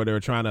at it where they're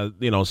trying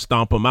to,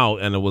 stomp him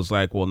out, and it was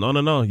like, well,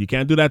 no, you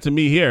can't do that to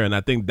me here. And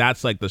I think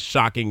that's like the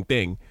shocking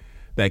thing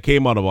that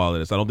came out of all of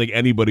this. I don't think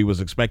anybody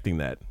was expecting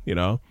that,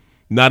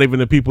 not even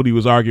the people he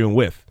was arguing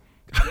with.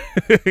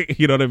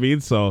 You know what I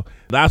mean? So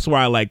that's where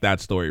I like that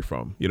story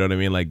from. You know what I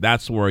mean? Like,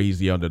 that's where he's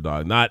the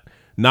underdog,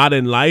 not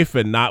in life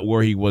and not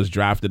where he was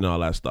drafted and all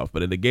that stuff.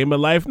 But in the game of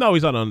life, no,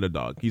 he's not an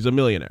underdog. He's a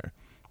millionaire.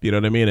 You know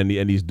what I mean?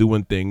 And he's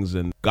doing things,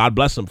 and God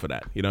bless him for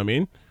that. You know what I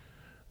mean?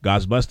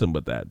 God's blessed him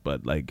with that.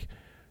 But like,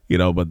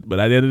 but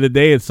at the end of the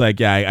day, it's like,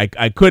 yeah,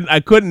 I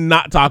couldn't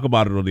not talk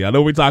about it really. I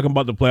know we're talking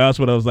about the playoffs,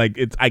 but I was like,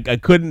 I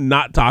couldn't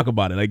not talk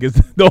about it. Like,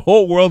 the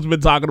whole world's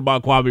been talking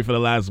about Kwame for the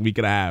last week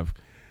and a half.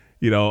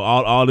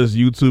 All his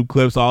YouTube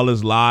clips, all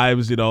his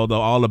lives,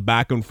 all the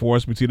back and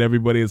forth between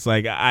everybody. It's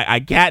like,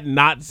 I can't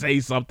not say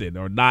something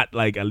or not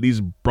like at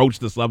least broach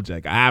the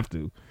subject. I have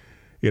to,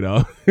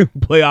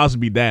 playoffs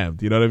be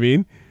damned. You know what I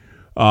mean?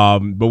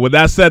 But with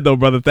that said, though,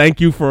 brother,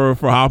 thank you for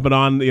hopping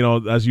on,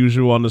 as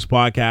usual on this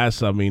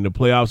podcast. I mean, the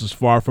playoffs is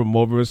far from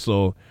over.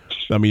 So,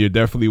 I mean, you're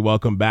definitely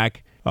welcome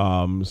back.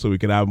 So we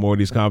can have more of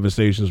these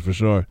conversations for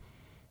sure.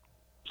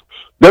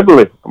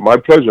 Definitely. My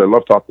pleasure. I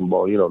love talking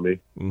ball. You know me.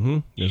 Mm-hmm.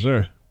 Yes,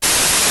 sir.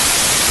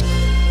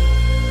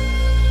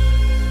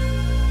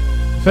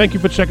 Thank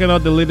you for checking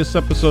out the latest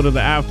episode of the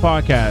AV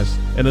Podcast.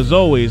 And as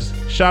always,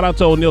 shout out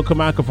to O'Neal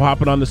Kamaka for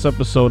hopping on this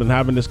episode and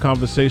having this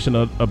conversation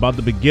about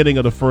the beginning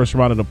of the first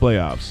round of the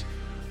playoffs.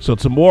 So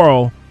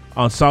tomorrow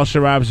on South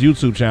Sharav's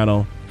YouTube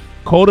channel,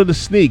 Code of the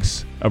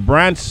Sneaks, a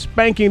brand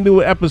spanking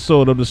new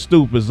episode of The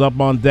Stoop is up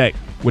on deck,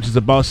 which is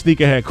about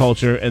sneakerhead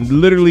culture and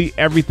literally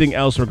everything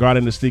else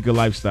regarding the sneaker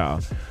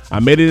lifestyle. I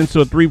made it into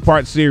a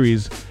 3-part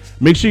series.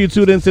 Make sure you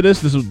tune into this.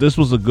 This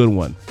was a good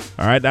one.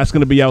 All right, that's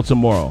going to be out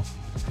tomorrow.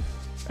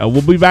 And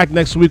we'll be back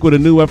next week with a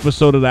new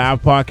episode of the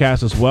AV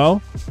Podcast as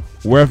well,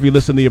 wherever you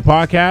listen to your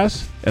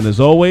podcasts. And as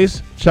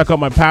always, check out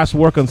my past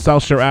work on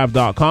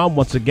SouthShoreAv.com.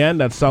 Once again,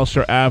 that's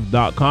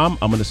SouthShoreAv.com.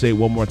 I'm going to say it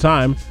one more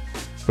time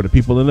for the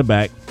people in the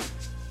back.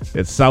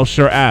 It's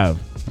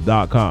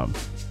SouthShoreAv.com.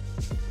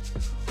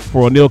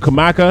 For O'Neal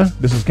Kamaka,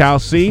 this is Cal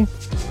C.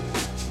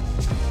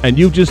 And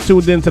you've just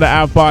tuned into the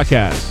AV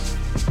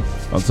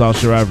Podcast on South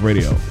Shore Av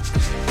Radio.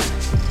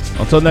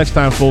 Until next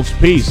time, folks,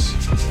 peace.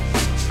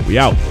 We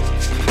out.